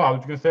 Dimitri. No, I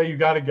was going to say, you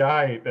got a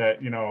guy that,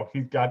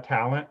 he's got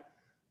talent.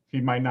 He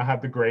might not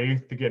have the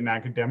grades to get an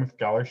academic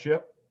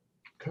scholarship.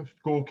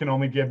 School can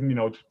only give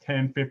him,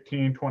 10,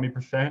 15,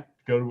 20%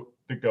 to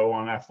go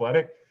on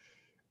athletic.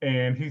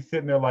 And he's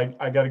sitting there like,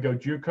 I got to go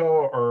JUCO,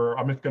 or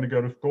I'm just going to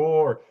go to school,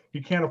 or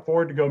he can't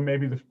afford to go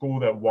maybe the school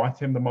that wants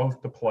him the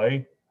most to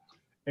play.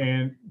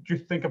 And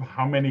just think of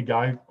how many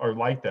guys are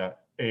like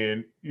that.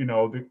 And,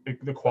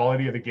 the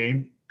quality of the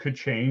game could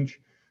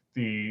change.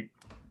 The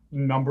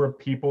number of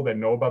people that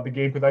know about the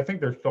game, because I think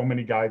there's so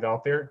many guys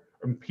out there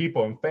and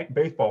people and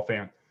baseball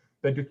fans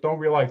that just don't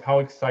realize how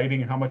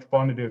exciting and how much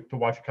fun it is to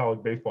watch a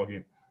college baseball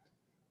game.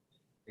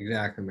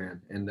 Exactly,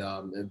 man. And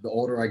the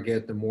older I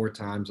get, the more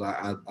times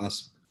I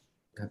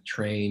have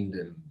trained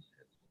and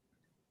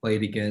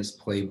played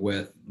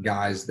with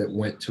guys that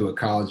went to a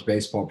college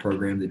baseball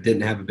program that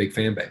didn't have a big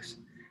fan base.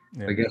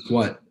 Yeah. But guess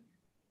what?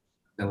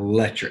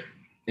 Electric.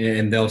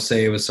 And they'll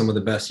say it was some of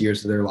the best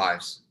years of their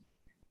lives.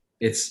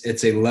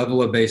 It's a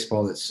level of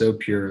baseball that's so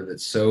pure,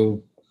 that's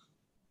so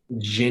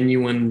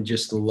genuine,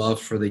 just the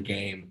love for the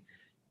game.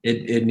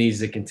 It needs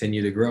to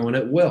continue to grow, and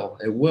it will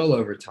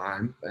over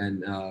time.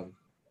 And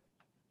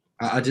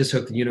I just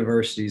hope the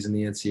universities and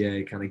the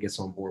NCAA kind of gets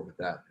on board with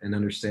that and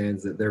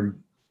understands that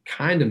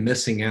kind of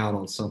missing out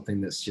on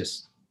something that's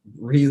just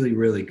really,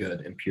 really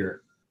good and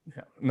pure.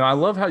 Yeah. No, I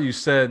love how you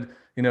said,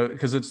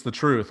 because it's the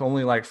truth.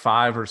 Only like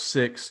 5 or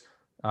 6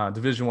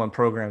 Division I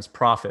programs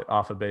profit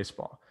off of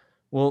baseball.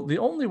 Well, the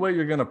only way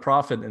you're going to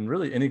profit in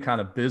really any kind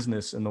of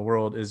business in the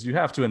world is you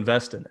have to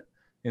invest in it.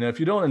 If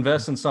you don't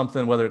invest in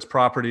something, whether it's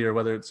property or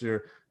whether it's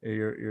your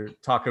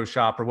taco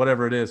shop or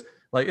whatever it is,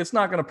 like it's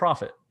not going to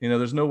profit.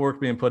 There's no work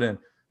being put in.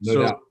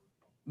 No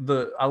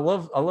doubt. I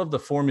love the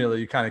formula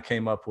you kind of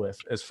came up with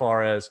as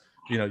far as,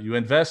 you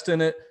invest in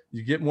it,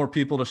 you get more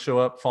people to show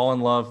up, fall in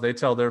love. They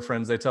tell their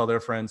friends,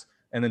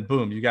 and then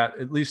boom, you got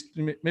at least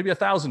maybe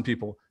 1,000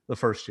 people the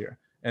first year.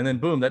 And then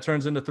boom, that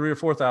turns into 3,000 or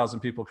 4,000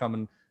 people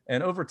coming.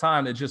 And over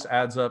time, it just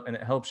adds up and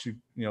it helps you,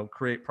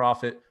 create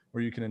profit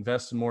where you can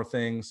invest in more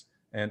things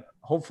and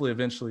hopefully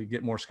eventually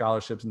get more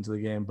scholarships into the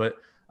game. But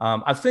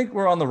I think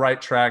we're on the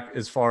right track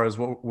as far as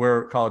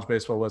where college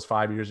baseball was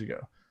 5 years ago.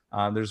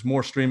 There's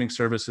more streaming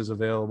services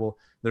available.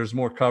 There's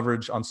more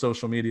coverage on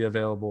social media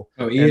available.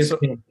 Oh,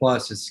 ESPN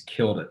Plus has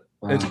killed it.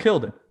 It's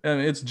killed it. I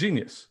mean, it's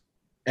genius.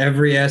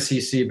 Every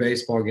SEC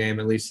baseball game,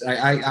 at least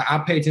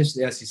I pay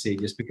attention to the SEC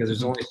just because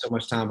there's only so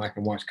much time I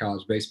can watch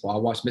college baseball. I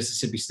watch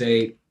Mississippi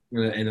State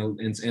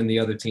and the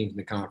other teams in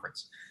the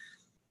conference.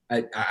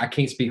 I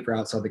can't speak for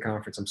outside the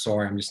conference. I'm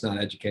sorry. I'm just not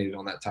educated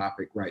on that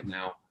topic right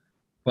now.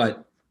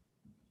 But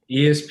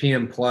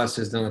ESPN Plus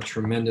has done a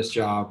tremendous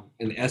job,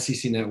 and the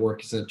SEC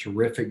Network has done a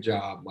terrific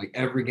job. Like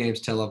every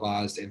game's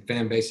televised, and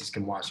fan bases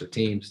can watch their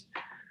teams.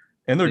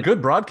 And they're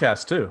good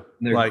broadcasts too.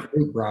 They're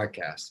great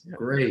broadcasts.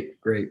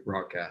 Great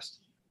broadcast.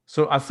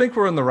 So I think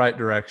we're in the right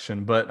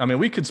direction, but I mean,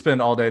 we could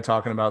spend all day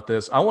talking about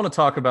this. I want to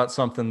talk about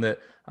something that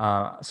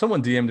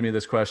someone DM'd me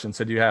this question,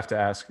 said you have to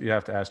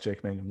ask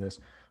Jake Mangum this.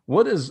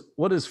 What is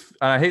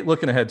I hate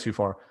looking ahead too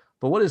far,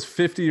 but what is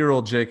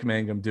 50-year-old Jake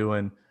Mangum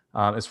doing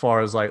as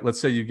far as like, let's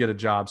say you get a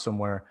job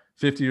somewhere,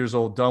 50 years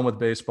old, done with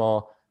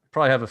baseball,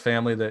 probably have a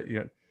family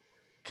that,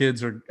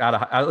 kids are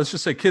let's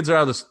just say kids are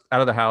out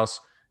of the house.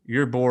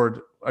 You're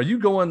bored. Are you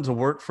going to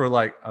work for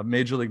like a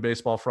Major League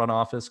Baseball front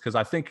office? Because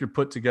I think you're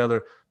put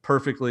together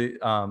perfectly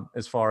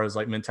as far as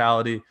like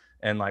mentality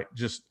and like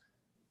just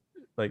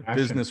like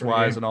business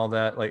wise and all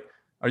that. Like,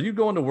 are you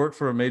going to work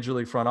for a Major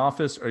League front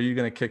office? Or are you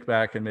going to kick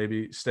back and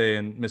maybe stay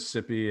in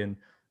Mississippi and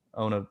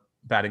own a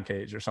batting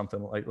cage or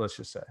something like, let's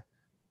just say?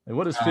 Like,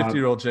 what is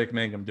 50-year-old Jake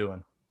Mangum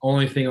doing?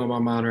 Only thing on my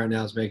mind right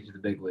now is making it to the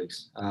big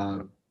leagues.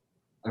 I've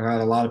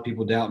had a lot of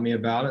people doubt me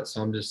about it,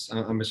 so I'm just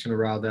going to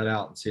ride that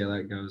out and see how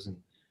that goes.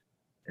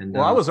 And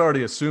I was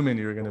already assuming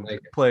you were going to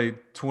play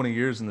 20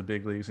 years in the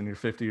big leagues, and you're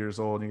 50 years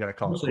old, and you got to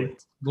call it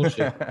quits.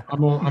 Bullshit.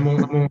 I'm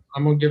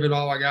gonna give it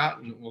all I got,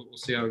 and we'll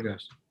see how it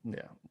goes.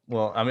 Yeah.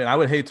 Well, I mean, I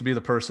would hate to be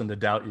the person to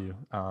doubt you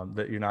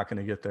that you're not going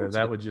to get there.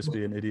 That would just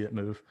be an idiot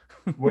move.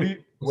 What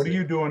are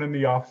you doing in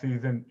the off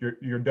season?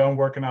 You're done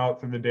working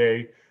out for the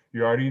day.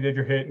 You already did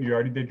your hitting. You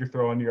already did your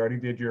throwing. You already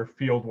did your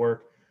field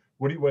work.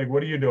 What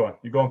are you doing?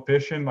 You going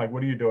fishing? Like,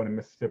 what are you doing in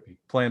Mississippi?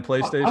 Playing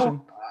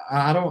PlayStation?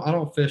 I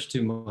don't fish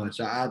too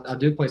much. I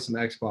do play some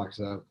Xbox,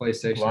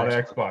 PlayStation. A lot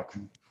of Xbox.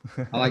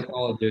 I like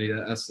Call of Duty.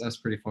 That's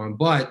pretty fun.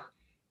 But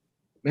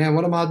man,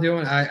 what am I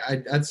doing?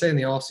 I'd say in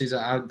the off season,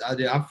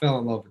 I fell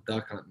in love with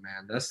duck hunting.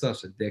 Man, that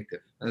stuff's addictive.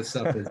 That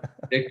stuff is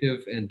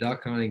addictive, and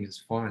duck hunting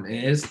is fun, and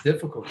it's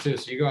difficult too.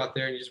 So you go out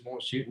there and you just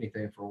won't shoot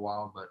anything for a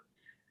while, but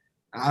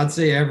I'd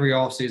say every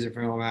off season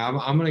for me, man,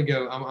 I'm gonna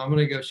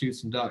go shoot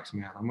some ducks,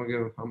 man. I'm one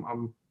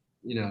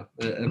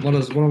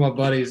of my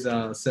buddies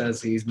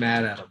says he's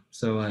mad at him,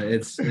 so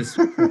it's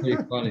pretty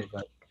funny,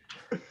 but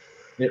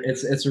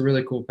it's a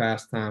really cool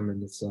pastime,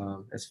 and it's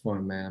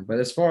fun, man. But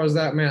as far as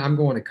that, man, I'm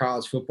going to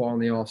college football in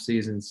the off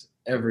seasons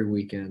every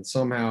weekend.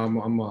 Somehow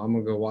I'm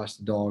gonna go watch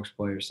the Dogs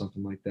play or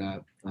something like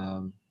that.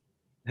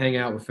 Hang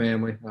out with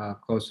family,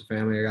 close to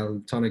family. I got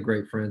a ton of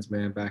great friends,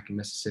 man, back in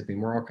Mississippi,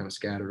 and we're all kind of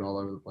scattered all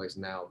over the place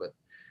now, but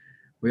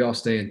we all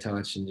stay in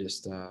touch and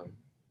just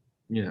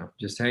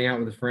hang out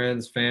with the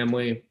friends,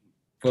 family,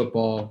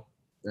 football.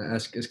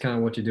 It's kind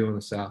of what you do in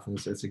the South, and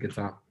it's a good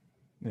time.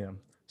 Yeah.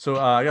 So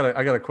I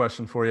got a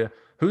question for you.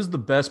 Who's the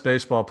best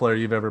baseball player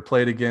you've ever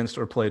played against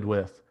or played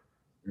with?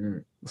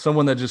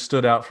 Someone that just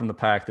stood out from the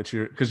pack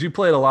because you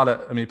played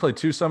you played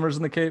 2 summers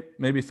in the Cape,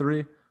 maybe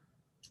 3.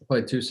 I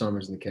played 2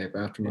 summers in the Cape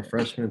after my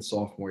freshman and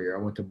sophomore year.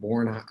 I went to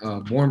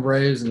Bourne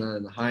Braves and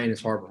then the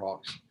Hyannis Harbor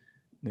Hawks.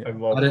 Yeah.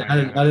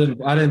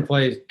 I didn't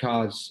play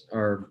college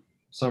or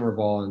summer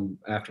ball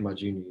after my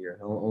junior year.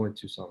 Only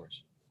 2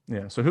 summers.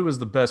 Yeah. So who was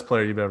the best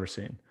player you've ever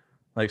seen?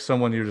 Like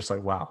someone you're just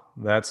like, wow,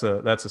 that's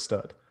a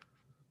stud.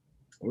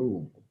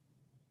 Ooh.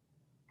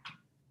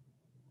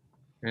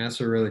 Man,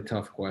 that's a really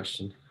tough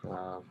question.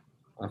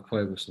 I've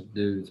played with some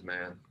dudes,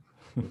 man.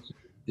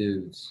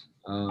 Dudes.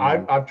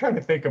 I'm trying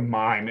to think of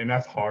mine, and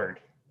that's hard.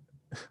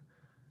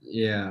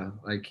 Yeah,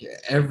 like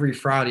every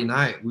Friday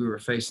night we were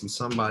facing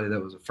somebody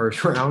that was a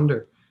first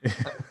rounder.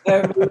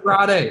 Every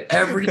Friday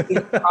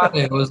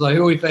it was like,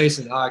 who are we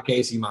facing?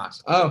 Casey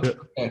Moss. Oh,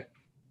 okay,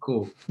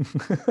 cool.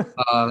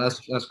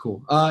 That's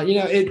cool.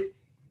 The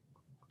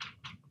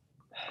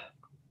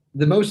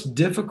most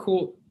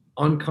difficult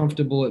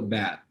uncomfortable at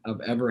bat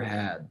I've ever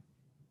had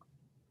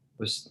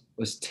was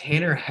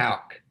Tanner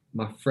Houck,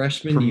 my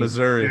freshman From year,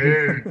 Missouri.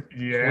 Dude,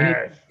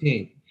 yes.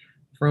 2015,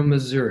 from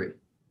Missouri.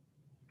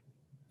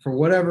 For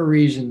whatever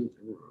reason,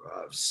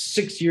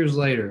 6 years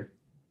later,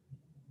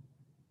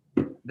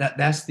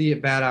 that's the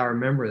at bat I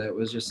remember. That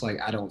was just like,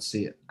 I don't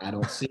see it. I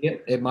don't see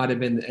it. It might have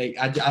been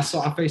I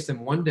faced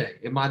him one day.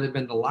 It might have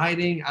been the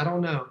lighting. I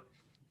don't know.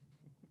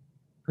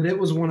 But it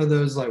was one of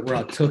those like where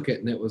I took it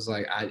and it was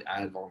like I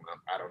don't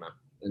know.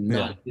 And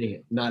not hitting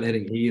it, not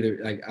hitting it either.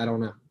 Like I don't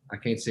know. I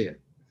can't see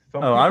it.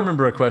 I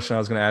remember a question I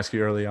was going to ask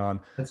you early on.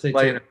 Let's say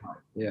Tanner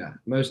Houck. Yeah,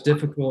 most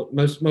difficult,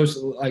 most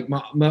like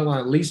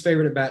my least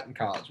favorite at bat in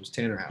college was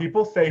Tanner Houck.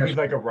 People say he's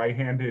like a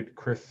right-handed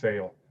Chris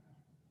Sale.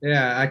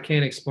 Yeah, I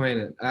can't explain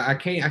it. I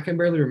can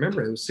barely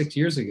remember it. It was 6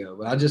 years ago,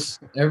 but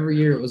every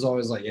year it was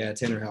always like, yeah,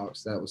 Tanner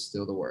Houck's, that was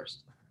still the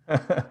worst.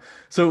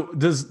 So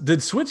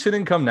did switch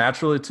hitting come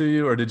naturally to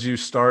you, or did you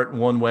start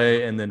one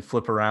way and then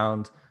flip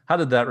around? How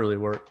did that really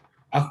work?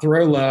 I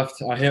throw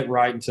left. I hit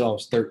right until I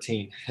was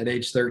 13. At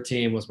age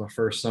 13 was my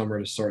first summer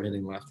to start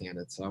hitting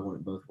left-handed, so I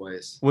went both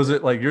ways. Was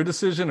it like your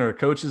decision or a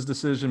coach's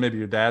decision, maybe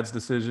your dad's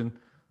decision?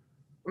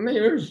 I mean,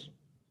 it was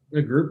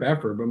a group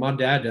effort, but my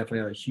dad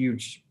definitely had a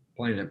huge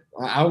plan.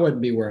 I wouldn't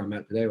be where I'm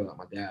at today without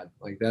my dad.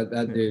 Like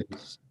that dude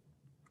is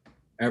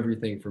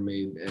everything for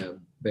me,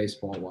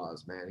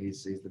 baseball-wise, man.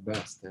 He's the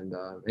best, and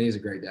he's a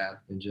great dad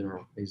in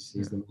general. He's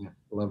the man.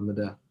 I love him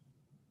to death.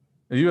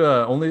 Are you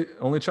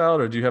only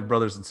child, or do you have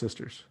brothers and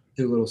sisters?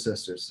 2 little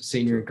sisters,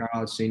 senior in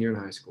college, senior in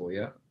high school.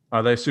 Yeah.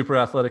 Are they super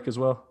athletic as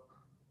well?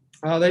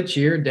 They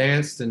cheered,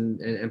 danced,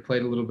 and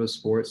played a little bit of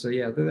sports. So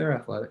yeah, they're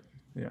athletic.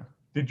 Yeah.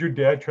 Did your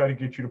dad try to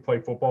get you to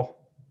play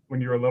football when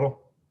you were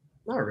little?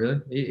 Not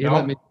really. He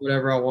let me do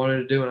whatever I wanted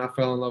to do, and I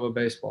fell in love with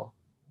baseball.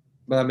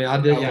 But I mean,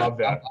 I did. Love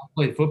that. I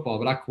played football,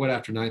 but I quit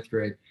after 9th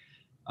grade.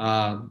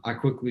 I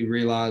quickly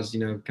realized,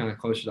 kind of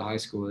closer to high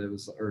school, it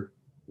was,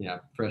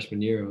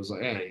 freshman year, it was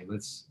like, hey,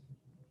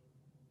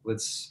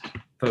 let's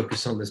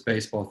focus on this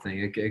baseball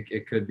thing.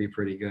 It could be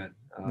pretty good.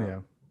 Yeah.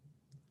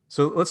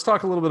 So let's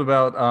talk a little bit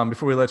about,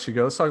 before we let you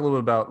go, let's talk a little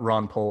bit about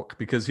Ron Polk,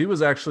 because he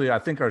was actually, I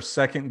think, our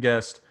second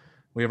guest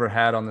we ever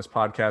had on this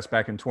podcast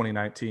back in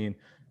 2019.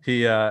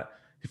 He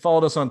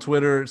followed us on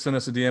Twitter, sent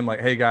us a DM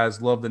like, hey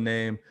guys, love the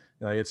name.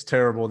 It's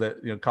terrible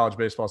that, college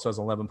baseball still has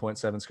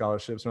 11.7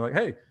 scholarships. And we're like,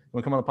 hey, you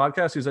want to come on the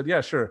podcast? He said,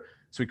 yeah, sure.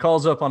 So he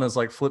calls up on his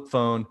like flip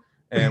phone,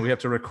 and we have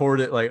to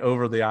record it like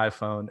over the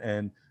iPhone.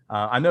 And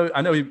I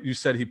know you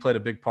said he played a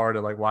big part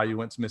of like why you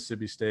went to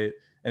Mississippi State,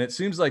 and it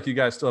seems like you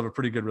guys still have a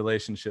pretty good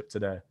relationship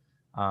today.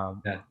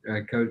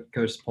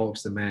 Coach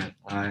Polk's the man.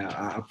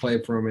 I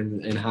played for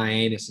him in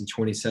Hyannis in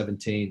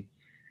 2017.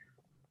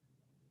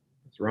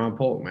 It's Ron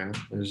Polk, man.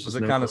 Was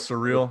it kind of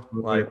surreal?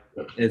 Like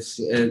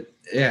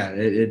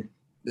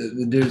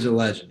the dude's a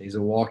legend. He's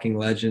a walking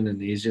legend,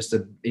 and he's just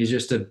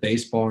a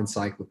baseball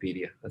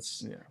encyclopedia.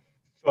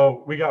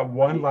 So we got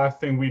one last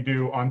thing we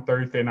do on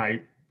Thursday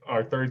night.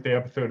 Our Thursday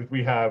episode is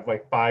we have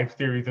like 5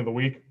 series of the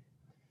week,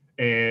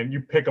 and you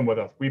pick them with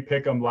us. We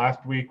pick them.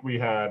 Last week we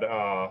had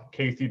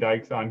Casey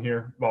Dykes on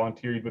here,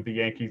 volunteered with the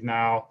Yankees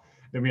now.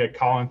 Then we had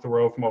Colin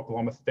Thoreau from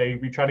Oklahoma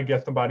State. We try to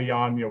get somebody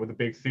on, with a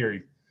big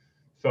series.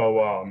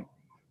 So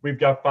we've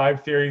got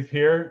 5 series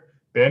here.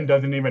 Ben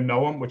doesn't even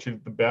know them, which is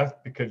the best,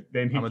 because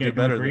then he can't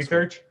do his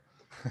research.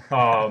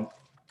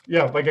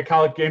 Like a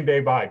college game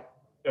day vibe.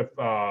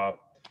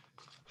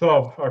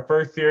 So our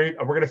first series,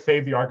 we're going to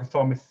save the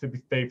Arkansas-Mississippi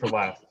State for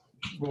last.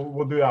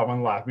 We'll do that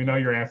one last. We know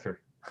your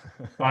answer.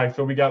 All right,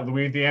 so we got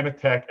Louisiana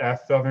Tech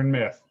at Southern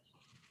Miss.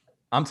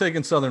 I'm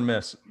taking Southern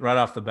Miss right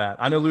off the bat.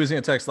 I know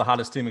Louisiana Tech's the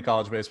hottest team in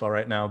college baseball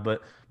right now,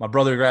 but my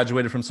brother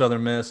graduated from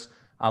Southern Miss.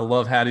 I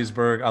love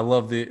Hattiesburg. I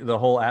love the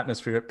whole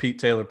atmosphere at Pete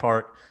Taylor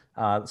Park.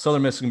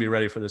 Southern Miss is going to be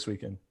ready for this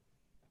weekend.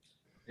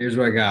 Here's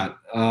what I got.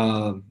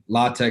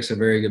 La Tech's a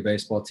very good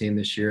baseball team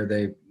this year.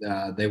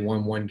 They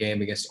won 1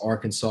 game against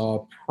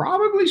Arkansas.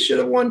 Probably should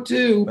have won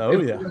 2.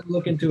 Oh, yeah.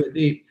 Look into it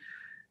deep.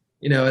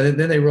 And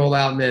then they roll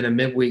out in a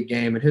midweek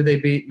game. And who they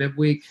beat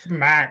midweek?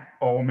 Smack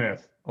Ole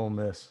Miss. Ole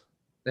Miss.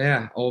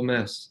 Yeah, Ole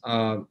Miss.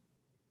 And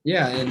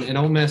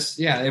Ole Miss,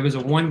 it was a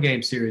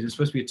 1-game series. It's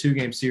supposed to be a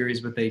 2-game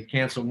series, but they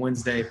canceled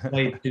Wednesday,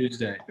 played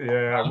Tuesday.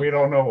 Yeah, we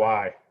don't know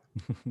why.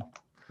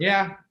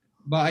 Yeah,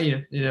 but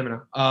you never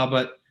know.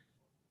 But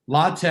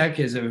La Tech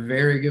is a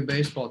very good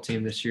baseball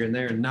team this year, and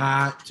they're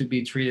not to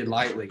be treated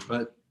lightly.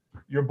 But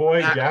your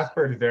boy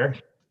Jasper is there.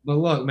 But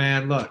look,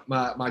 man,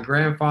 my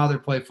grandfather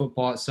played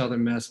football at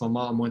Southern Miss. My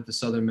mom went to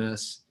Southern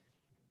Miss.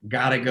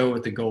 Got to go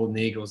with the Golden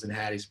Eagles in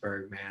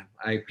Hattiesburg, man.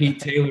 Pete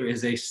Taylor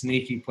is a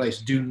sneaky place.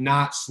 Do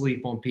not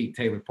sleep on Pete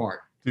Taylor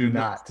Park. Do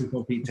not sleep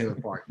on Pete Taylor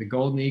Park. The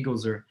Golden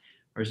Eagles are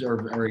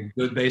a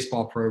good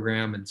baseball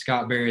program, and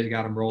Scott Berry's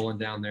got them rolling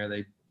down there.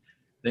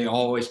 They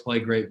always play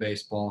great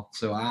baseball.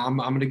 So I'm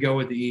going to go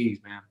with the E's,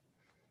 man.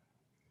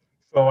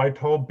 So I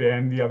told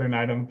Ben the other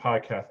night on the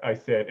podcast, I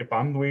said, if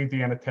I'm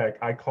Louisiana Tech,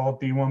 I call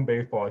D1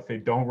 baseball. I say,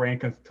 don't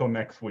rank us until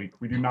next week.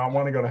 We do not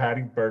want to go to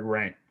Hattiesburg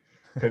rank,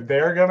 because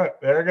they're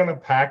gonna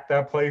pack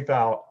that place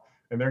out,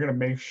 and they're gonna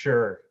make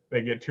sure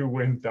they get 2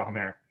 wins down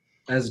there.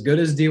 as good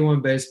as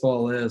D1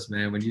 baseball is,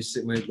 man, when you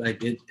sit when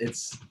like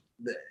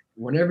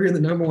whenever you're the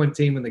number one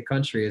team in the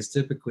country, it's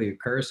typically a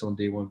curse on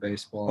D1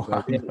 baseball.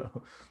 But I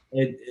know.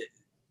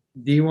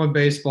 D1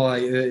 baseball,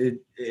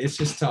 it's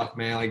just tough,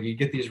 man. Like you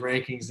get these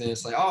rankings and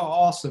it's like, oh,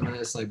 awesome, and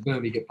it's like,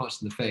 boom, you get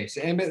punched in the face.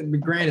 And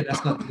but granted,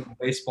 that's not D1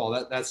 baseball.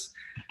 That's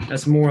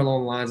more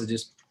along the lines of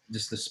just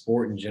the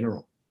sport in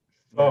general.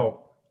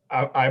 Oh,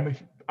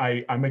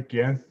 I'm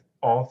against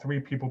all three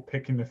people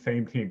picking the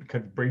same team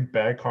because it brings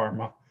bad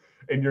karma,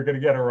 and you're gonna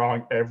get it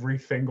wrong every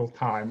single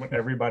time when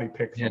everybody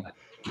picks them.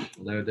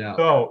 No doubt.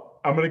 So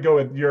I'm gonna go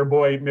with your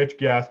boy Mitch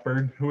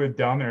Gaspard, who is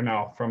down there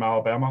now from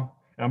Alabama,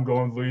 and I'm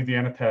going with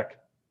Louisiana Tech.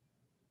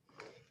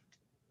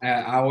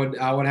 I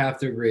would have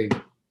to agree.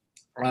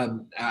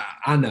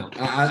 I know.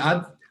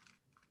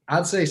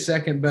 I'd say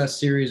second best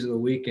series of the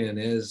weekend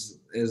is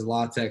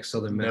La Tech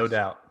Southern Miss. No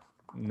doubt.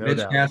 Mitch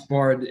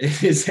Gaspard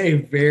is a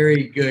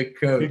very good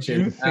coach.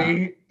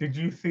 Did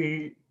you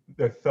see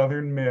the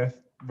Southern Miss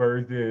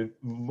versus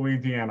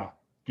Louisiana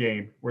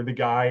game where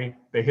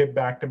they hit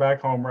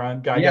back-to-back home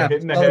run, got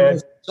hit in the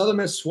head? Southern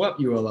Miss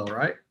swept ULL,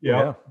 right?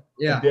 Yeah.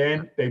 And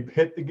then they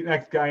hit the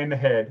next guy in the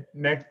head.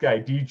 Next guy,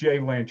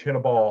 DJ Lynch, hit a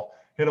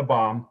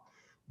bomb,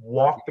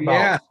 walked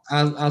about.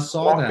 Yeah, I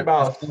saw walked that.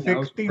 about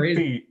 60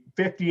 feet,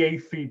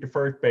 58 feet to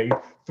first base,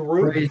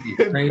 threw crazy.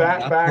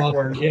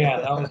 backwards. Yeah,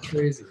 that was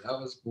crazy. That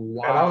was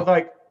wild.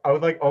 And I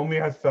was like, only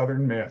has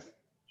Southern Miss.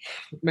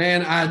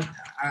 Man,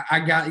 I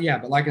got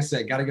but like I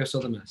said, got to go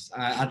Southern Miss.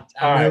 I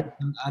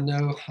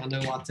know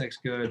La Tech's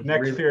good.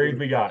 Next really, series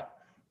we got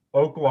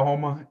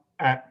Oklahoma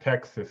at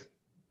Texas.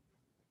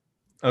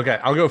 Okay,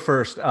 I'll go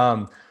first.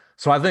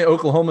 So I think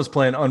Oklahoma's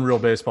playing unreal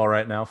baseball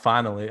right now,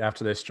 finally,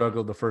 after they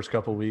struggled the first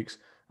couple of weeks.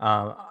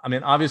 I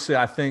mean, obviously,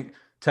 I think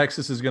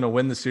Texas is going to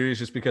win the series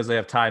just because they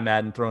have Ty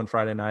Madden throwing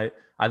Friday night.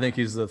 I think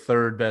he's the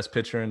third best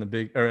pitcher in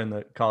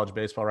the college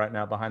baseball right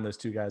now, behind those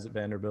two guys at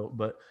Vanderbilt.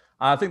 But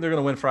I think they're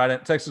going to win Friday.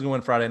 Texas is going to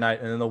win Friday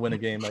night, and then they'll win a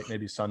game like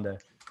maybe Sunday.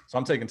 So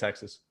I'm taking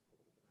Texas.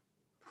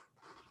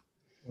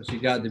 What you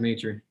got,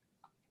 Dimitri?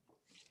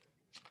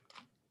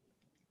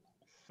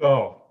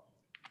 So,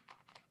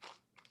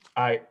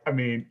 I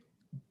mean,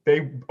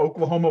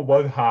 Oklahoma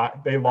was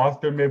hot. They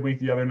lost their midweek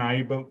the other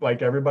night, but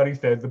like everybody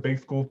says, the big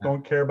schools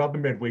don't care about the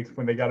midweeks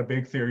when they got a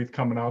big series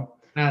coming up.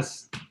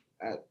 That's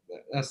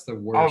the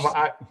worst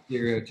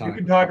stereotype. You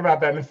can talk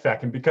about that in a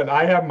second because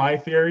I have my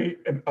theory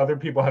and other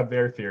people have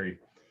their theory.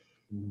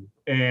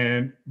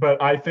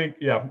 But I think,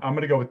 I'm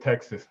going to go with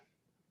Texas.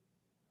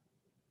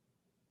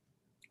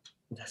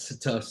 That's a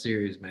tough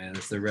series, man.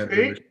 It's the Red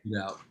River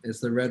Shootout. It's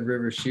the Red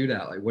River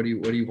Shootout. Like, what do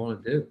you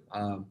want to do?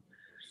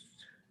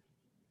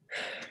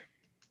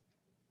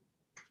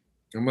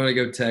 I'm going to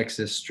go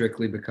Texas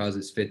strictly because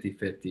it's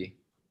 50-50.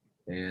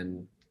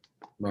 And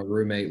my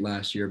roommate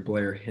last year,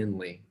 Blair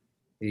Henley,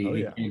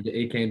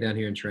 he came down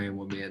here and trained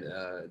with me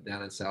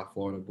down in South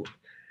Florida.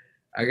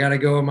 I got to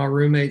go with my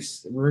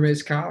roommate's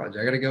college.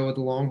 I got to go with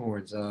the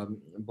Longhorns.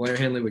 Blair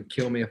Henley would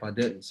kill me if I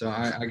didn't. So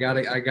I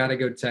gotta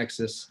go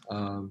Texas.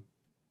 I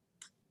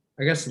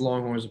guess the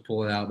Longhorns will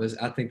pull it out, but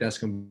I think that's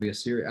going to be a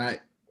series.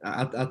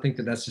 I think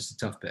that's just a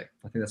tough pick.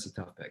 I think that's a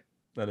tough pick.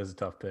 That is a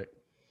tough pick.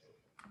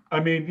 I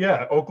mean,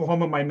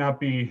 Oklahoma might not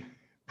be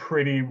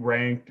pretty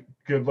ranked,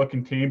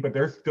 good-looking team, but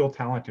they're still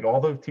talented.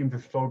 All those teams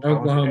are so talented.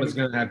 Oklahoma's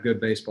going to have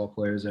good baseball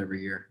players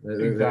every year.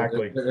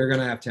 Exactly. They're going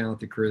to have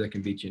talented crew that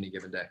can beat you any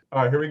given day.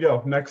 All right, here we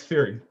go. Next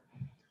series.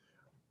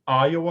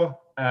 Iowa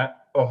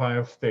at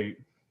Ohio State.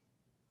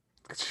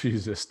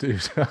 Jesus,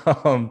 dude.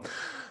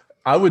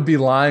 I would be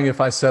lying if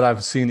I said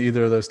I've seen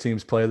either of those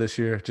teams play this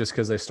year just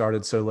because they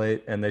started so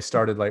late and they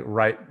started like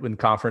right when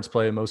conference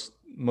play most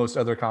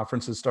other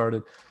conferences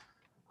started.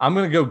 I'm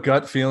going to go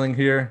gut feeling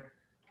here.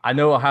 I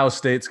know Ohio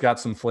State's got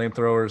some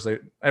flamethrowers.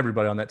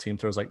 Everybody on that team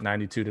throws like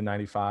 92 to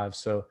 95.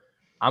 So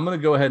I'm going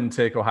to go ahead and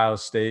take Ohio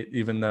State,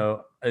 even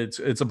though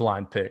it's a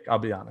blind pick. I'll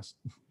be honest.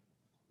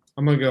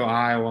 I'm going to go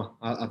Iowa.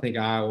 I think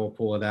Iowa will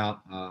pull it out.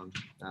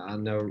 I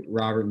know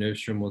Robert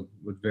Newstrom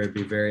would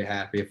be very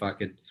happy if I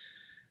could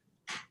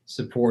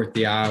support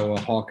the Iowa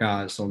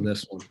Hawkeyes on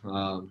this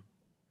one.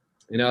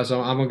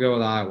 So I'm going to go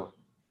with Iowa.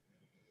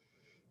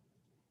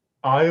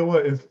 Iowa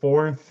is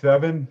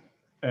 4-7,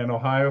 and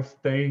Ohio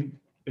State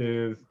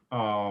is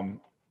 6-5.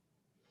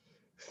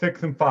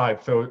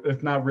 So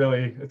it's not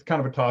really, it's kind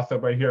of a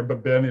toss-up right here,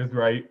 but Ben is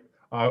right.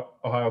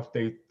 Ohio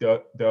State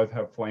does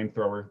have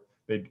flamethrowers.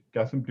 They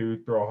got some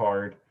dudes throw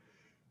hard.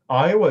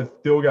 Iowa's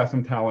still got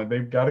some talent.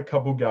 They've got a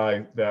couple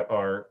guys that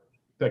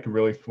can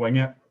really swing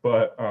it,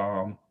 but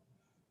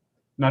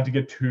not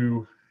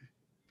to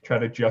try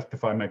to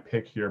justify my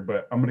pick here,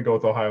 but I'm going to go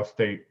with Ohio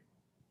State.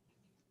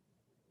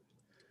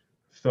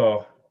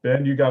 So,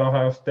 Ben, you got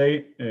Ohio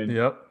State, and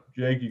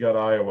Jake, you got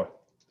Iowa.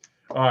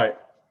 All right,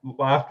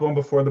 last one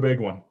before the big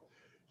one.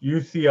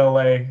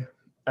 UCLA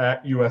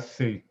at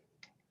USC.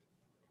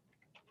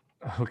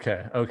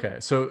 Okay.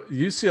 So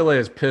UCLA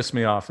has pissed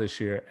me off this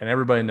year, and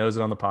everybody knows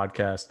it on the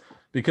podcast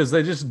because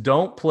they just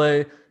don't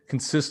play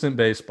consistent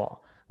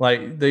baseball.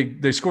 Like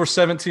they score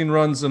 17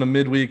 runs in a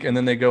midweek, and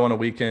then they go on a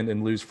weekend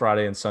and lose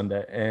Friday and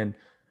Sunday. And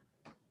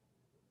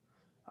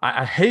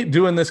I hate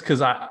doing this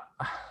because I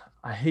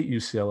hate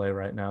UCLA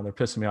right now. They're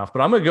pissing me off.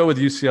 But I'm going to go with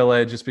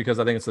UCLA just because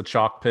I think it's a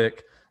chalk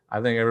pick.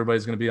 I think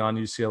everybody's going to be on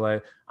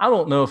UCLA. I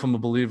don't know if I'm a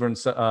believer in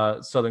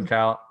Southern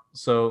Cal.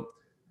 So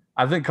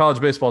I think college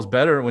baseball is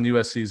better when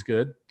USC is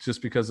good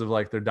just because of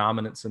like their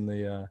dominance in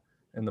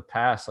the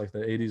past, like the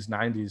 80s,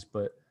 90s.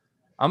 But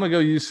I'm going to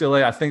go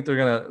UCLA. I think they're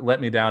going to let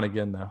me down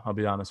again, though. I'll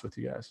be honest with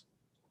you guys.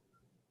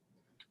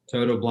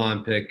 Total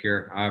blind pick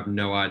here. I have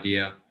no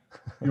idea.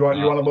 You want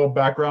a little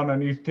background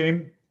on each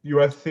team?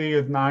 USC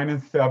is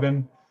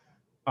 9-7.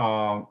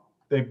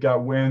 They've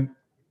got win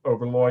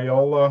over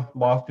Loyola,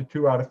 lost to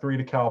 2 out of 3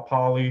 to Cal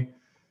Poly,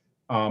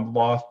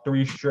 lost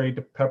 3 straight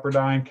to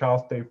Pepperdine,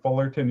 Cal State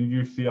Fullerton, and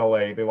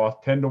UCLA. They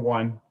lost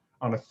 10-1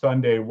 on a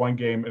Sunday, one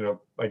game in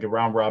a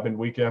round robin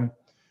weekend.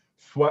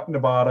 Swept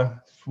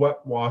Nevada,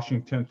 swept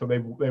Washington, so they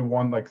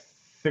won like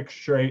 6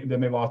 straight, and then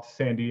they lost to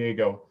San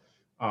Diego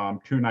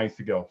 2 nights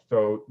ago.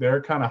 So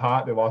they're kind of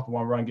hot. They lost a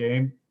 1-run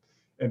game,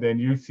 and then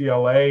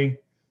UCLA.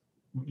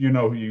 You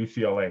know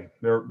UCLA.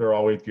 They're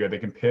always good. They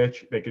can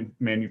pitch. They can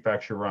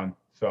manufacture runs.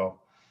 So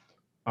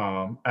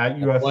at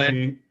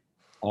USC.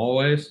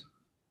 Always?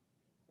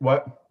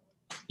 What?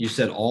 You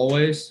said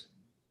always?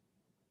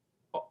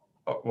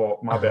 Well,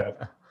 my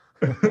bad.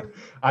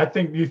 I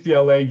think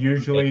UCLA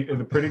usually is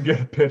a pretty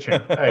good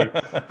pitching. Hey,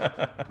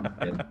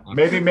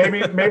 maybe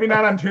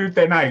not on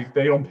Tuesday night.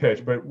 They don't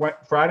pitch, but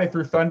Friday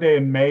through Sunday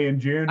in May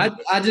and June. I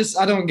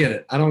don't get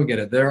it. I don't get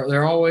it.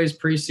 They're always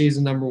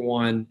preseason number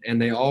 1,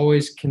 and they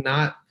always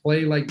cannot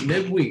play like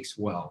midweeks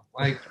well.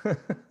 Like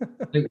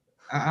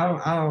I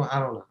don't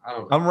know.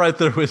 I'm right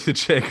there with you,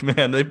 Jake.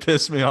 Man, they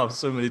pissed me off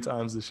so many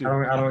times this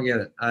year. I don't get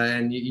it.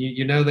 And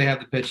you know they have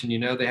the pitching. You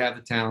know they have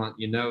the talent.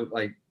 You know,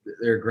 like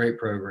they're a great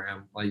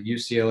program. Like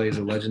UCLA is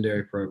a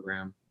legendary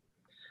program.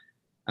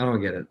 I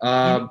don't get it.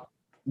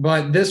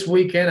 But this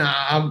weekend,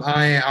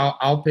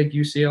 I'll pick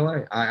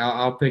UCLA.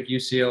 I'll pick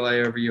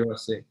UCLA over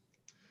USC.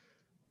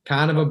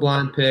 Kind of a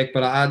blind pick,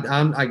 but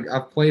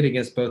I've played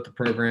against both the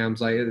programs.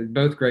 Like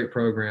both great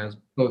programs,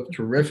 both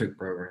terrific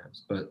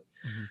programs. But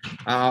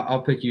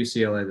I'll pick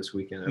UCLA this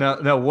weekend.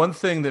 Now, one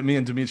thing that me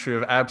and Dimitri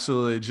have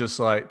absolutely just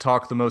like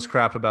talked the most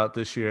crap about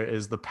this year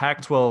is the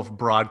Pac-12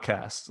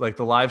 broadcasts. Like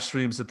the live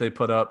streams that they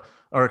put up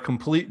are a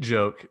complete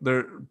joke.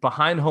 They're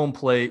behind home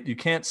plate. You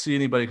can't see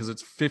anybody because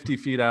it's 50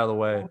 feet out of the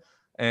way.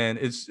 And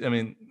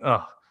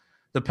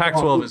the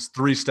Pac-12 is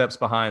 3 steps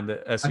behind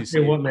the SEC. I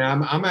tell you what,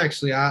 man,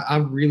 I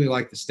really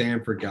like the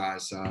Stanford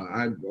guys.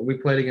 We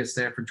played against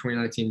Stanford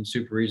 2019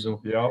 Super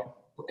Regional. Yep.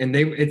 And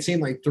it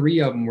seemed like 3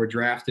 of them were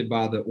drafted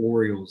by the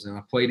Orioles, and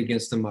I played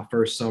against them my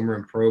first summer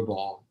in pro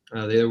ball.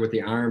 They were with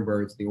the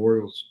Ironbirds, the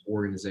Orioles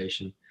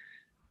organization.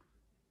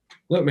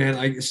 Look, man,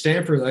 like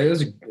Stanford, it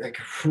was a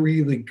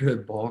really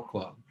good ball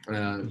club,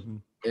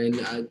 and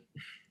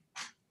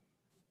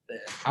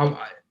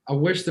I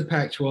wish the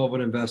Pac-12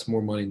 would invest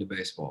more money into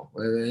baseball,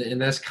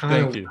 and that's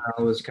kind of what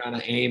I was kind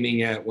of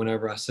aiming at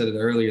whenever I said it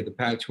earlier. The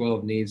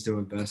Pac-12 needs to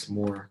invest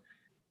more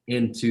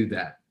into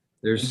that.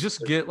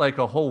 Just get like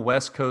a whole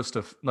West Coast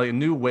of like a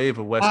new wave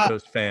of West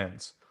Coast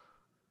fans.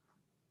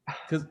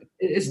 Because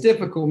it's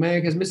difficult,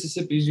 man. Because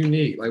Mississippi is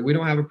unique. Like we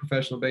don't have a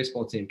professional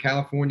baseball team.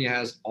 California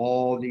has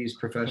all these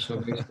professional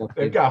baseball teams.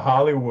 They've got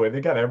Hollywood.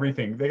 They got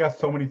everything. They got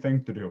so many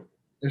things to do.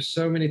 There's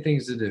so many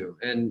things to do,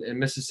 and in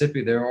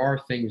Mississippi there are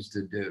things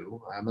to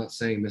do. I'm not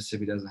saying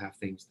Mississippi doesn't have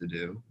things to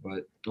do,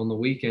 but on the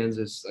weekends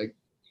it's like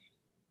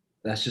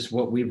that's just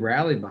what we've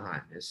rallied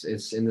behind.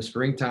 It's in the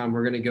springtime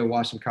we're going to go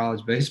watch some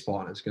college baseball,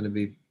 and it's going to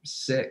be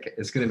sick.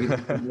 It's going to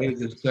be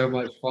it's so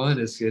much fun.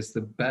 It's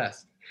the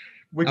best.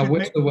 I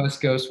wish the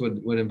West Coast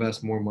would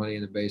invest more money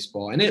into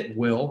baseball, and it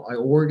will.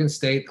 Oregon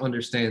State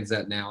understands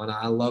that now, and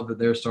I love that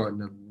they're starting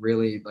to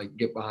really like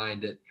get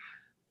behind it.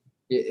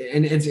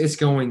 And it's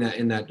going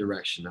in that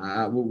direction.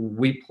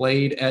 We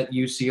played at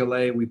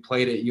UCLA, we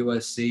played at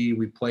USC,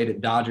 we played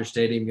at Dodger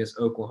Stadium against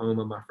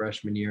Oklahoma my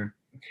freshman year.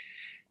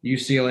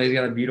 UCLA's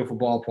got a beautiful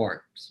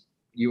ballpark.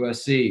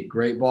 USC,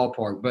 great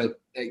ballpark, but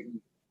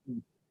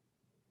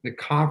the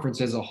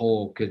conference as a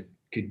whole could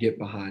get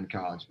behind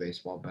college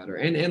baseball better,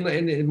 and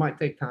it might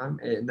take time,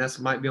 and that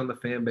might be on the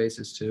fan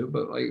basis too.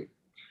 But like,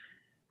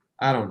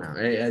 I don't know,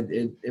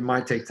 it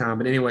might take time.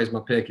 But anyways, my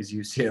pick is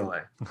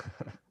UCLA.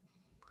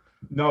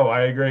 No,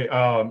 I agree.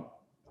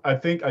 I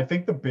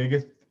think the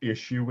biggest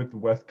issue with the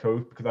West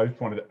Coast, because I just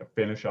wanted to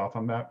finish off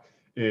on that,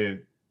 is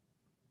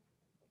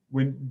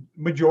when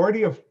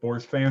majority of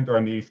sports fans are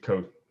on the East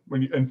Coast.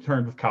 In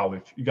terms of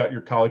college, you got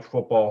your college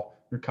football,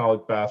 your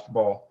college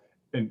basketball,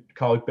 and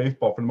college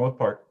baseball for the most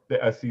part.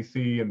 The SEC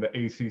and the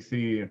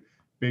ACC and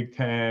Big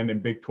Ten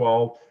and Big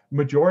 12.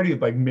 Majority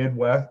of like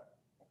Midwest,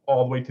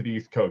 all the way to the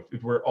East Coast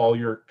is where all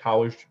your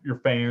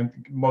fans,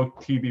 most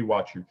TV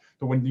watchers.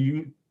 So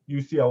when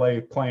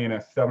UCLA playing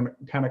at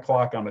 10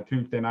 o'clock on a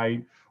Tuesday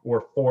night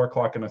or 4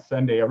 o'clock on a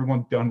Sunday,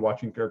 everyone's done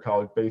watching their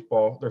college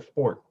baseball, their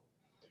sport.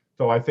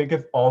 So I think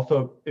it's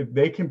also, if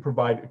they can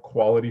provide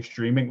quality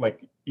streaming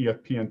like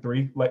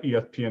ESPN3, let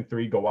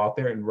ESPN3 go out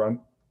there and run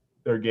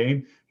their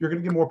game, you're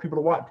going to get more people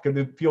to watch because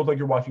it feels like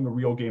you're watching a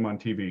real game on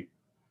TV.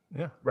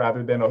 Yeah.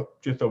 rather than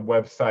just a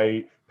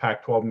website,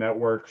 Pac-12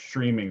 network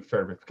streaming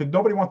service, because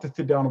nobody wants to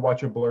sit down and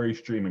watch a blurry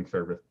streaming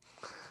service.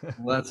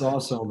 Well, that's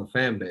also on the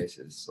fan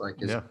bases. Like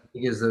as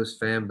big as those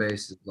fan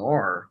bases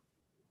are,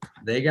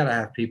 they got to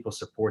have people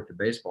support the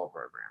baseball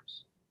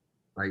programs.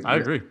 Like I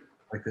agree.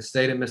 Like the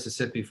state of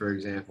Mississippi, for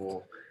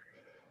example,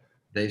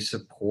 they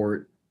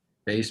support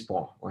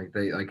baseball. Like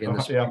in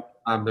the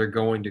springtime, they're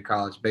going to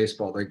college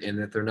baseball. And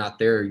if they're not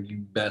there, you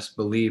best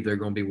believe they're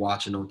going to be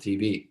watching on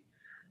TV.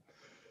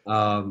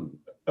 All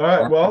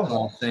right.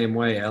 Well, same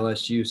way.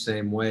 LSU,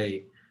 same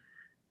way.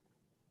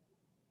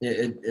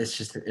 It's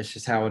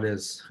just how it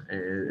is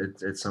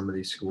at some of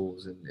these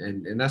schools,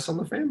 and that's on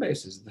the fan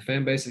bases. The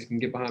fan bases can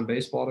get behind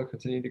baseball to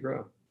continue to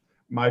grow.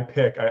 My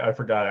pick, I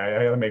forgot.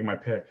 I got to make my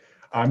pick.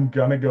 I'm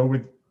gonna go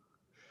with.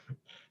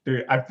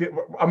 Dude, I'm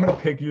gonna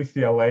pick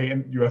UCLA,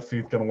 and USC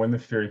is gonna win the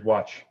series.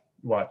 Watch.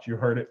 You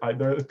heard it.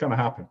 It's gonna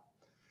happen.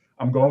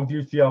 I'm going with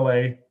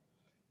UCLA,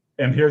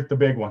 and here's the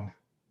big one: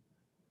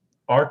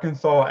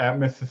 Arkansas at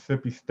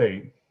Mississippi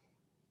State.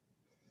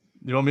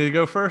 You want me to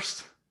go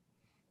first?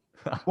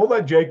 We'll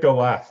let Jake go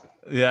last.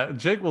 Yeah,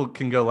 Jake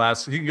can go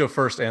last. He can go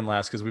first and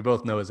last because we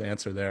both know his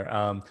answer there.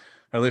 Or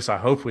at least I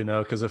hope we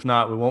know, because if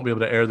not, we won't be able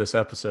to air this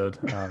episode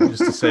just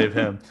to save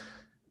him.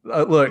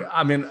 Look,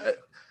 I mean,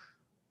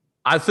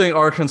 I think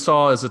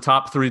Arkansas is a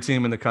top 3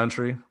 team in the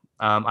country.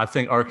 I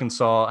think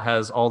Arkansas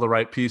has all the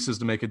right pieces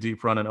to make a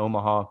deep run in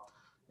Omaha.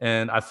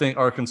 And I think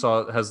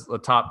Arkansas has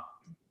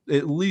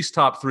at least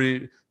top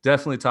 3,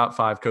 definitely top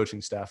 5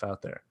 coaching staff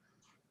out there.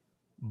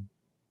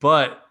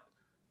 But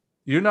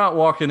you're not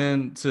walking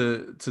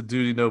into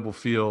Dudy Noble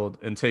Field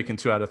and taking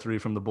 2 out of 3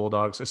 from the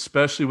Bulldogs,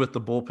 especially with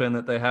the bullpen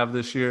that they have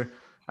this year.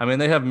 I mean,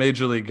 they have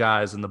major league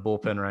guys in the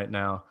bullpen right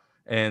now.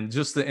 And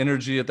just the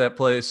energy at that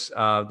place,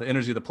 the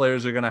energy the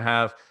players are going to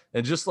have,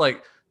 and just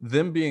like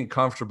them being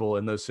comfortable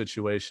in those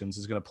situations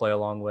is going to play a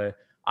long way.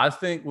 I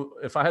think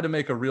if I had to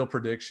make a real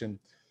prediction,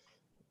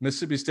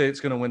 Mississippi State's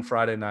going to win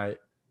Friday night.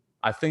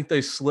 I think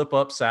they slip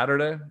up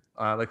Saturday,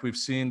 like we've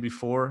seen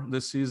before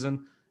this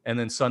season. And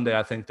then Sunday,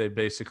 I think they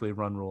basically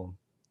run rule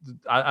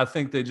them. I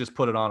think they just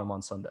put it on them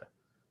on Sunday.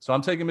 So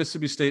I'm taking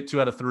Mississippi State 2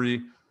 out of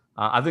 3.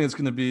 I think it's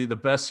going to be the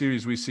best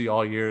series we see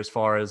all year as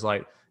far as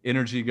like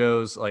energy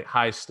goes, like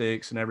high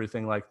stakes and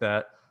everything like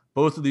that.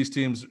 Both of these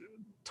teams,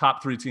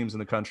 top 3 teams in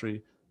the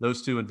country,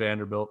 those 2 in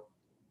Vanderbilt.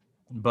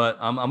 But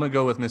I'm going to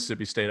go with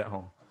Mississippi State at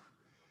home.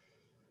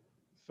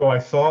 So I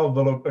saw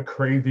a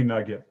crazy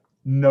nugget.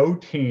 No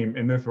team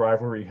in this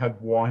rivalry had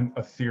won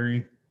a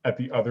series at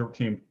the other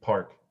team's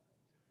park.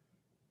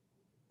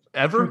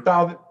 Ever?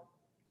 2000,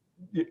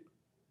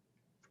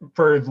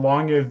 for as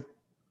long as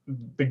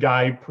the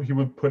guy, he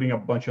was putting a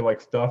bunch of like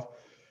stuff.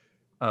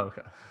 Oh,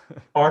 okay.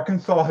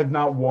 Arkansas has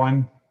not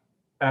won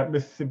at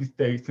Mississippi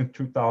State since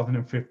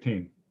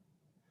 2015.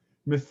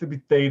 Mississippi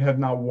State has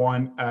not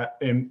won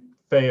in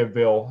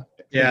Fayetteville.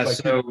 Yeah, I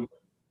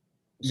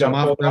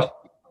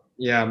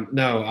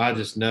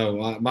just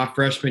know. My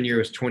freshman year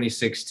was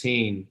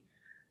 2016.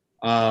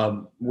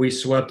 We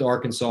swept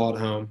Arkansas at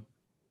home.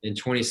 In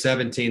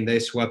 2017, they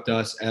swept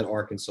us at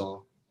Arkansas.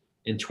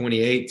 In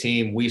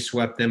 2018, we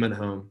swept them at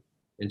home.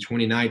 In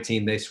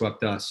 2019, they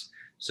swept us.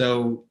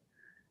 So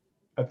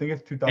I think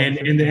it's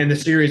 2000. And the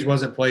series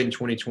wasn't played in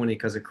 2020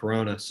 because of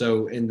Corona.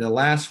 So in the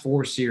last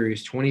 4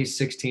 series,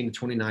 2016 to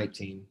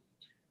 2019,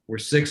 we're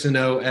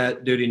 6-0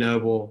 at Dudy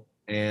Noble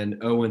and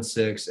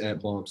 0-6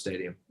 at Blum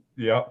Stadium.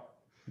 Yep.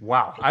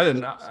 Wow.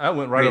 That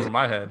went right over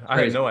my head.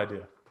 I had no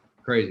idea.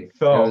 Crazy.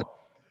 So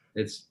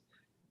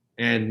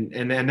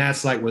And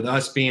that's like with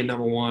us being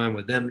number 1,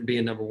 with them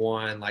being number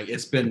 1, like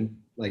it's been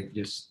like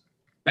just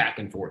back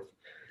and forth.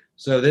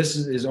 So this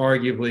is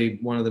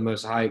arguably one of the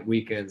most hype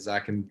weekends I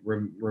can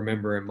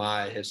remember in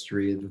my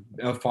history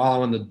of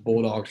following the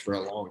Bulldogs for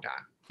a long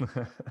time.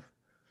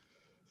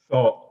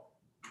 So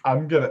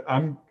I've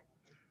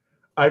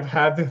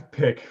had this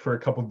pick for a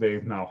couple of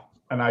days now,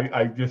 and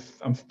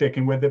I'm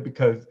sticking with it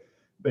because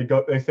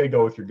they say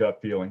go with your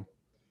gut feeling.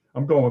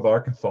 I'm going with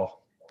Arkansas,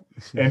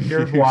 and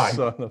here's why.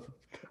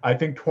 I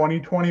think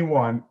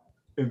 2021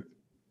 is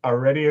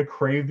already a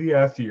crazy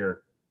ass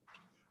year.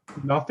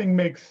 Nothing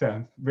makes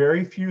sense.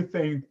 Very few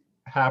things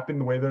happen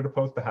the way they're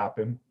supposed to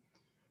happen.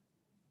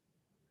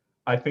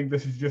 I think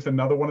this is just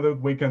another one of those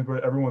weekends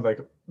where everyone's like,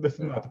 this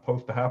is not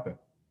supposed to happen.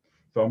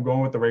 So I'm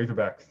going with the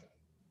Razorbacks.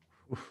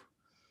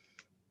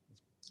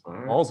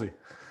 Ballsy.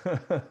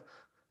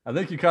 I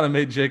think you kind of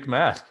made Jake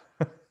mad.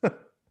 Yeah,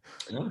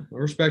 I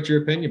respect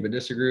your opinion, but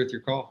disagree with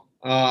your call.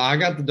 I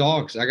got the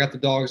Dogs. I got the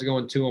Dogs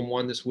going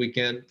 2-1 this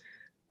weekend.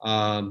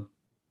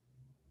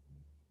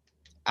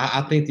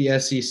 I think the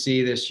SEC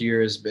this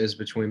year is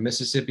between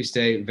Mississippi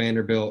State,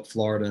 Vanderbilt,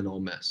 Florida, and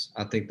Ole Miss.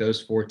 I think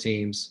those 4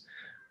 teams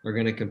are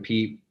going to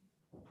compete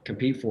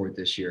for it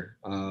this year.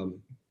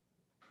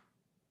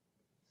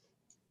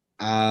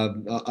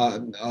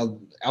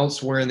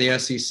 Elsewhere in the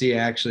SEC,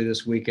 actually,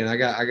 this weekend, I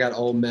got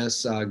Ole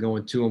Miss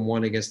going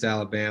 2-1 against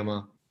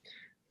Alabama.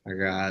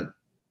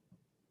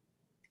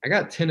 I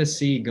got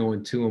Tennessee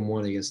going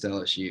 2-1 against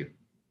LSU.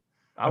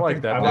 I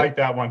like that. I like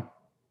that one.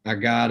 I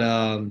got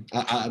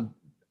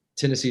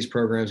Tennessee's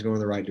program is going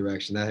in the right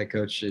direction. That head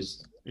coach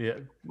is Yeah,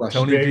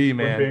 crushing. Tony V,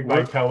 man. We're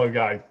big Vitello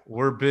guys.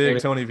 We're big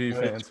Tony V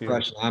fans here.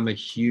 Crushing. I'm a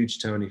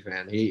huge Tony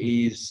fan.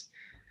 He's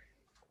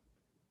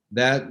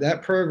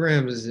that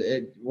program is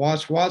it.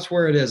 Watch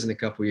where it is in a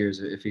couple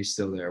years if he's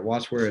still there.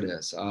 Watch where it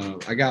is.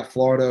 I got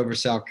Florida over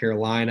South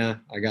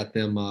Carolina. I got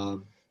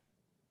them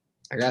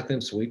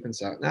sweeping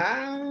South.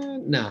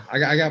 No.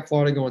 I got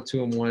Florida going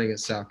 2-1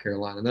 against South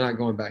Carolina. They're not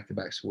going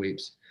back-to-back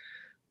sweeps.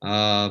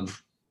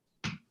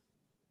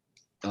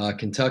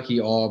 Kentucky,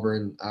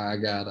 Auburn. I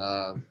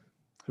got.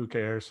 Who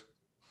cares?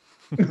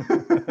 Auburn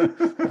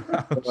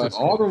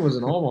was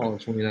in Omaha in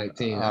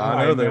 2019.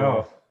 I know they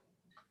were.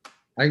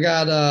 I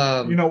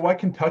got. You know what?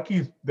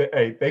 Kentucky's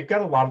they've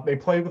got a lot of. They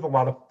play with a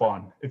lot of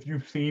fun. If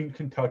you've seen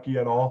Kentucky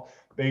at all,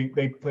 they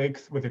play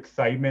with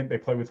excitement. They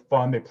play with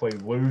fun. They play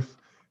loose.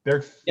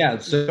 They're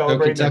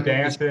celebrating and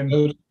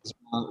dancing.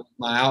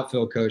 My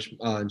outfield coach in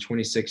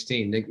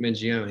 2016, Nick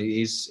Mingione.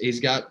 He's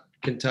got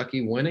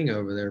Kentucky winning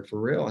over there for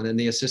real. And then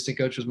the assistant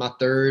coach was my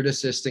third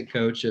assistant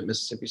coach at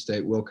Mississippi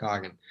State, Will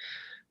Coggin.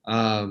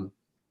 I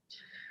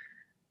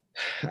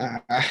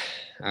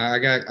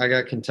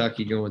got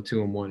Kentucky going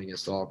 2-1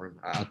 against Auburn.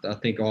 I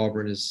think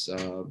Auburn is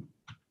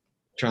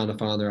trying to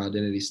find their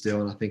identity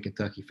still, and I think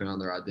Kentucky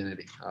found their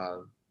identity.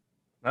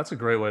 That's a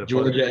great way to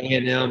Georgia put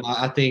it. A&M.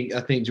 I think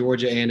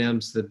Georgia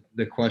A&M's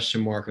the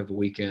question mark of the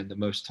weekend, the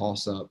most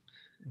toss up,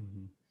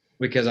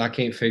 because I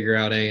can't figure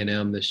out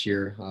A&M this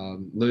year.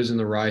 Losing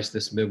the Rice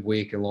this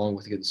midweek, along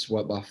with getting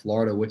swept by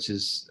Florida, which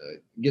is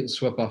getting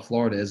swept by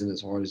Florida isn't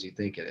as hard as you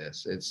think it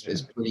is.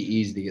 It's pretty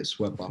easy to get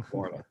swept by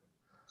Florida.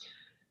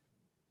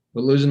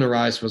 But losing to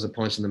Rice was a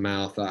punch in the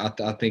mouth.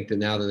 I think that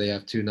now that they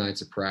have 2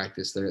 nights of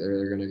practice,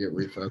 they're going to get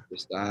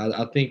refocused.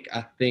 I think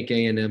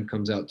A&M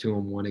comes out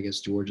 2-1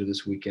 against Georgia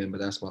this weekend,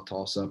 but that's my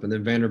toss-up. And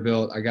then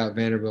Vanderbilt, I got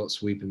Vanderbilt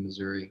sweeping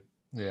Missouri.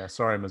 Yeah,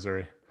 sorry,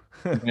 Missouri.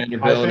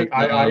 Vanderbilt.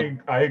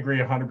 I agree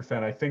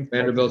 100%. I think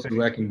Vanderbilt's the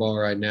wrecking ball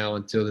right now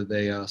until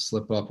they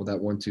slip up with that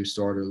 1-2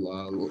 starter.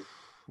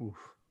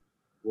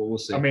 We'll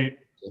see. I mean,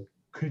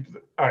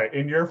 all right.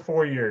 In your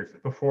 4 years,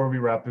 before we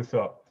wrap this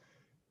up,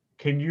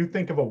 can you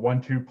think of a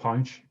 1-2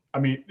 punch? I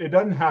mean, it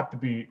doesn't have to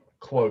be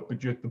close, but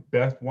just the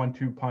best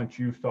 1-2 punch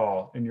you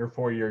saw in your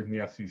 4 years in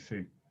the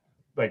SEC,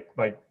 like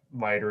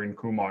Leiter and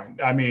Kumar.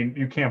 I mean,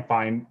 you can't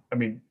find. I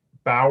mean,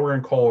 Bauer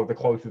and Cole are the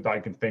closest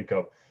I can think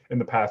of in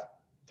the past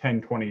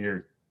 10, 20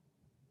 years.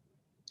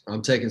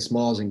 I'm taking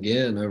Smalls and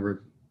Ginn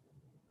over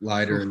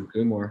Leiter and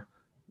Kumar.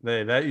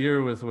 That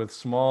year with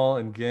Small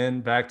and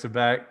Ginn back to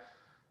back,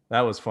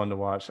 that was fun to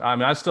watch. I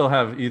mean, I still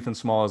have Ethan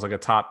Small as like a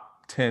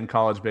top 10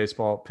 college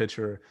baseball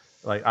pitcher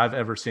like I've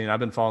ever seen. I've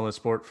been following the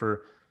sport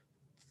for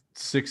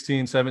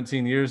 16,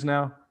 17 years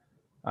now.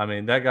 I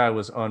mean, that guy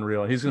was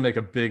unreal. He's going to make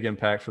a big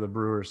impact for the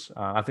Brewers.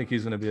 I think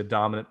he's going to be a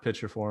dominant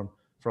pitcher for him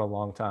for a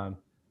long time.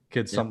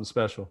 Kid's something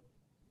special.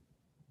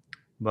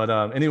 But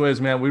anyways,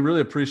 man, we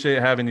really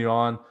appreciate having you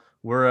on.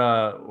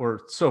 We're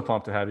so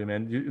pumped to have you,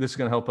 man. This is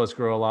going to help us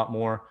grow a lot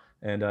more.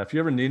 And if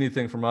you ever need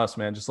anything from us,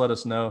 man, just let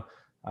us know.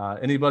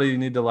 Anybody you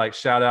need to like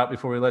shout out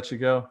before we let you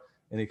go?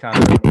 Any kind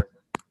of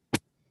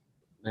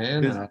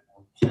man,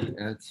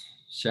 that's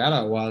shout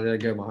out while I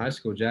go to my high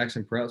school.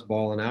 Jackson Prep's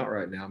balling out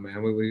right now,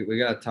 man. We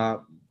got a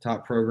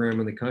top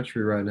program in the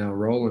country right now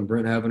rolling.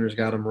 Brent Heavener's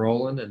got them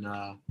rolling, and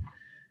I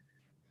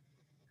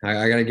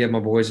got to give my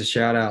boys a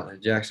shout out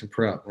at Jackson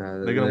Prep.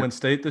 They're gonna win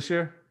state this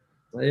year.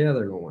 Yeah,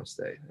 they're gonna win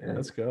state. Yeah,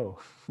 let's go.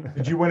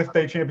 Did you win a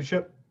state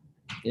championship?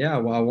 Yeah,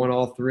 well, I won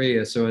all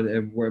 3. So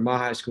in my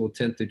high school,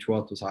 10th through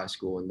 12th was high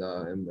school,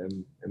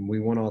 and we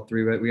won all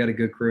 3. We had a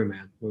good crew,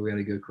 man. We had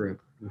a good crew.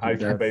 High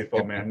school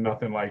baseball, man,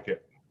 nothing like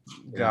it.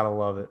 Gotta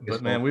love it.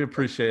 But man, we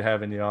appreciate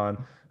having you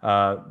on.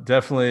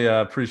 Definitely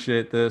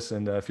appreciate this.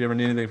 And if you ever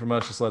need anything from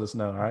us, just let us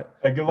know. All right.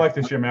 Hey, good luck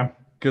this year, man.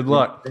 Good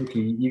luck. Thank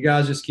you. You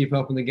guys just keep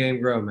helping the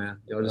game grow, man.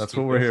 That's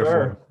what we're here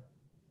for.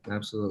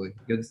 Absolutely.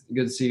 Good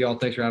to see y'all.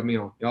 Thanks for having me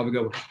on. Y'all have a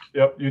good one.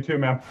 Yep. You too,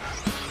 man.